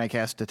 Okay. Can I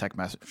cast Detect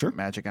Sure.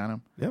 Magic on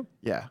him? Yep.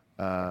 Yeah.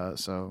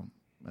 Okay.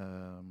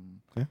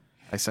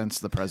 I sense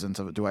the presence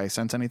of it. Do I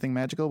sense anything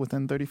magical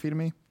within 30 feet of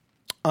me?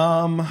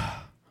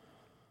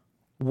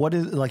 What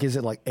is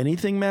it like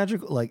anything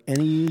magic, like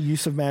any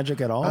use of magic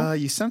at all?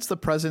 You sense the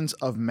presence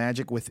of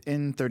magic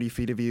within 30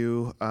 feet of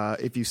you.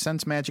 If you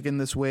sense magic in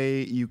this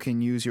way, you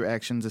can use your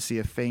actions to see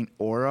a faint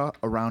aura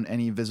around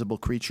any visible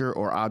creature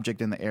or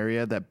object in the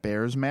area that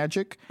bears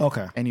magic.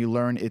 Okay. And you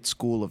learn its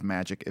school of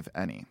magic, if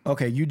any.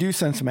 Okay, you do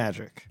sense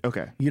magic.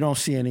 Okay. You don't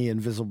see any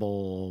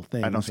invisible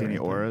things. I don't see or any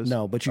anything. auras?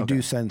 No, but you Okay.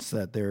 do sense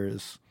that there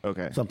is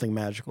Okay. something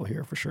magical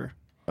here for sure.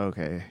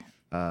 Okay.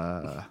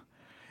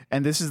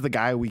 And this is the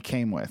guy we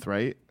came with,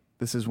 right?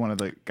 This is one of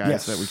the guys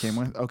Yes. that we came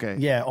with? Okay.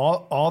 Yeah,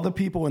 all the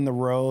people in the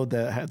row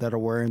that are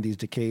wearing these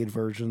decayed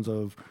versions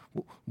of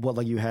what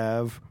like you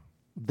have,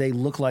 they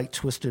look like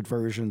twisted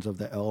versions of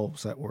the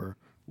elves that were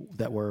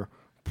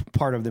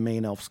part of the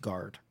main elf's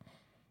guard.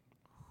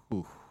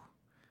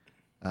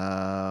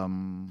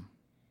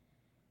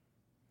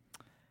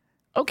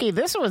 Okay,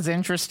 this was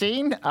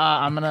interesting.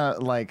 I'm going to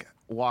like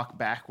walk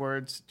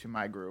backwards to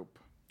my group.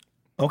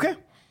 Okay.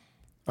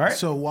 All right.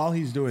 So while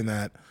he's doing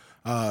that,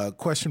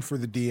 question for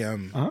the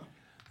DM.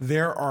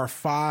 There are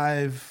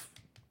 5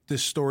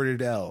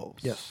 distorted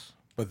elves. Yes.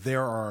 But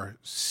there are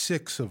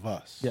 6 of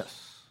us.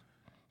 Yes.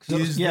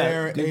 Is Yeah,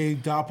 there good- a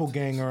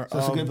doppelganger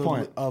That's a of, good the,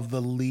 point. of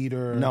the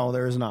leader? No,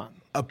 there is not.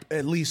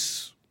 At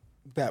least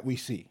that we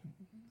see.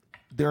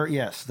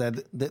 Yes,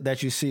 that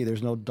you see.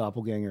 There's no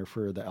doppelganger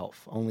for the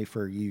elf, only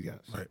for you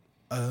guys. Right.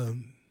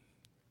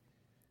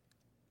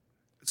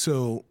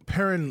 So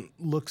Perrin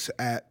looks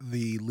at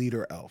the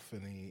leader elf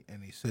and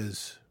he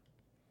says,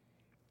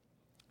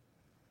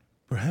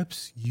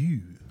 "Perhaps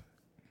you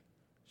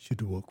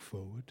should walk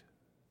forward,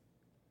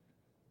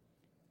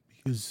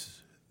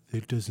 because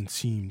there doesn't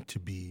seem to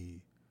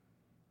be.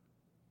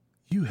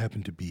 You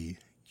happen to be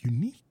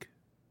unique."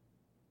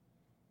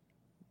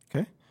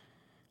 Okay.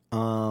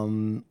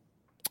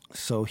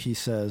 So he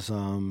says,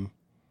 I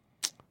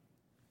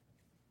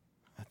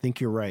think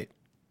you're right.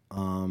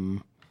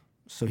 So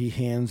he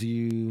hands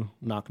you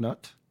Knock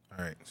Nut. All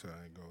right, so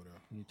I go to.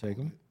 You take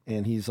him.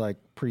 And he's like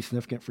pretty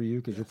significant for you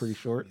because you're pretty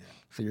short.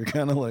 So you're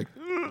kind of like,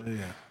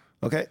 Yeah.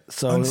 okay.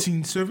 So,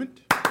 Unseen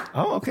servant.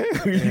 oh, okay.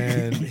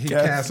 And he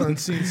casts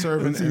unseen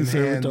servant Unseen and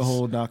servant hands to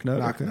hold Knock Nut.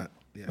 Knock okay. Nut.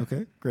 Yeah.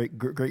 Okay.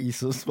 Great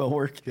use of spell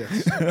work.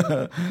 Yes.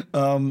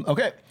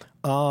 Okay.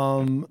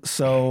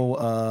 So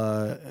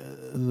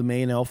the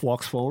main elf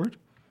walks forward.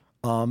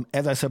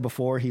 As I said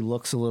before, he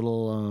looks a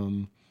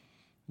little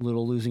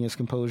losing his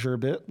composure a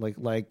bit.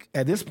 Like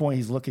at this point,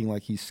 he's looking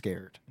like he's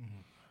scared.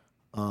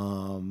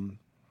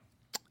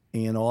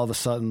 And all of a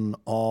sudden,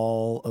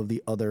 all of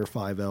the other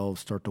 5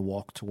 elves start to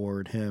walk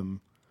toward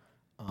him,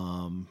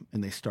 and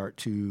they start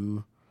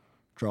to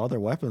draw their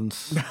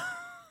weapons.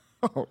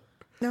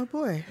 No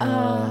boy.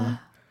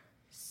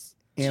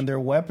 And their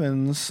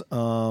weapons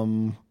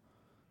look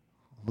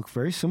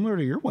very similar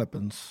to your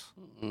weapons,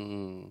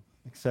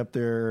 except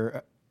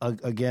they're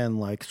again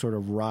like sort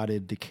of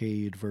rotted,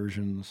 decayed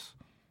versions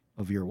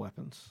of your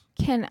weapons.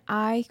 Can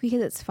I,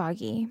 because it's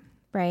foggy,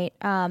 right?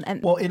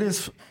 And Well, it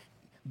is.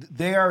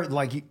 They are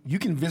like you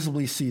can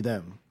visibly see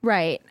them,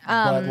 right.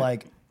 but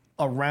like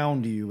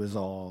around you is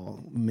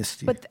all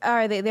misty. But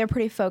are they're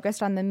pretty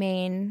focused on the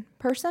main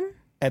person?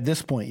 At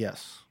this point,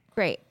 yes.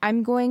 Great.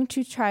 I'm going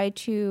to try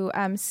to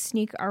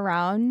sneak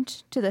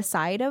around to the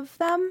side of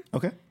them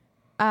Okay.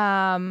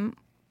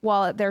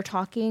 while they're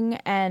talking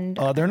and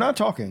They're not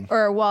talking.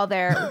 or while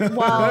there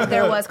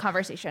was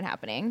conversation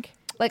happening.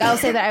 Like I'll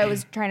say that I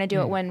was trying to do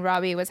it when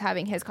Robbie was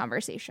having his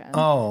conversation.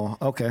 Oh,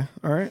 okay.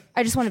 All right.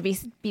 I just want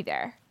to be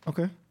there.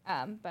 Okay.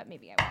 But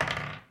maybe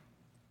I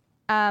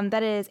won't.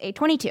 That is a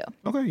 22.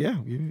 Okay. Yeah.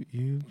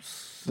 You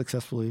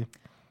successfully.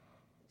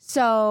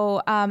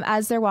 So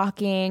as they're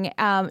walking,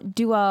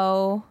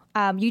 Duo,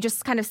 you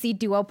just kind of see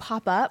Duo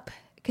pop up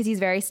because he's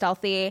very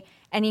stealthy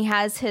and he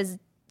has his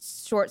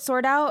short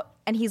sword out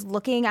and he's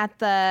looking at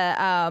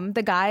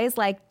the guys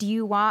like, do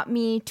you want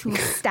me to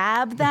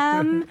stab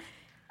them?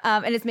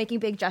 And it's making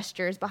big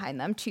gestures behind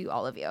them to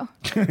all of you.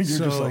 You're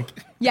just like.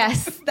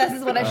 Yes, this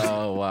is what I just.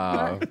 Oh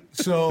wow.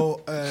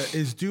 So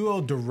is Duo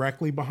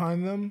directly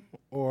behind them,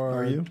 or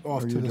Are you?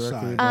 off Are to you the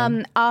directly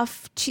side?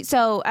 Off to,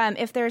 so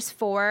if there's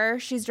 4,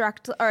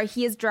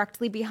 he is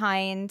directly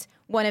behind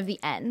one of the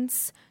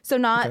ends. So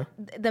not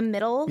the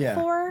middle Yeah.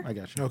 4, I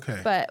got you. Okay.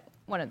 but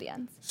one of the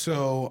ends.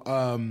 So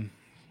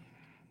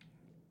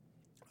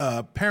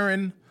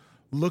Perrin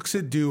looks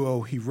at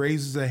Duo. He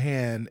raises a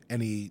hand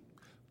and he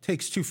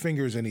takes 2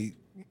 fingers and he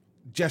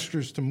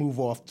gestures to move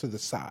off to the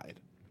side.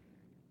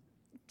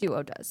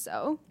 Duo does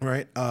so.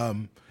 Right.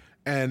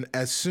 And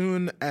as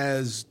soon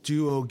as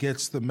Duo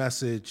gets the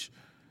message,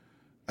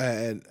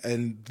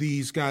 and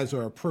these guys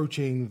are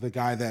approaching the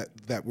guy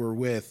that we're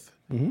with,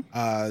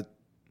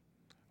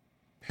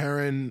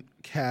 Perrin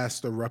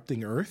cast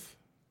Erupting Earth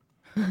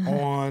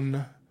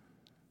on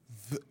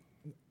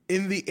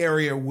in the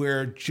area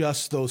where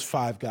just those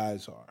 5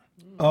 guys are.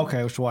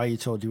 Okay, which is why you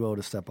told Duo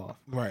to step off.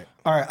 Right.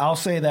 All right, I'll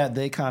say that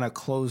they kind of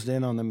closed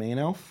in on the main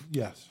elf.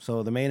 Yes.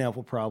 So the main elf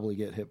will probably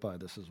get hit by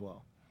this as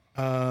well.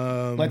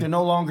 Like they're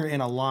no longer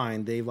in a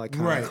line; they've like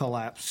kind of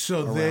collapsed.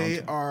 So around they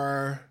him.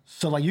 are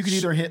So like you could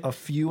either hit a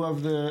few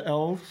of the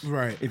elves,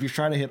 Right. If you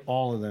try to hit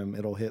all of them,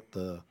 it'll hit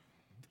the.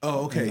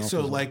 Oh, okay. elf So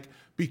as well. like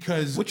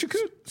because Which you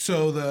could.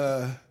 So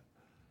the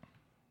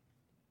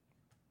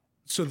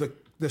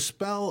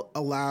spell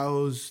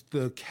allows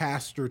the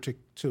caster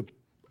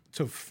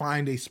to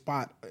find a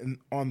spot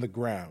on the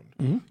ground.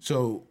 Mm-hmm.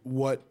 So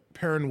what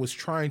Perrin was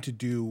trying to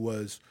do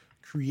was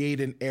create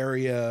an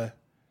area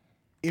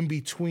in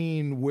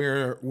between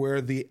where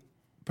the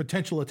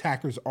potential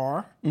attackers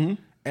are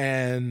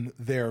and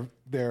their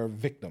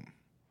victim.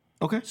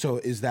 Okay, So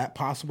is that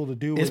possible to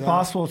do? it's without-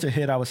 possible to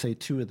hit. I would say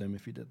 2 of them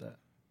if you did that.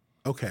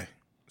 Okay.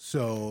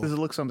 So Does it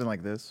look something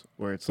like this,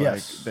 where it's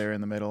Yes. like they're in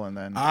the middle and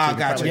then Ah, so you could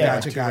gotcha, probably gotcha,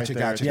 have 2 right gotcha,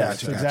 there, gotcha, 2 gotcha.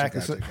 Yes, there.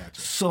 exactly.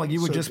 gotcha. So like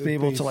you would So just be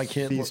able these- to like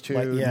hit These 2,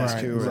 like, yeah,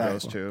 these 2, or exactly.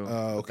 those 2.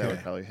 okay. That would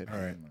probably hit. All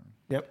right.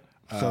 Yep.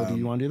 So do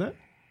you want to do that?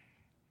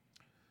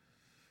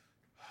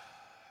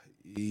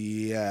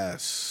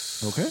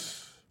 Yes. Okay.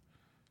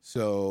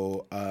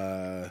 So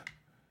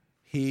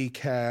he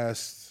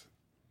casts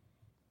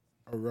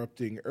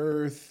Erupting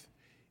Earth.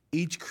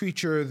 Each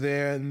creature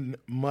then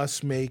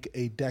must make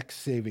a dex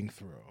saving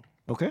throw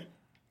Okay.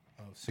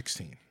 of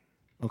 16.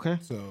 Okay.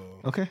 So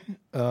Okay.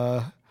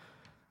 All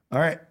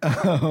right.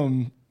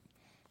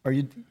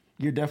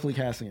 You're definitely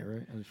casting it,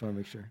 right? I just want to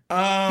make sure.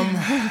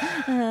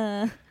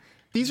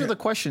 These are the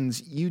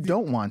questions you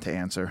don't want to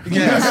answer.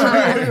 yes,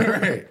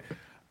 right.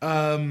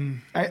 I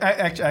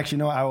actually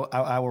no.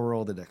 I will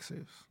roll the dex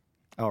saves.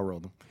 I'll roll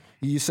them.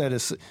 You said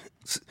it's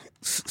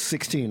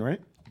 16,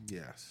 right?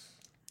 Yes.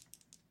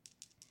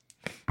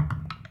 All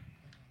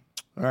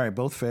right.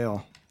 Both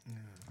fail. All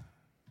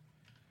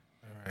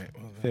right.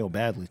 Well, Fail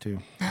badly too.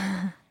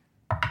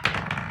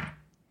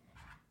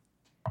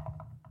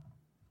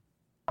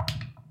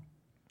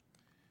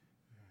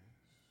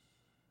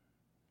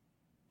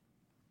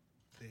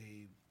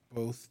 they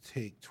both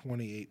take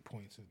 28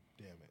 points of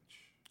damage.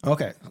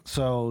 Okay.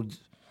 So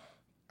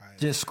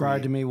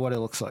describe to me what it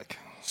looks like.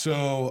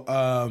 So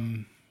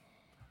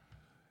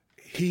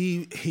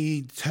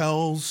he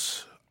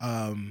tells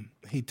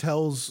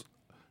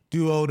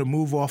Duo to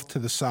move off to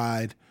the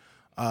side.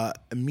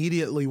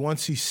 Immediately,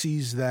 once he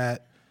sees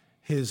that,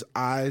 his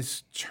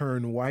eyes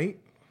turn white,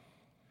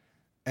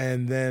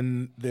 and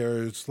then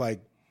there's like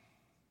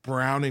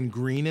brown and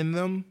green in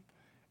them,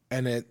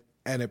 and it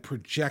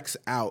projects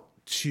out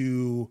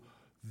to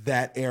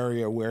that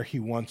area where he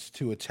wants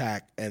to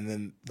attack, and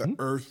then the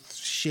earth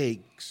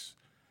shakes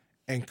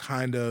and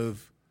kind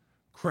of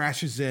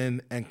crashes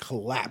in and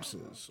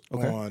collapses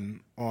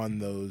on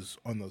those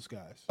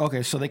guys.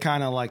 Okay. So they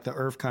kind of like the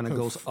earth kind of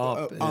goes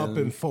up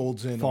and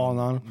folds in, falling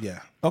on 'em? Yeah.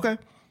 Okay.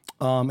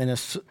 And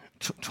it's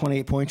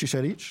 28 points you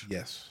said each.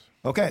 Yes.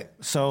 Okay,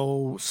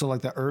 so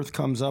like the earth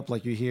comes up,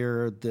 like you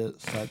hear this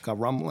like a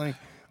rumbling,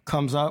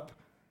 comes up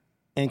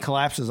and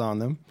collapses on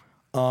them.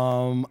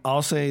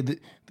 I'll say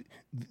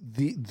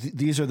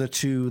these are the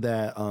 2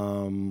 that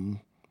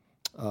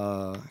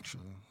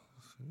actually.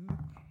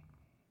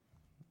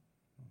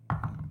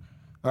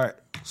 All right,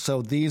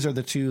 so these are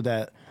the 2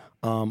 that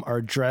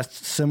are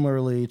dressed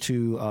similarly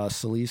to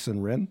Celise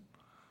and Rin.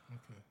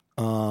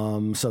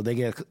 So they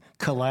get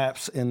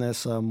collapse in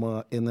this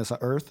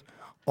earth.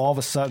 All of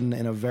a sudden,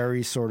 in a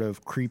very sort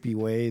of creepy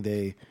way,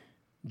 they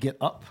get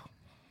up.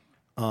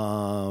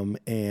 And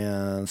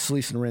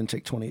Celise and Ren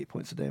take 28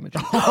 points of damage.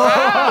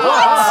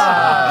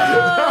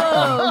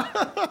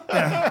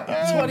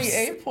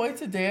 28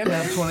 points of damage.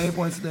 Yeah, 28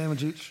 points of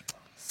damage each.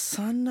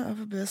 Son of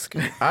a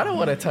biscuit. I don't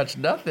want to touch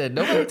nothing.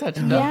 Nobody touch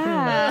nothing.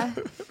 Yeah.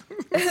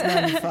 It's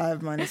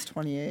 95 minus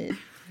 28.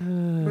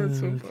 That's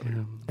so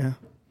funny. Yeah.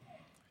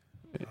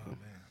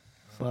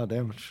 It's a lot of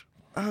damage.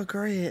 Oh,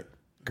 great.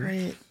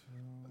 Great.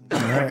 All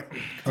right.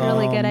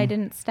 Really good. I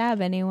didn't stab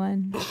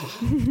anyone.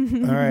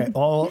 All right.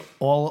 All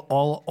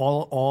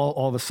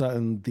of a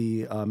sudden,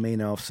 the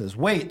main elf says,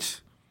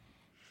 "Wait,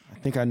 I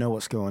think I know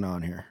what's going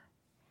on here."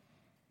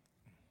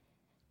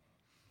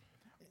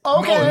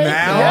 Okay.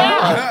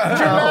 Yeah.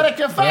 Dramatic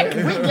effect.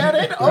 We get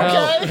it.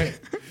 Okay.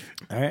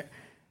 All right.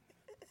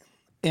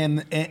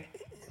 And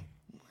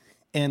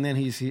then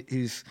he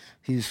says,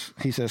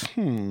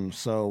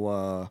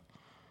 so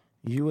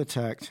you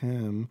attacked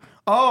him.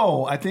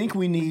 Oh, I think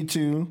we need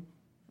to.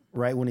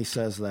 Right when he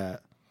says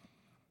that,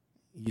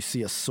 you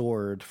see a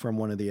sword from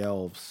one of the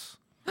elves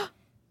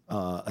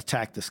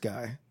attack this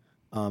guy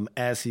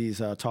as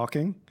he's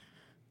talking,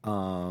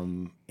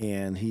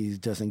 and he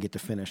doesn't get to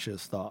finish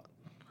his thought.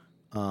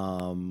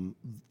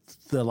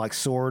 The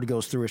sword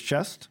goes through his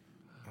chest.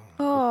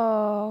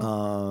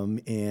 Oh.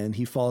 And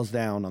he falls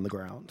down on the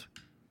ground.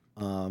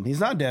 He's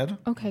not dead.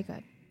 Okay,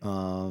 good.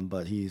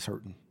 But he's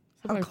hurting.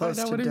 How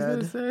close to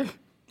dead?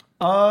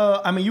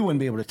 I mean, you wouldn't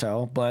be able to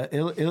tell, but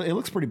it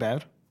looks pretty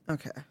bad.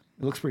 Okay.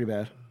 It looks pretty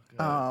bad.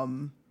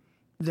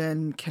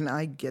 Then can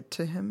I get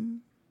to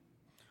him?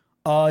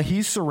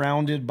 He's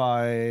surrounded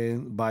by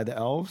the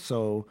elves,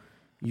 so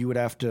you would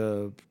have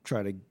to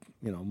try to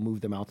move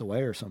them out the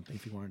way or something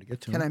if you wanted to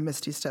get to him. Can I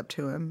Misty Step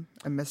to him?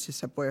 I Misty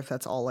Step away if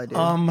that's all I do.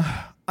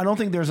 I don't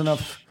think there's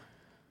enough.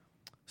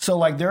 So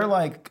they're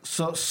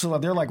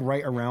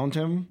right around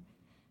him.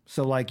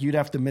 So you'd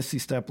have to Misty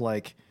Step.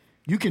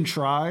 You can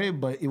try,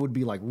 but it would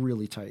be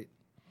really tight.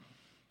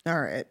 All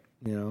right.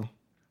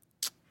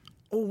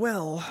 Oh,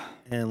 well.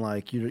 And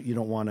you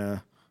don't want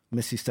to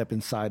Misty Step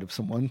inside of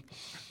someone.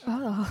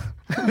 Oh.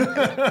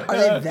 Are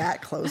they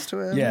that close to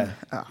him? Yeah.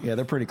 Oh. Yeah,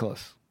 they're pretty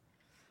close.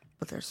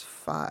 But there's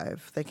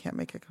 5. They can't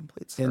make a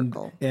complete And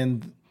circle.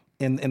 and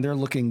they're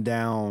looking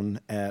down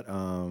at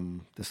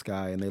this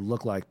guy, and they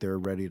look like they're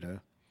ready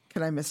to.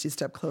 Can I Misty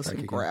Step close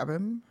and grab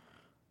him?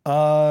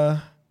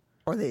 Or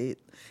they,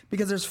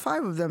 because there's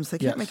 5 of them, so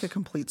they can't make a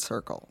complete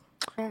circle.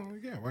 Oh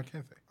yeah, why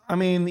can't they? I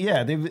mean,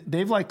 yeah,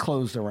 they've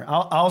closed around.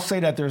 I'll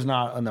say that there's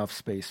not enough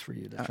space for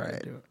you to try to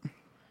do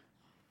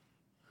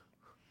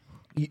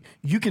it.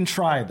 You can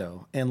try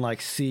though, and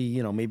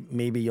see,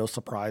 maybe you'll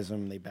surprise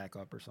them. They back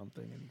up or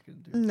something, and you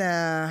can do.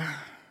 Nah,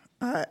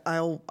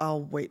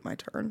 I'll wait my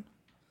turn.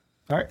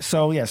 All right,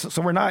 so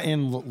so we're not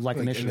in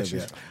initiative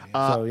yet.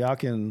 So y'all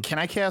can. Can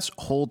I cast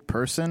Hold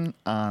Person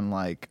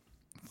on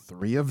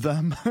 3 of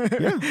them?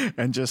 Yeah.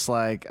 And just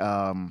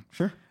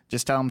Sure.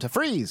 just tell them to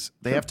freeze.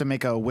 They have to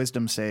make a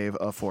wisdom save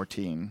of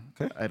 14.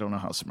 Okay. I don't know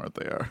how smart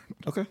they are.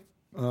 Okay.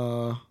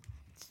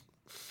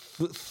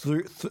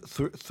 3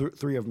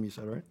 of them, you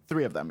said, right?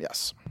 3 of them,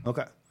 yes.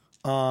 Okay.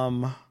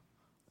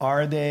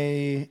 Are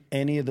they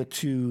any of the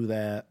 2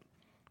 that?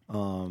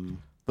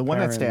 The one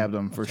that stabbed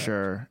him for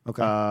sure.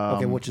 Okay.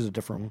 Okay, which is a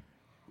different one.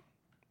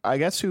 I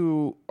guess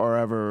who or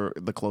ever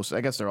the closest.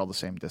 I guess they're all the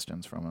same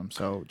distance from him.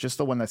 So just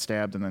the one that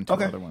stabbed and then 2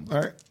 Okay. other ones. All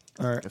right.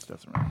 All right. Just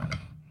doesn't really matter.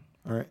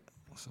 All right.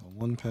 So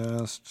 1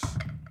 passed.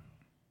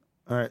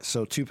 All right.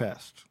 So 2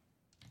 passed.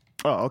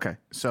 Oh, okay.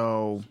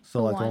 So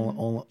So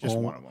One. just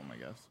one of them, I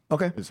guess,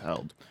 Okay. is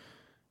held.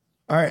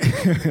 All right.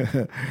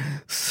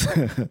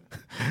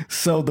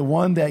 So the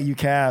one that you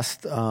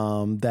cast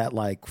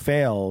that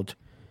failed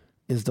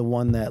is the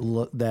one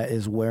that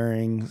is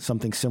wearing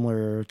something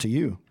similar to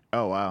you.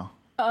 Oh, wow.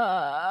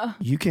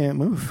 You can't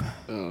move.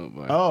 Oh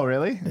boy. Oh,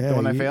 really? Yeah, The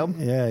one I you- failed?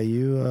 Yeah,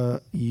 you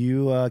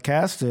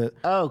cast it.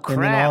 Oh, And then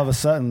crap. all of a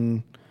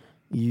sudden,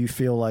 you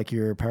feel like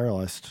you're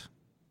paralyzed.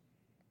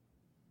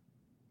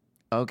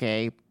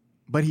 Okay.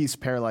 But he's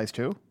paralyzed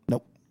too?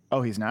 Nope.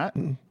 Oh, he's not?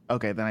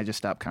 Okay, then I just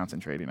stopped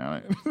concentrating on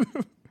it.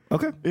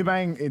 Okay.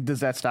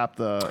 Does that stop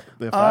the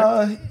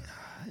effect?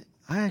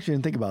 I actually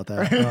didn't think about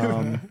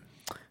that.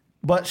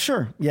 But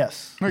sure,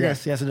 yes. Okay.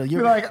 Yes, it does.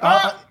 You're like,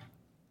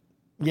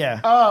 yeah.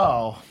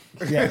 Oh.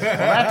 Yeah.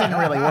 That didn't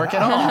really work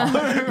at all.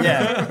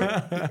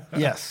 Yeah.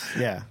 Yes.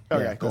 Yeah.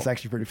 Okay, yeah. cool. That's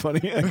actually pretty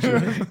funny.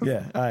 Actually.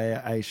 Yeah.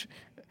 I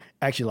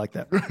actually like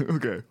that.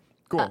 Okay.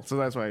 Cool. So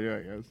that's what I do,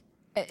 I guess.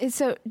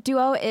 So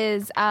Duo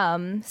is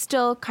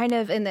still kind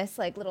of in this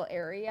little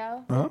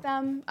area with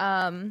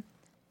them.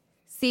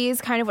 Sees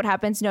kind of what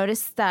happens.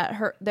 Notice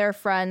that their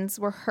friends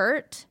were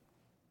hurt.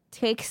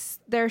 Takes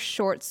their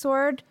short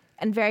sword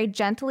and very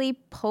gently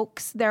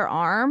pokes their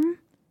arm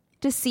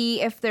to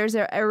see if there's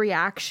a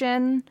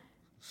reaction.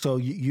 So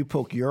you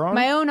poke your arm?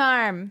 My own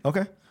arm.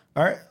 Okay.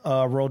 All right.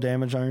 Roll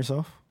damage on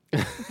yourself.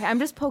 Okay, I'm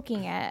just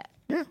poking it.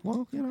 Yeah,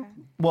 well, you know.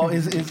 Well,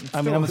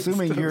 I mean, I'm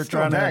assuming you're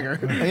still trying a dagger.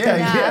 to.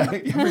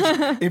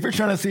 Yeah. If you're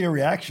trying to see a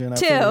reaction. I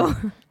 2.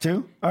 figure-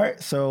 2? All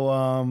right.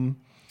 So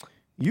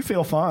you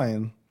feel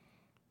fine,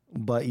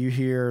 but you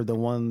hear the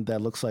one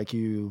that looks like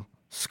you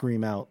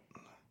scream out.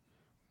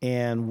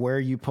 And where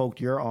you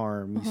poked your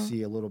arm, you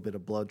see a little bit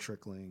of blood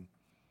trickling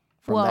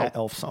from Whoa. that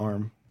elf's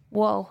arm.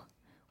 Whoa.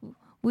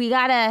 We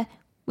gotta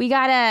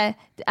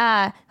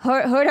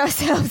hurt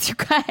ourselves, you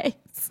guys.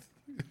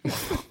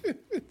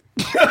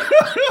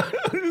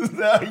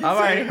 I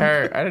might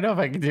hurt. I don't know if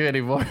I can do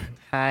anymore.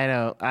 I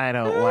don't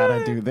want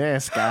to do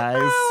this, guys. I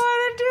don't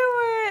want to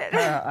do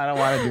it. I don't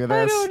want to do I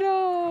this. don't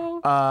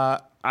know.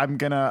 I'm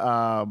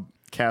gonna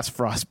cast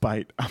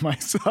frostbite on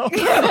myself.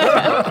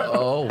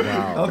 Oh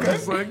wow. Okay.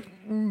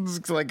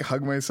 Just like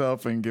hug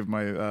myself and give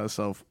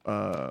myself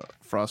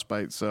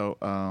frostbite. So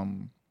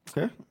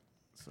Okay.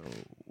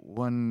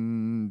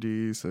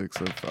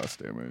 1d6 of frost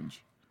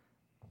damage.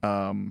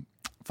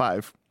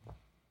 5.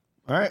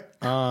 All right.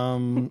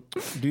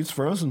 Dude's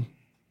frozen.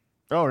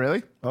 Oh,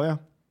 really? Oh yeah.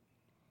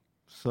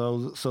 So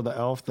the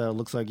elf that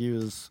looks like you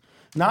is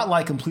not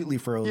like completely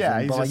frozen, Yeah,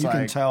 he's but like just you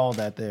can like- tell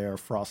that they're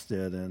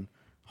frosted and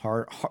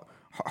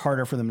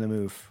harder for them to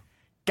move.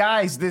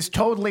 Guys, this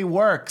totally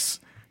works.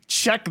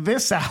 Check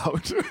this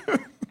out.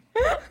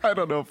 I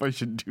don't know if I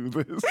should do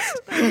this.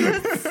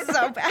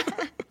 So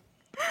bad.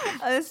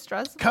 It's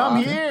stressful. Come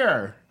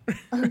here.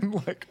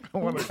 Like, I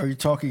want to. Are you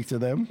talking to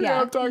them?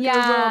 Yeah, I'm talking to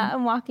yeah, them.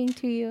 I'm walking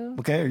to you.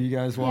 Okay. Are you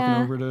guys walking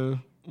Yeah. over to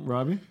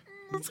Robbie?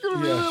 It's gonna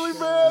be really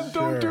bad.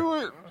 Don't do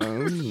it.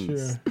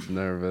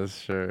 Nervous,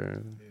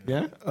 sure.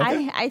 Yeah.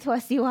 Okay. I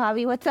trust you,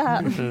 Hobby. What's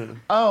up?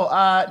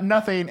 Oh,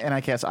 nothing. And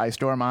I cast Ice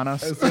Storm on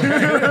us.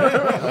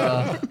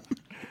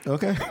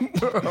 Okay.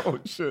 Oh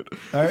shit.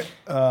 All right.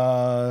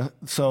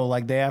 So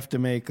like they have to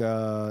make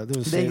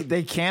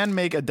They can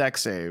make a deck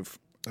save.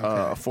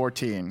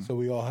 14. So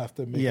we all have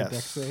to make a deck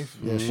yes. save.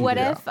 Yes. What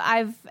if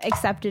I've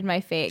accepted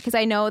my fate? Because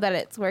I know that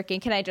it's working.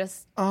 Can I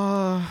just...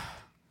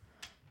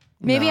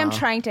 Maybe I'm nah.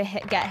 trying to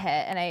get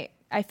hit and I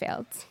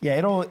failed. Yeah.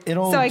 It'll.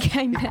 So I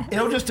kind of...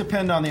 It'll just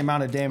depend on the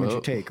amount of damage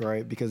you take,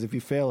 right? Because if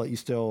you fail it, you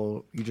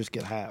just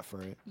get half,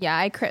 right? Yeah,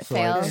 I crit So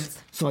failed.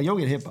 so you'll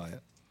get hit by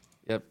it.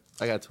 Yep,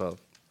 I got 12.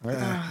 All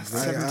right.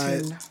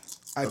 17.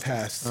 I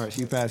passed. All right.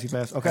 So you pass.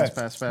 Okay.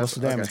 Pass. What's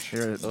the damage? Okay,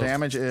 here,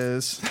 damage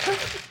is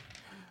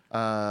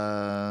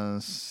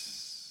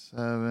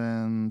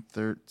 7,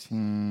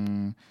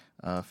 13,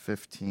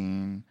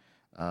 15,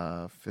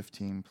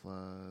 15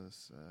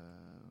 plus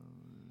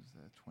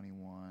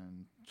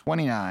 21,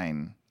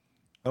 29.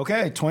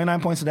 Okay,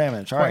 29 points of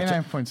damage. All right,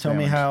 29 points Tell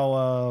me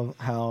damage.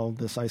 how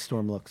this ice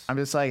storm looks. I'm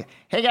just like,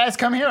 hey guys,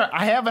 come here.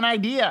 I have an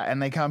idea.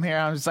 And they come here.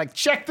 I'm just like,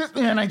 check this.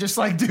 And I just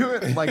like do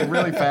it like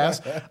really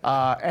fast. And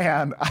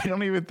I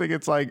don't even think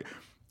it's like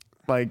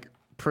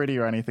pretty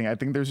or anything. I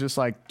think there's just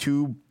like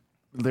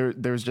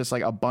there's just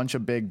like a bunch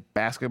of big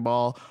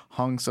basketball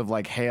hunks of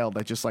like hail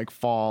that just like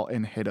fall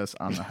and hit us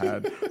on the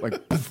head.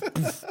 Like,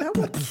 That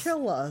would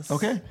kill us.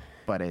 Okay.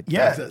 but it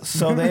Yeah. doesn't.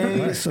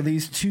 So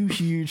these two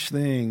huge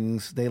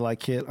things they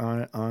like hit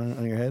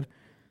on your head.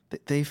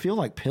 They feel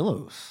like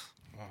pillows.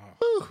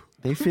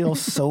 They feel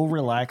so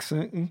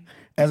relaxing.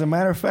 As a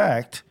matter of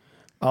fact,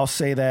 I'll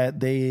say that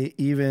they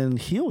even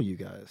heal you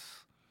guys.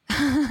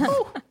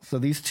 So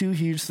these two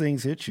huge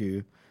things hit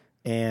you,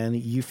 and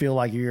you feel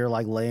like you're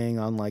like laying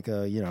on like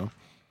a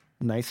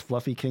nice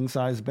fluffy king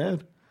size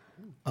bed.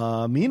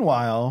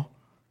 Meanwhile,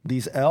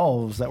 these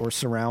elves that were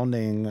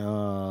surrounding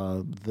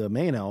the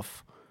main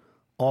elf,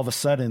 all of a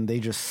sudden they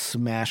just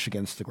smash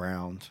against the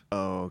ground,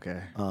 Oh,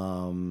 okay.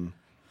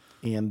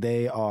 and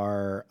they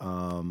are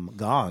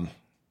gone.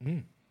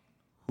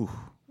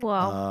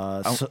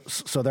 Whoa.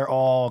 So they're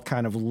all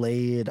kind of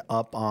laid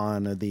up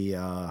on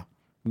the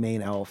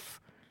main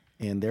elf,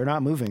 and they're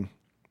not moving.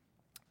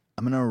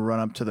 I'm going to run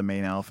up to the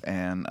main elf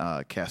and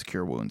cast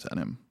Cure Wounds on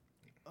him.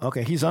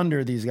 Okay, he's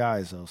under these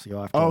guys though, so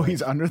you'll have to. Oh,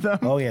 he's under them?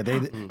 Oh yeah,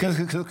 because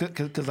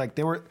like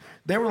they were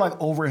like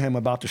over him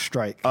about to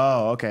strike.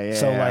 Oh, okay.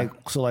 Yeah, yeah.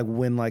 So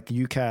when like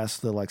you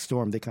cast the like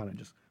storm, they kind of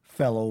just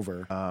fell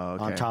over Oh,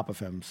 okay. on top of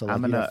him. So like,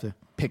 I'm you going have to to.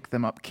 pick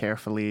them up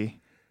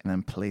carefully and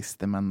then place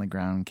them on the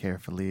ground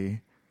carefully,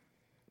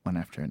 one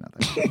after another.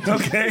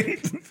 Okay,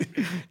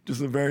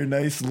 just a very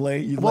nice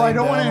lay. Well, I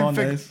don't want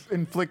to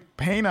inflict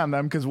pain on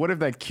them because what if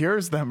that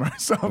cures them or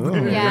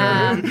something?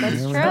 Yeah,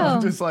 that's I'm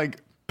true. just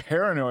like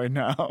paranoid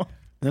now.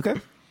 Okay.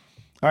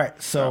 All right.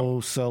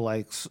 So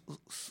like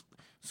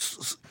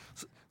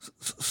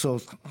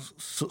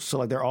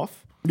they're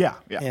off, Yeah,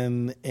 yeah.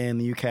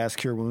 and you cast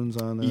Cure Wounds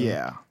on.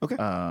 Yeah. Okay.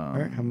 All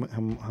right.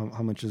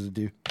 How much does it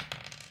do?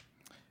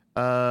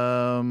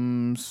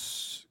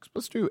 6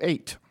 plus 2,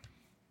 8.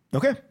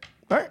 Okay.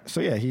 All right. So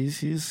yeah,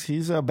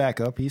 he's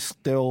back up. He's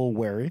still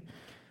wary.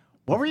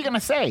 What were you gonna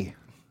say?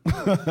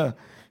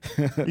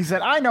 He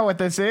said, "I know what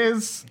this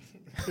is."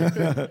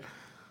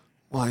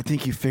 Well, I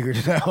think you figured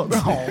it out.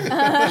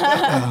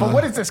 But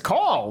what is this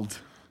called?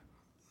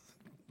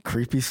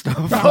 creepy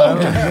stuff.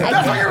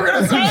 That's what you were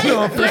gonna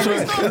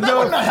say.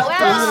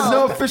 There's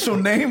no official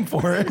name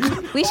for it.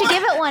 We should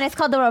give it one. It's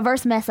called the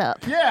reverse mess up.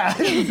 Yeah.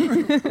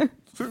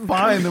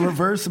 Fine, the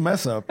reverse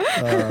mess up.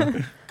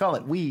 Call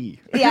it we.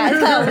 Yeah, it's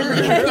called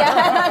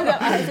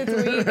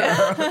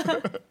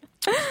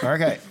it's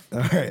Okay, all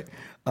right.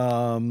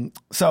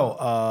 So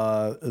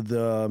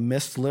the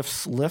mist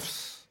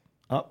lifts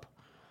up,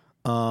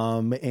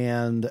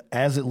 and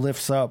as it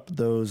lifts up,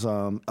 those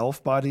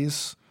elf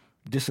bodies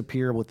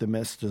disappear with the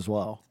mist as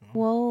well.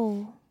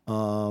 Whoa.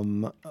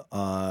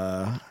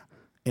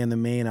 And the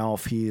main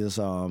elf, he is,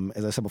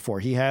 as I said before,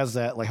 he has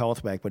that like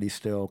health back, but he's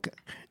still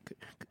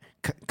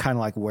kind of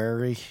like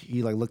wary.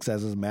 He like looks at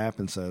his map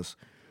and says,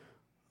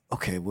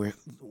 "Okay, we're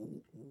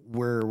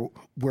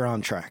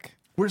on track."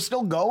 We're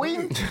still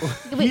going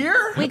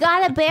here. We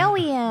gotta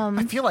bury him.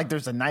 I feel like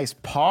there's a nice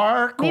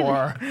park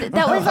or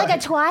That was like a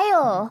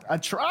trial. a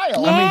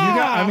trial.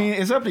 Yeah. I mean,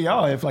 it's up to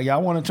y'all if like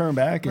y'all want to turn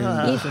back and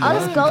Us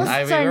ghosts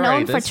I mean, are we're known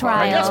already for this far.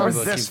 I guess trials.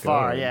 we're Let's this keep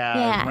far. going. Yeah,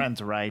 Yeah.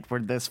 Ren's right. We're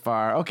this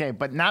far. Okay,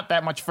 but not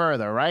that much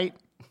further, right?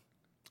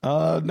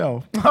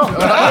 no.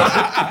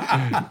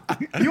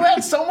 You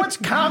had so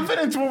much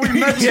confidence when we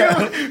met you.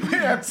 At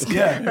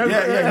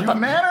the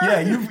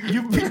manor.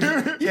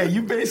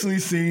 You basically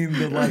seen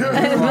the like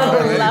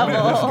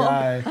level. this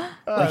guy.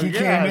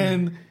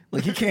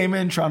 Like he came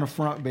in trying to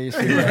front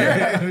basically.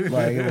 like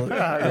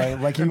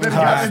he was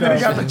hot And then he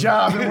stuff. got the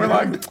job, and we're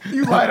like,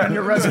 you lied on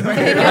your resume.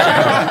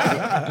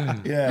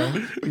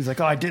 Yeah. He's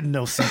like, oh, I didn't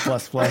know C++. They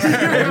just put it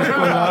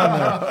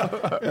on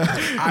there.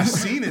 I've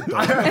seen it though.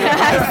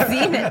 I've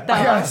seen it though.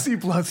 I got C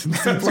plus and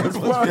C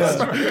plus.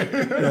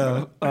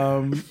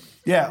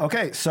 Yeah.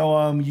 Okay.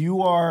 So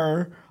you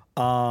are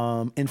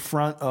in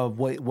front of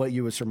what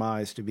you would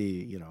surmise to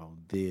be,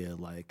 the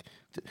like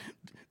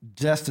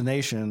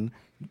destination.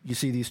 You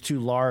see these two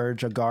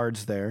large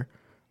guards there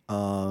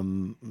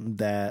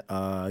that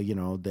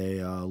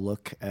they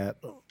look at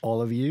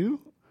all of you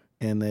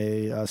and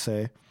they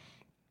say,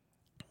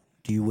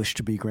 "Do you wish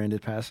to be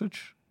granted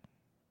passage?"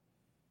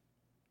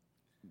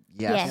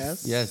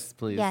 Yes. Yes,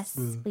 please. Yes,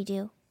 we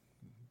do.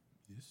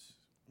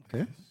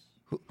 Okay.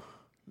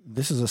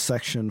 This is a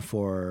section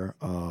for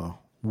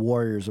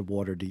warriors of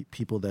Waterdeep,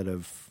 people that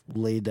have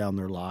laid down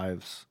their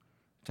lives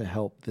to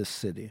help this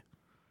city.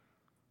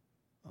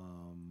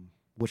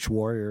 Which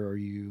warrior are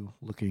you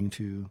looking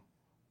to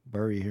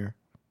bury here?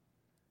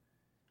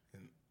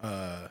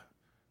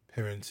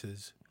 Perrin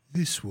says,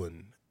 "This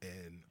one."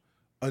 And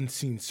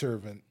unseen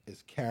servant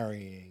is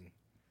carrying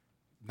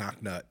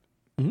Knock Nut,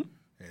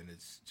 and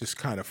it's just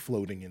kind of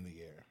floating in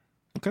the air.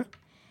 Okay.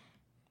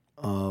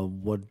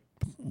 What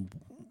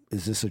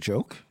is this a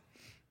joke?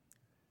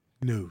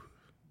 No,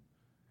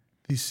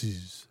 this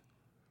is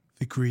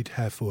the great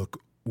half-orc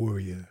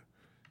warrior,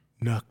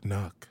 Knock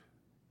Knock,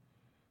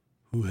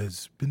 who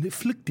has been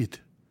afflicted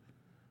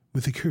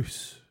with a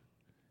curse.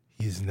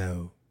 He is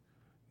now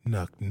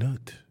Knock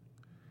Nut,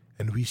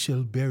 and we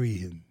shall bury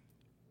him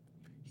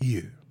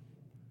here,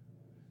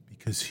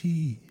 because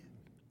he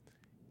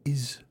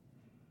is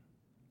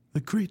the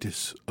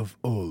greatest of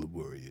all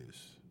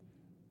warriors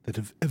that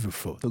have ever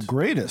fought The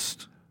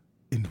greatest.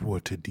 in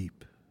Waterdeep.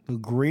 The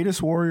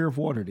greatest warrior of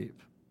Waterdeep.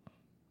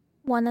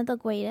 One of the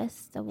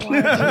greatest of all.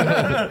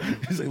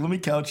 He's like, let me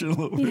couch it a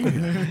little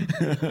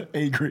bit.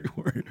 A great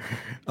warrior.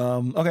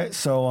 Okay,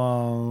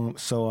 so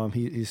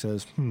he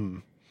says,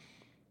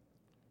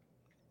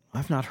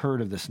 I've not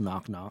heard of this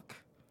Knock Knock.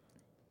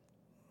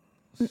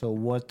 So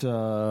what?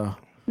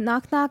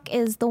 Knock Knock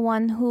is the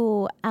one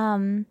who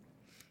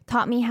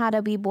taught me how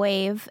to be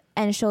brave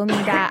and showed me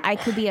that I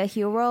could be a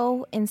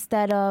hero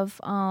instead of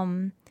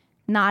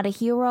not a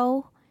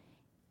hero.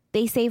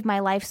 They saved my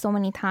life so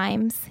many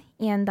times,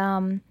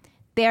 and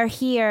they're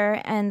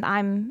here, and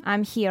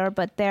I'm here,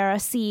 but they're a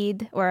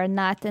seed or a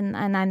nut, and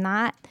I'm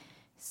not.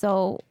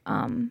 So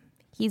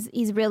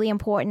he's really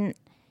important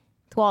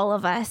to all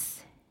of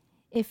us.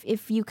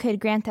 If you could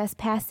grant us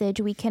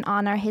passage, we can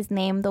honor his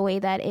name the way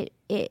that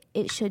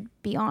it should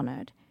be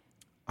honored.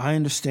 I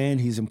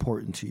understand he's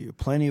important to you.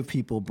 Plenty of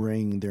people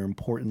bring their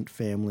important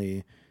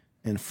family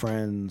and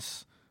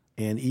friends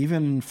and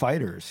even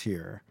fighters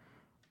here.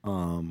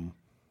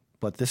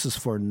 But this is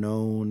for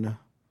known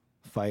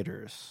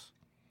fighters.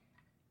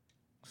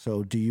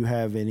 So do you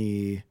have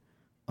any,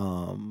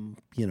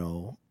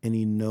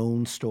 any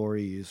known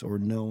stories or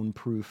known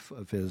proof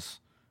of his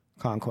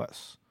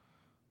conquests?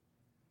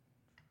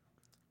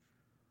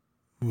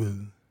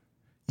 Well,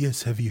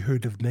 yes, have you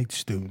heard of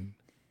Nightstone?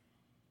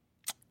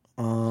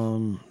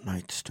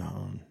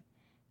 Nightstone.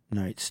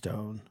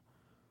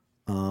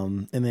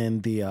 And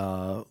then the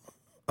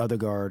other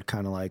guard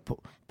kind of like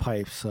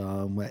pipes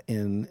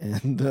in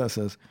and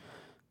says,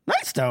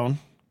 "Nightstone?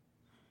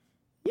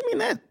 You mean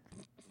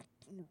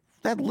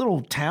that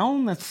little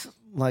town that's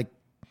like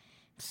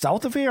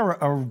south of here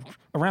or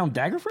around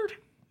Daggerford?"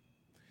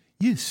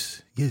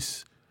 Yes.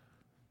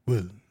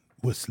 Well,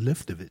 what's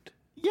left of it?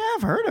 Yeah,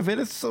 I've heard of it.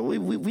 It's so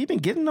we've been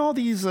getting all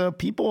these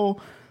people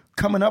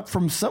coming up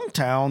from some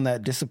town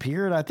that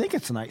disappeared. I think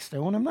it's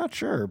Nightstone. I'm not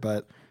sure,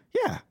 but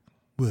yeah.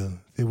 Well,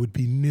 there would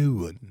be no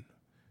one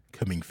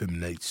coming from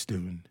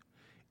Nightstone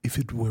if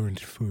it weren't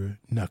for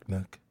Knock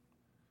Knock.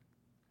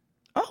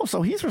 Oh,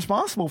 so he's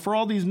responsible for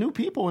all these new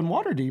people in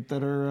Waterdeep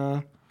that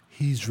are.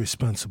 He's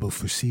responsible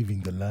for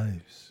saving the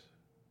lives.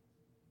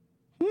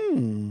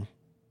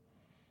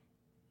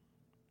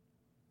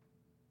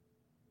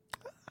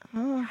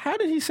 How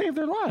did he save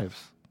their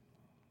lives?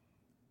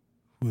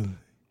 Well,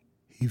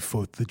 he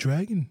fought the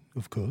dragon,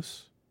 of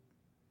course.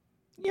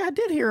 Yeah, I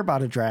did hear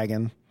about a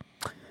dragon,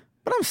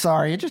 but I'm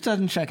sorry, it just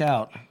doesn't check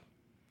out.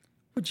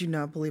 Would you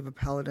not believe a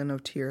paladin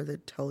of Tyr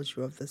that tells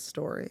you of this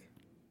story?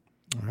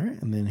 All right,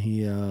 and then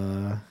he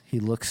kind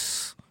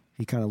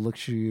of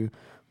looks you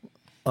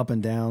up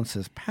and down,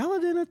 says,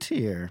 "Paladin of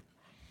Tyr.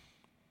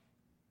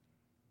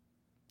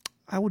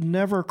 I would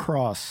never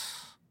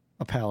cross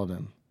a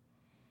paladin.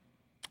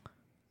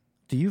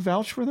 Do you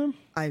vouch for them?"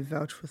 I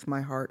vouch with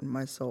my heart and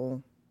my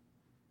soul.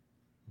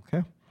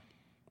 Okay.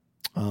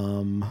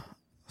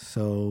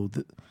 So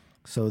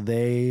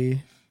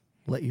they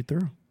let you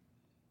through.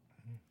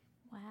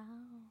 Wow.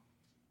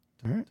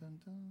 All right.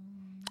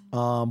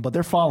 But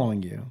they're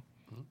following you.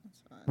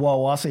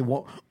 Well, I'll say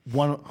one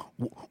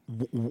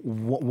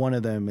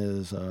of them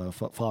is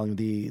following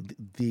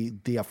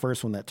the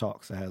first one that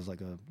talks. That has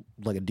like a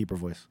deeper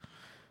voice.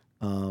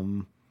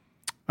 All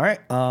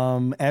right.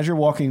 As you're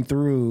walking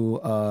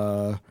through,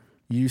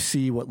 you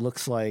see what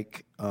looks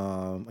like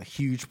a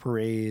huge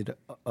parade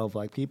of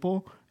like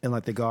people, and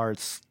like the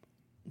guards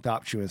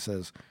stops you and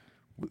says,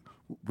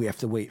 "We have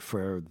to wait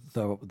for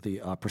the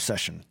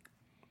procession."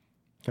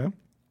 Okay.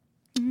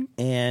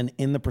 And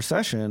in the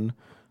procession,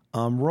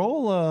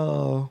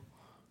 roll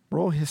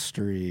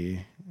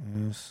history.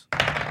 Yes.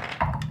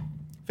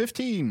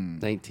 15.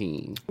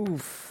 19.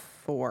 Oof,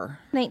 4.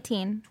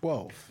 19.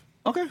 12.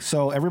 Okay,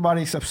 so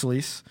everybody except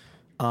Celise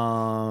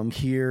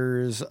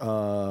hears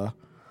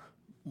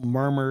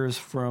murmurs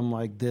from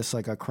like this,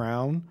 like a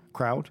crowd.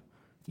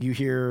 You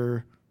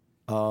hear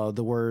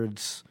the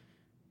words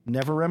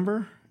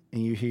 "Neverember"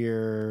 and you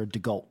hear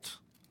 "Degult,"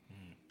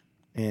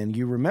 and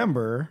you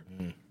remember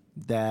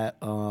that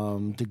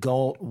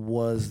Degult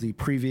was the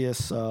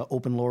previous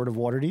Open Lord of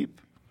Waterdeep.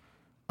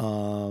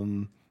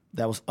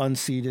 That was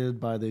unseated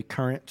by the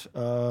current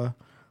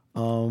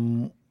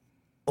Open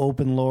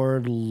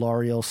Lord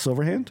L'Ariel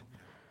Silverhand.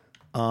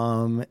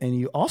 And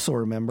you also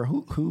remember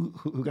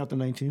who got the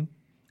 19?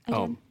 I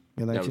did.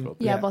 Yeah, that was 19? both.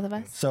 Yeah, both of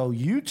us. So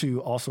you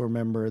two also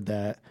remember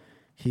that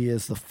he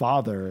is the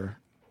father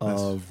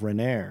of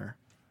Renair,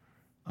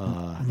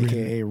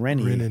 aka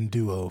Rennie. Ren and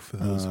Duo, for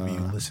those of you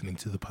listening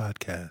to the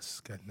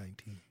podcast, got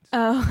 19.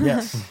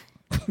 Yes.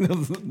 That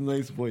was a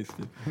nice voice,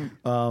 too.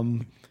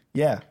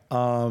 Yeah.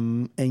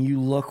 And you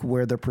look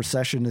where the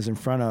procession is in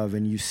front of,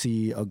 and you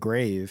see a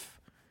grave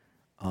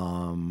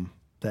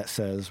that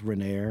says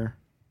Renair.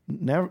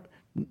 Never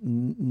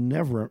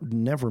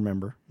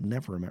remember.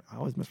 I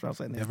always mispronounce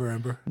that name.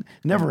 Neverember?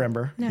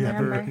 Neverember.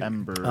 Never remember.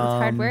 Ember. It's a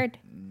hard word.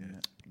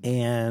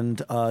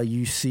 And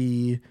you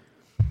see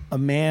a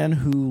man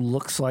who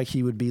looks like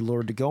he would be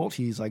Lord Degult.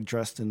 He's like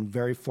dressed in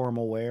very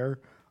formal wear,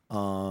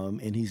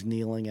 and he's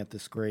kneeling at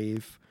this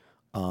grave,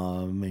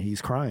 and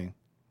he's crying.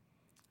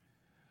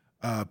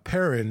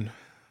 Perrin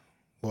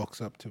walks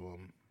up to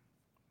him.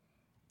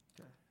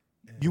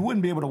 You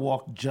wouldn't be able to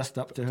walk just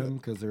up to him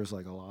because there's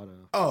like a lot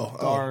of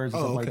guards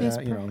and stuff like okay.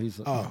 that. You know, he's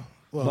well.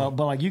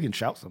 but like you can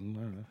shout something. I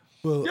don't know.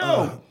 Well,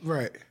 Yo!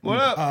 right. What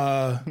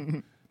up?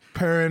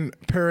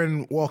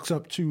 Perrin walks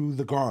up to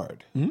the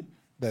guard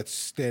that's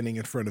standing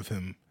in front of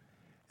him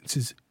and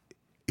says,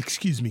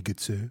 "Excuse me, good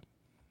sir.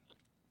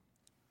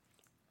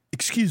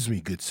 Excuse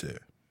me, good sir."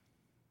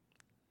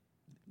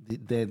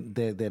 They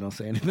don't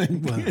say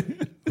anything.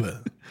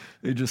 Well,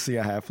 They just see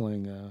a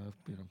halfling,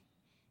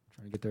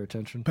 trying to get their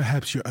attention.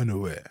 perhaps you're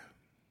unaware.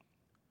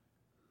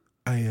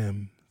 I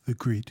am the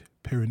great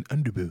Perrin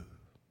Underbow.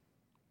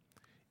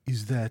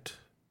 Is that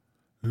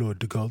Lord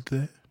Degult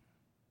there?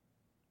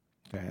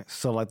 Okay,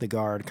 so like the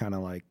guard kind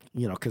of like,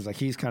 because like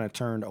he's kind of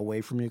turned away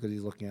from you because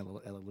he's looking at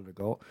Lord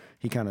Degult.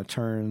 He kind of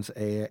turns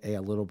a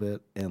little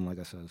bit and like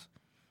I says,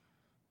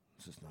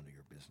 "This is none of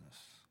your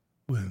business."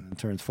 Well, And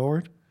turns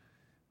forward.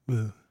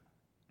 Lord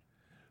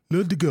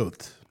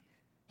Degult.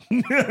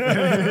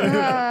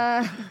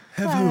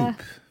 Have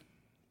hope.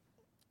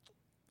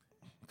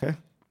 Okay.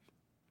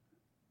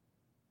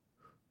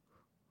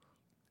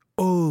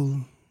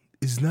 All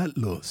is not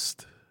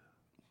lost.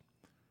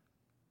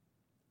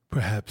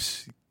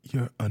 Perhaps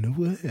you're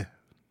unaware.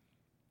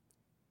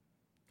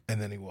 And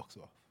then he walks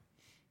off.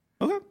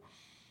 Okay.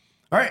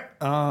 All right.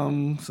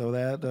 So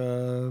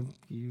that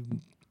you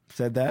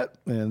said that,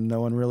 and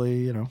no one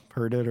really,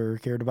 heard it or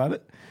cared about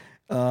it.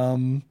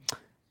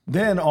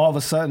 Then all of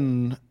a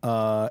sudden,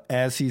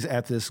 as he's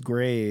at this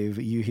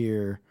grave, you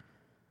hear,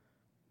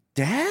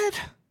 "Dad?"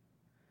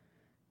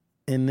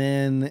 And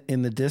then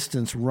in the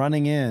distance,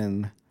 running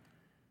in,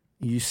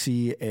 you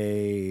see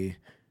a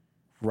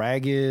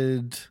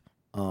ragged,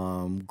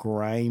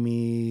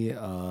 grimy,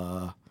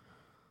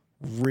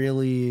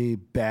 really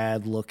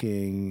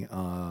bad-looking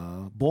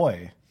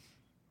boy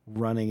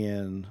running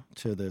in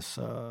to this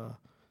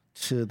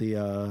to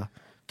the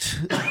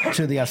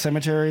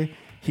cemetery.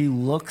 He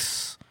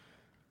looks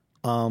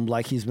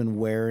like he's been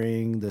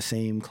wearing the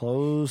same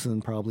clothes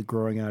and probably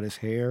growing out his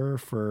hair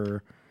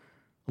for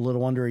a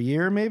little under a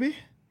year, maybe.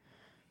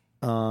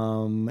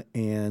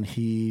 And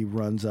he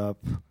runs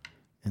up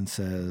and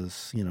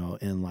says,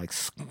 and like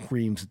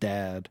screams,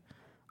 "Dad!"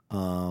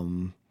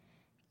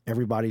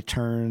 Everybody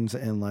turns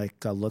and like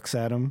looks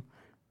at him,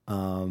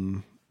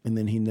 and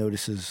then he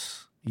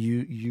notices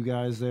you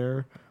guys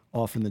there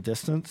off in the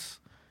distance,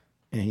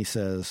 and he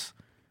says,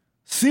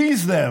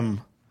 "Seize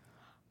them!"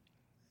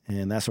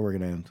 And that's where we're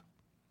gonna end.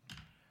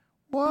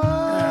 What?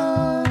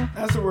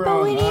 That's where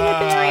But we need to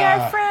bury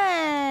our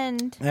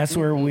friend. That's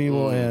where we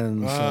will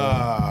end. So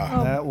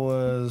that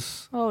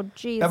was Oh,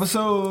 jeez.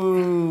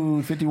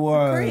 episode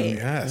 51. Great.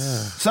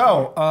 Yes.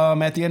 So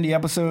at the end of the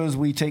episodes,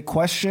 we take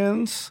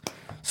questions.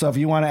 So if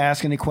you want to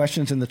ask any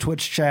questions in the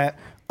Twitch chat,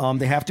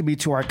 they have to be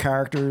to our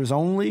characters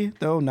only,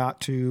 though, not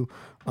to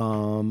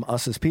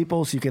us as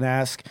people. So you can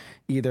ask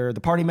either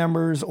the party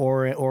members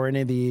or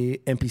any of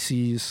the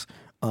NPCs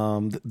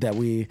that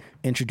we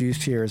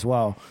introduced here as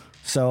well.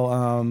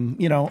 So,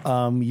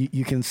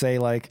 you can say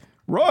like,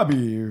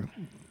 "Robbie,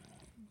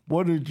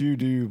 what did you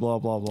do?" Blah,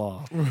 blah,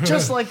 blah.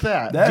 Just like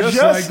that. That's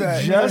Just like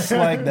that. Just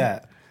like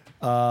that.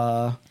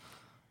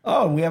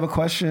 We have a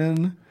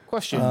question.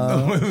 Question.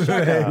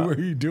 Hey, what were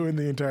you doing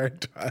the entire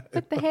time?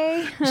 What the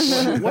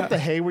hey? What the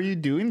hey were you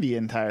doing the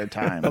entire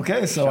time?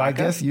 Okay, so I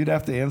guess you'd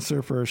have to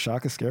answer for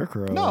Shaka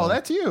Scarecrow. No,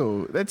 that's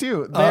you. That's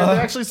you. They're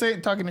actually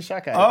talking to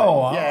Shaka.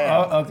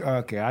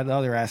 Okay. I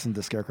thought they were asking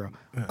the Scarecrow.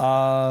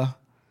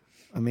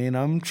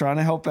 I'm trying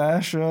to help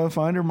Ash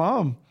find her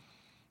mom.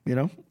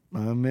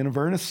 I'm in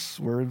Avernus.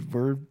 We're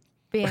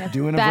Being a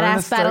doing badass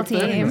Avernus battle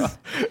type team. things.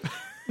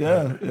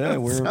 Yeah.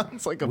 We're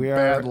Sounds like a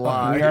bad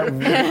lie.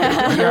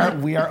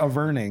 we are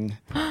averning.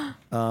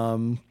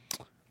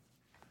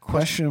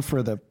 Question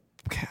for the.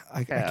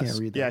 I can't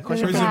read that. Yeah,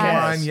 question for Prison the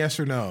cast. wine, yes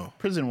or no?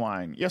 Prison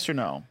wine, yes or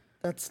no?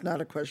 That's not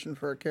a question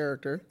for a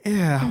character.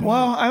 Yeah.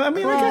 Well, I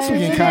guess we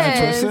can kind of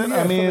twist it.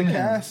 I mean,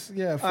 Yes.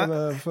 Yeah.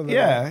 For the.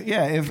 yeah.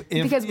 If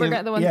Because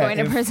we're the ones going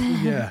to prison.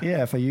 Yeah.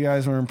 Yeah, if you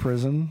guys were in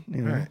prison,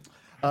 Right.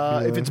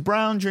 If it's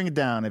brown, drink it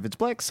down. If it's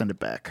black, send it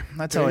back.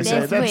 That's how I say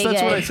it. That's That's pretty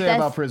what I good. say That's-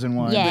 about prison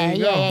wine. Yeah.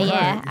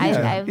 Yeah,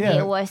 I've yeah.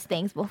 made worse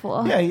things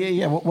before.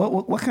 Yeah.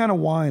 What kind of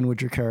wine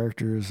would your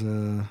characters?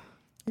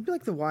 It'd be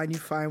like the wine you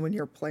find when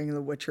you're playing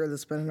The Witcher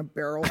that's been in a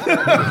barrel for a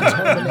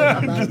determinate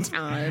amount of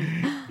time.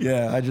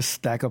 Yeah, I just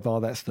stack up all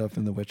that stuff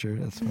in The Witcher.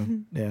 That's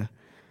fun. Yeah.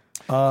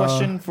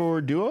 Question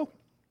for Duo.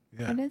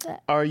 What is it?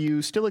 Are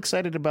you still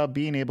excited about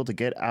being able to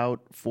get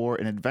out for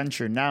an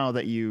adventure now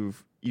that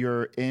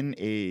you're in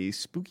a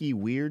spooky,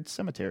 weird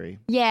cemetery?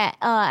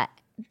 Yeah,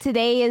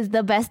 today is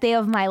the best day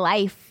of my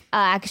life.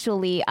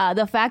 Actually,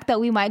 the fact that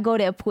we might go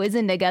to a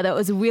prison together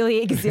was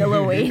really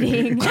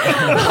exhilarating.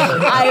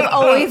 I've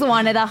always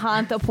wanted to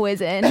haunt the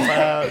prison.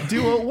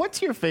 Duo,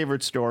 what's your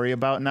favorite story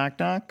about Knock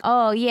Knock?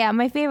 Oh yeah,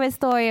 my favorite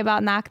story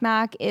about Knock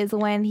Knock is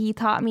when he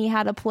taught me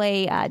how to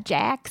play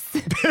Jax.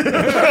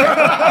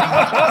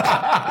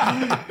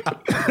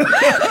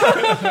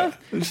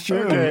 It's true.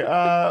 Okay,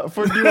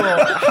 for Duo,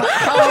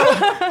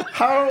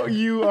 how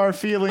you are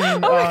feeling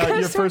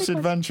your first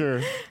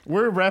adventure?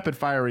 We're rapid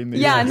firing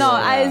these. Yeah, no,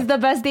 it's the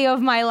best day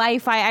of my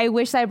life. I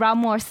wish I brought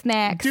more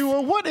snacks.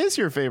 Duo, what is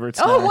your favorite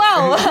snack? Oh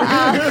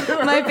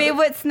wow! My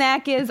favorite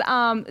snack is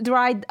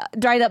dried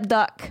up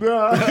duck.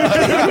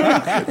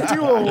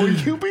 Duo, will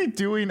you be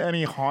doing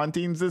any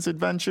hauntings this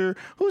adventure?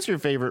 Who's your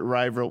favorite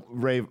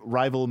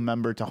rival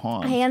member to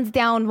haunt? Hands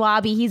down,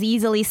 Robbie. He's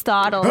easily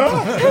startled.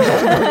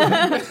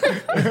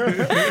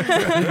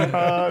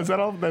 Is that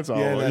all? That's all.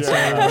 Yeah,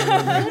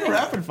 that's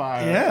Rapid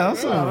fire. Yeah,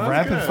 also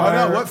rapid Oh,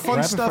 fire. no, what fun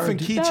rapid stuff fire and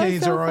de-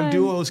 keychains so are on fun.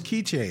 Duo's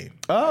keychain?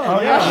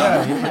 Oh,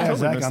 Yeah, Totally exactly.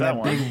 missed On that that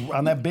one.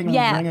 big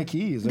ring of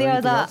keys.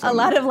 There's a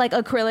lot of like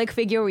acrylic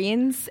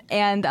figurines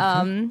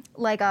and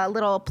like a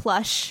little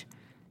plush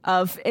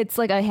of it's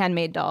like a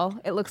handmade doll.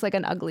 It looks like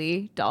an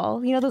ugly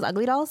doll. You know those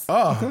ugly dolls?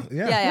 Oh,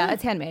 yeah. Yeah,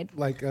 it's handmade.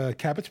 Like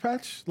Cabbage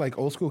Patch? Like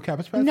old school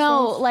Cabbage Patch? No,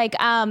 dolls? like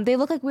they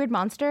look like weird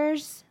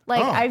monsters.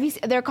 Like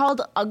they're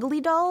called ugly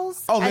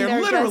dolls. Oh, and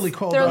they're literally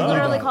called They're ugly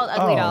literally dolls. called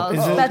ugly dolls.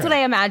 is it- That's what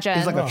I imagine.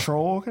 It's like a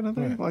troll kind of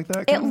thing, like that.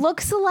 It kind of?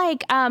 looks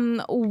like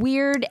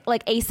weird,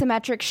 like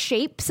asymmetric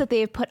shapes that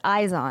they've put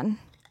eyes on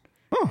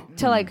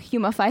to like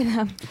humify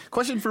them.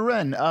 Question for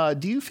Ren.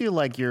 Do you feel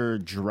like you're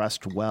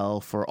dressed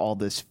well for all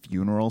this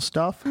funeral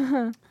stuff?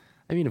 I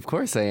mean, of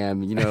course I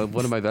am.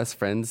 One of my best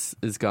friends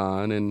is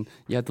gone, and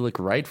you have to look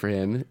right for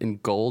him in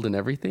gold and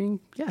everything.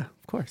 Yeah,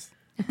 of course.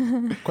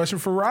 Question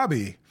for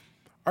Robbie.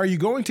 Are you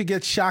going to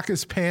get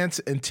Shaka's pants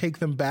and take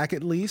them back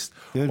at least?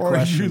 Good or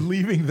question. are you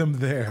leaving them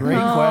there? Great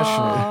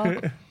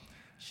question.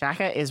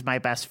 Shaka is my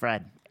best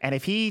friend. And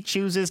if he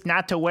chooses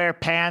not to wear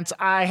pants,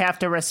 I have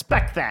to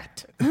respect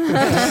that.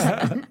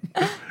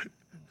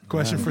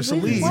 Question for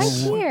Celise.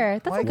 Why here?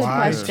 That's a good Why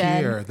question.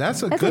 here?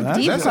 That's a That's good a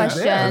deep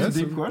question. that's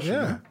Deep question.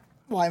 Yeah.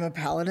 Well, I'm a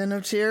paladin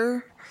of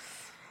Tyr.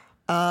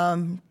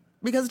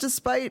 Because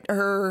despite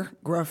her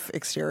gruff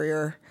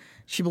exterior,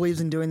 she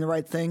believes in doing the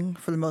right thing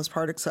for the most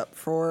part, except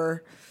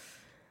for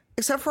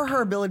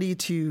her ability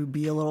to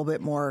be a little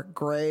bit more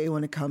gray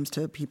when it comes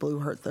to people who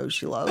hurt those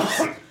she loves.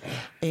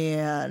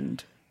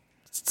 And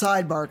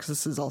sidebar, because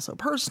this is also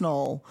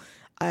personal,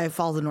 I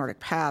follow the Nordic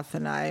path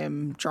and I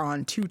am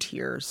drawn to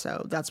Tyr,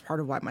 so that's part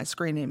of why my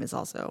screen name is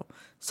also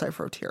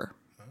Cypher Tyr.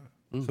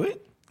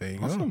 Sweet. There you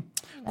go.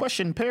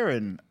 Question,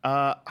 Perrin.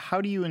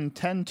 How do you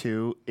intend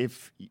to,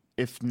 if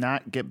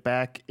not get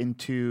back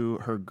into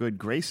her good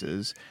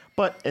graces,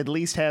 but at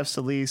least have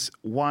Celise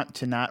want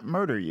to not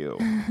murder you?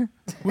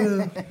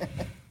 Well,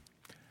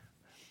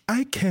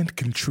 I can't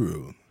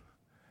control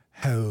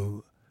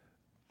how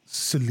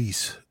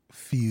Celise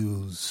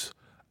feels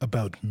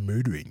about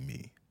murdering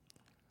me.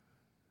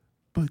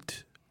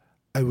 But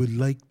I would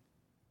like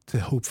to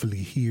hopefully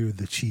hear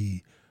that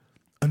she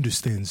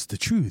understands the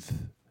truth.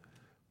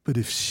 But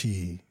if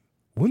she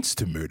wants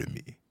to murder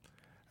me,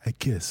 I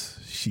guess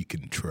she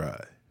can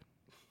try.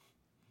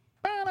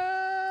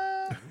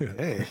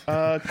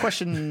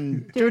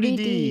 Question, Dirty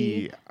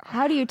D.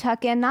 How do you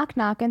tuck in Knock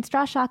Knock and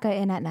Straw Shaka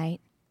in at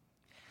night?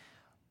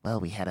 Well,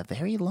 we had a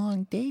very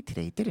long day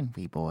today, didn't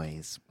we,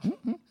 boys?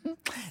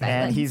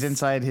 And he's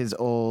inside his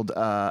old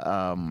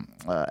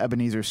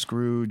Ebenezer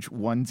Scrooge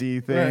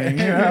onesie thing,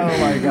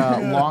 like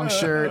a long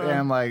shirt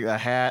and like a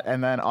hat.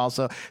 And then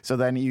also, so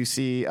then you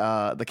see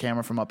the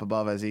camera from up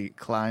above as he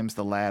climbs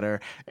the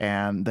ladder,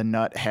 and the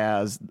nut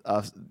has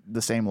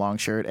the same long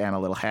shirt and a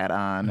little hat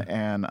on,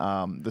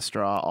 and the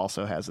straw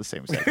also has the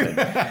same thing.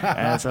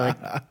 And it's like,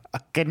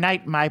 Good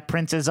night, my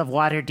princes of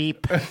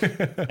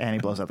Waterdeep. and he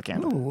blows out the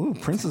candle. Ooh,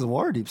 Princess of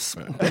Waterdeep.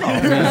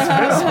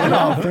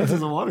 Spin-off.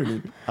 Princess of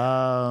Waterdeep.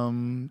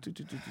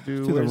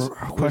 Where's-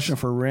 Question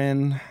for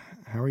Ren.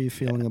 How are you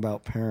feeling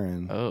about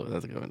Perrin? Oh,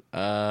 that's a good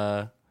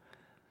one.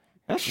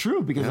 That's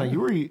true because like, you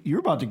were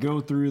about to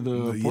go through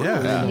the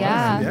portal.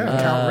 Yeah.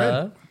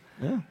 Count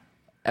Red.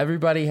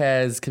 Everybody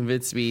has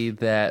convinced me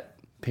that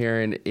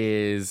Perrin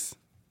is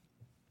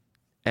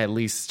at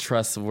least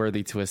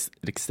trustworthy to an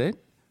extent.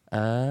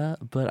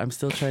 But I'm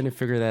still trying to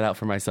figure that out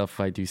for myself if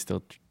I do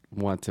still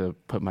want to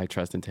put my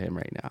trust into him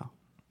right now.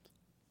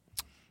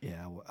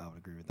 Yeah, I would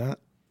agree with that.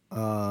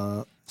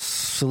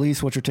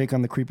 Celise, what's your take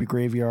on the creepy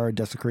graveyard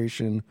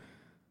desecration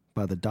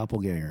by the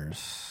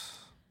doppelgangers?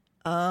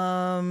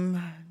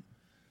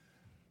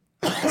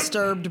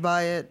 Disturbed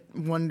by it,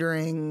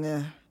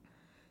 wondering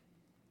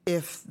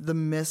if the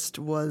mist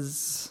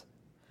was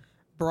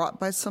brought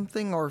by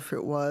something, or if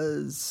it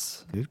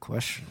was Good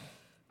question.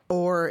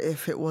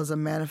 a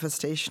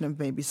manifestation of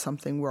maybe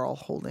something we're all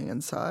holding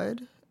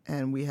inside,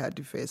 and we had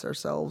to face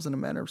ourselves in a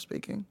manner of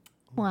speaking.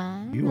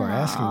 Wow. You are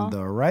asking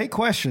the right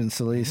question,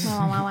 Celise.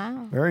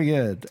 Wow. Very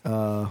good.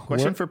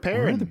 Question for Where are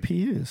Perrin. the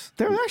PUs?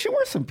 There actually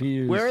were some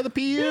PUs. Where are the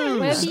PUs?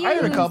 where are the I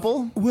heard a PUs?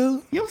 couple.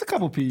 Well, Yeah, it was a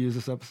couple PUs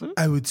this episode.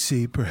 I would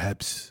say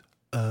perhaps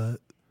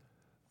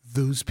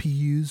those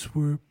PUs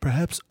were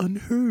perhaps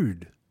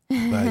unheard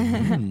by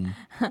you.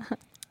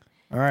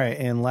 All right,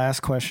 and last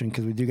question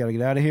because we do got to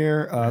get out of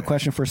here.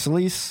 Question for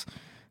Celise: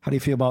 how do you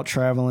feel about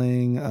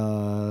traveling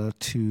to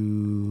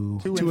To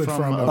and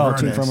from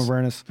to and from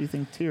Avernus? Do you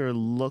think Tyr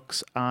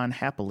looks on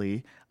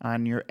happily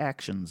on your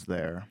actions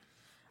there?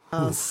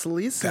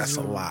 Celise That's is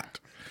a lot.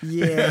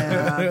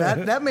 Yeah,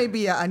 that may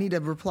be. I need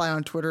to reply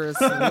on Twitter as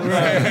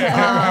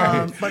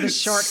Celise. But the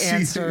short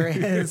answer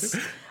is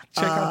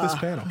Check out this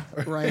panel.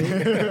 right.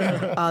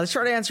 The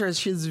short answer is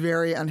she's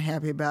very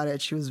unhappy about it.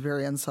 She was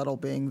very unsubtle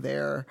being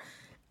there,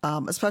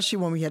 especially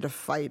when we had to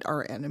fight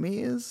our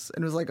enemies,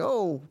 and it was like,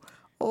 oh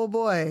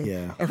boy,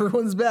 Yeah.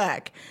 everyone's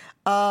back.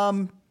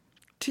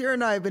 Tyr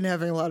and I have been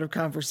having a lot of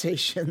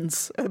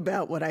conversations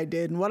about what I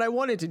did and what I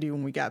wanted to do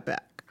when we got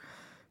back.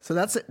 So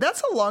that's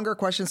a longer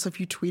question. So if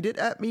you tweet it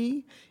at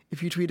me,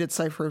 if you tweet at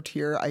Cypher of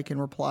Tyr, I can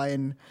reply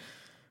in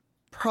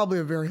probably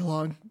a very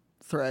long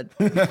thread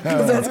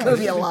because that's going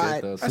to be a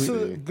lot. That's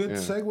a good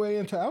segue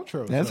into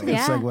outro. That's a good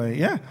Yeah. segue.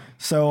 Yeah.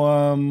 So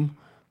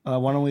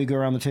why don't we go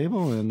around the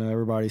table and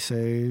everybody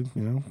say,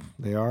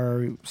 they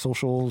are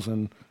socials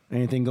and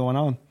anything going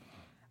on.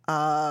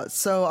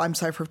 So I'm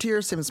Cypher of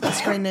Tyr, same as my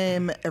screen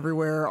name,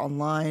 everywhere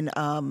online.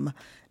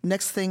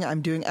 Next thing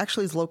I'm doing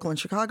actually is local in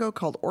Chicago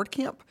called Ort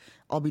Camp.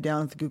 I'll be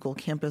down at the Google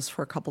campus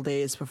for a couple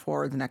days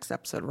before the next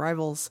episode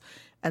Rivals.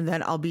 And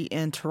then I'll be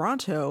in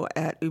Toronto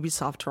at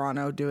Ubisoft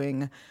Toronto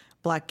doing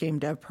Black Game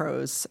Dev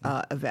Pros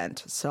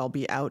event. So I'll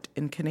be out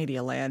in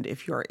Canadian land.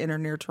 If you are in or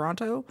near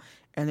Toronto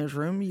and there's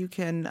room, you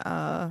can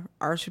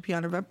RSVP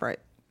on Eventbrite.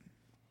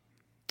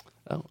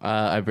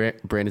 I'm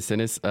Brandon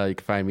Sinnis. You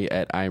can find me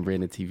at I Am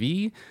Brandon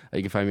TV.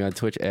 You can find me on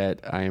Twitch at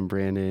I Am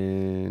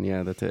Brandon.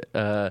 Yeah, that's it.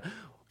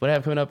 What I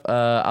have coming up,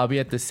 I'll be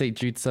at the St.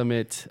 Jude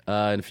Summit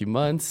in a few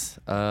months.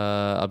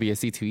 I'll be at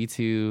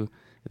C2E2. I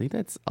think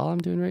that's all I'm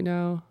doing right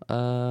now.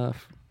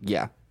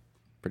 Yeah,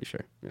 pretty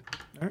sure. Yeah.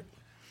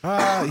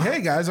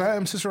 Hey guys, I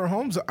am Cicero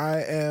Holmes.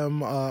 I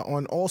am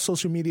on all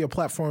social media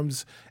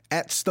platforms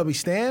at Stubby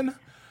Stan.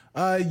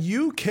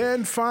 You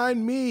can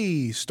find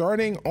me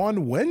starting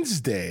on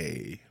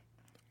Wednesday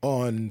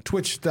on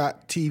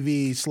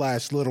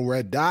twitch.tv/Little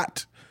Red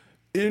Dot.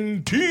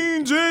 in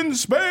Teens in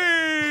Space.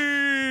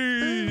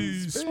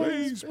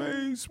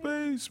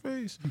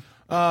 Space.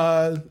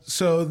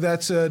 So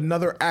that's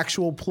another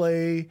actual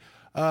play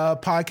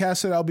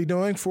podcast that I'll be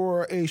doing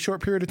for a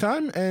short period of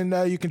time, and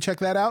you can check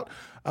that out.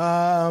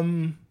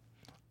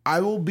 I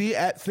will be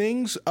at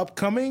things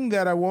upcoming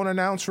that I won't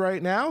announce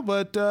right now,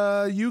 but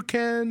you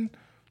can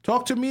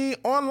talk to me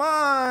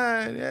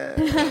online.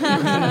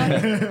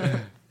 Yeah.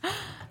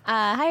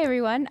 Hi,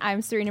 everyone.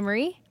 I'm Serena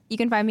Marie. You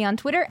can find me on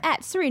Twitter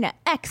at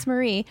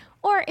SerenaXMarie.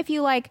 Or if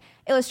you like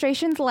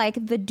illustrations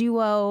like the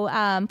duo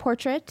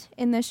portrait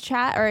in this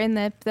chat or in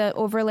the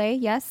overlay,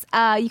 yes,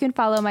 you can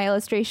follow my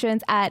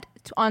illustrations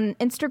on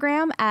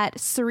Instagram at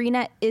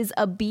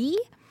SerenaIsAbee.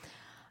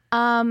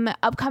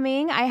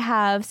 Upcoming, I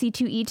have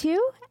C2E2,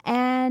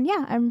 and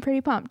yeah, I'm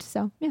pretty pumped.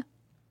 So yeah.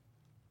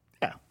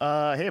 Yeah.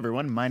 Hey,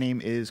 everyone. My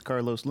name is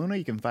Carlos Luna.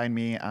 You can find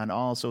me on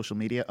all social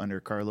media under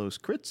Carlos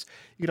Crits.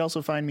 You can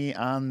also find me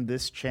on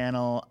this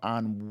channel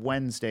on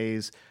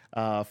Wednesdays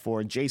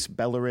for Jace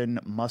Bellerin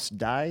Must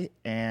Die.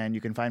 And you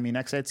can find me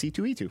next at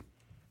C2E2.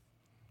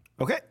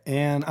 Okay.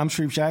 And I'm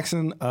Sharif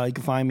Jackson. You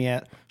can find me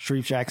at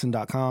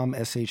sharifjackson.com,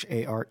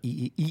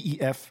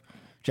 SHAREEF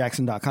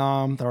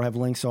Jackson.com. That'll have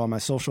links to all my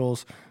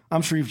socials.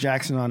 I'm Sharif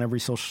Jackson on every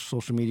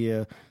social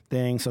media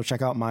thing. So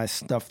check out my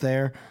stuff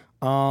there.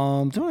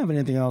 Don't have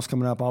anything else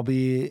coming up. I'll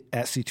be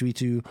at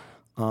C2E2.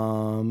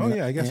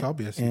 I guess I'll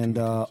be at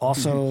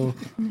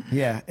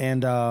C2E2.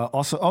 And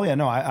also,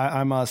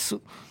 I'm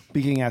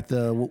speaking at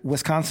the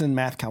Wisconsin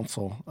Math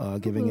Council,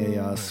 giving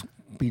a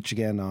speech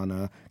again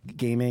on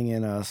gaming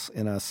and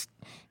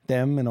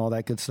STEM and all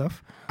that good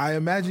stuff. I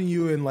imagine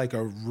you in like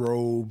a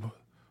robe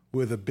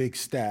with a big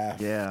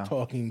staff, Yeah.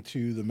 talking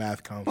to the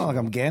math council. Oh, like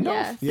I'm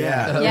Gandalf? Yes.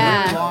 Yeah.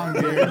 Yeah. Long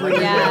beard.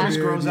 Like, Yeah. it just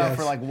grows out Yes.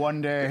 for like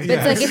one day.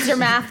 It's like it's your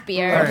math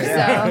beard. So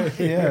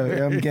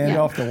Yeah, I'm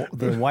Gandalf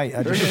the White.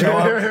 I just show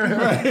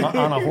up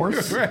on a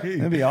horse.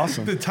 That'd be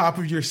awesome. The top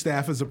of your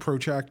staff is a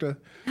protractor.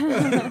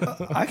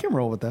 I can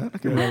roll with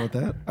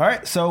that. All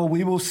right, so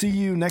we will see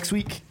you next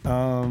week,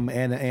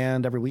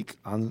 and every week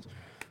on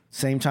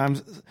same time,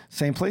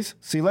 same place.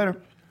 See you later.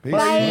 Peace. bye.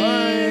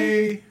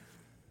 Bye.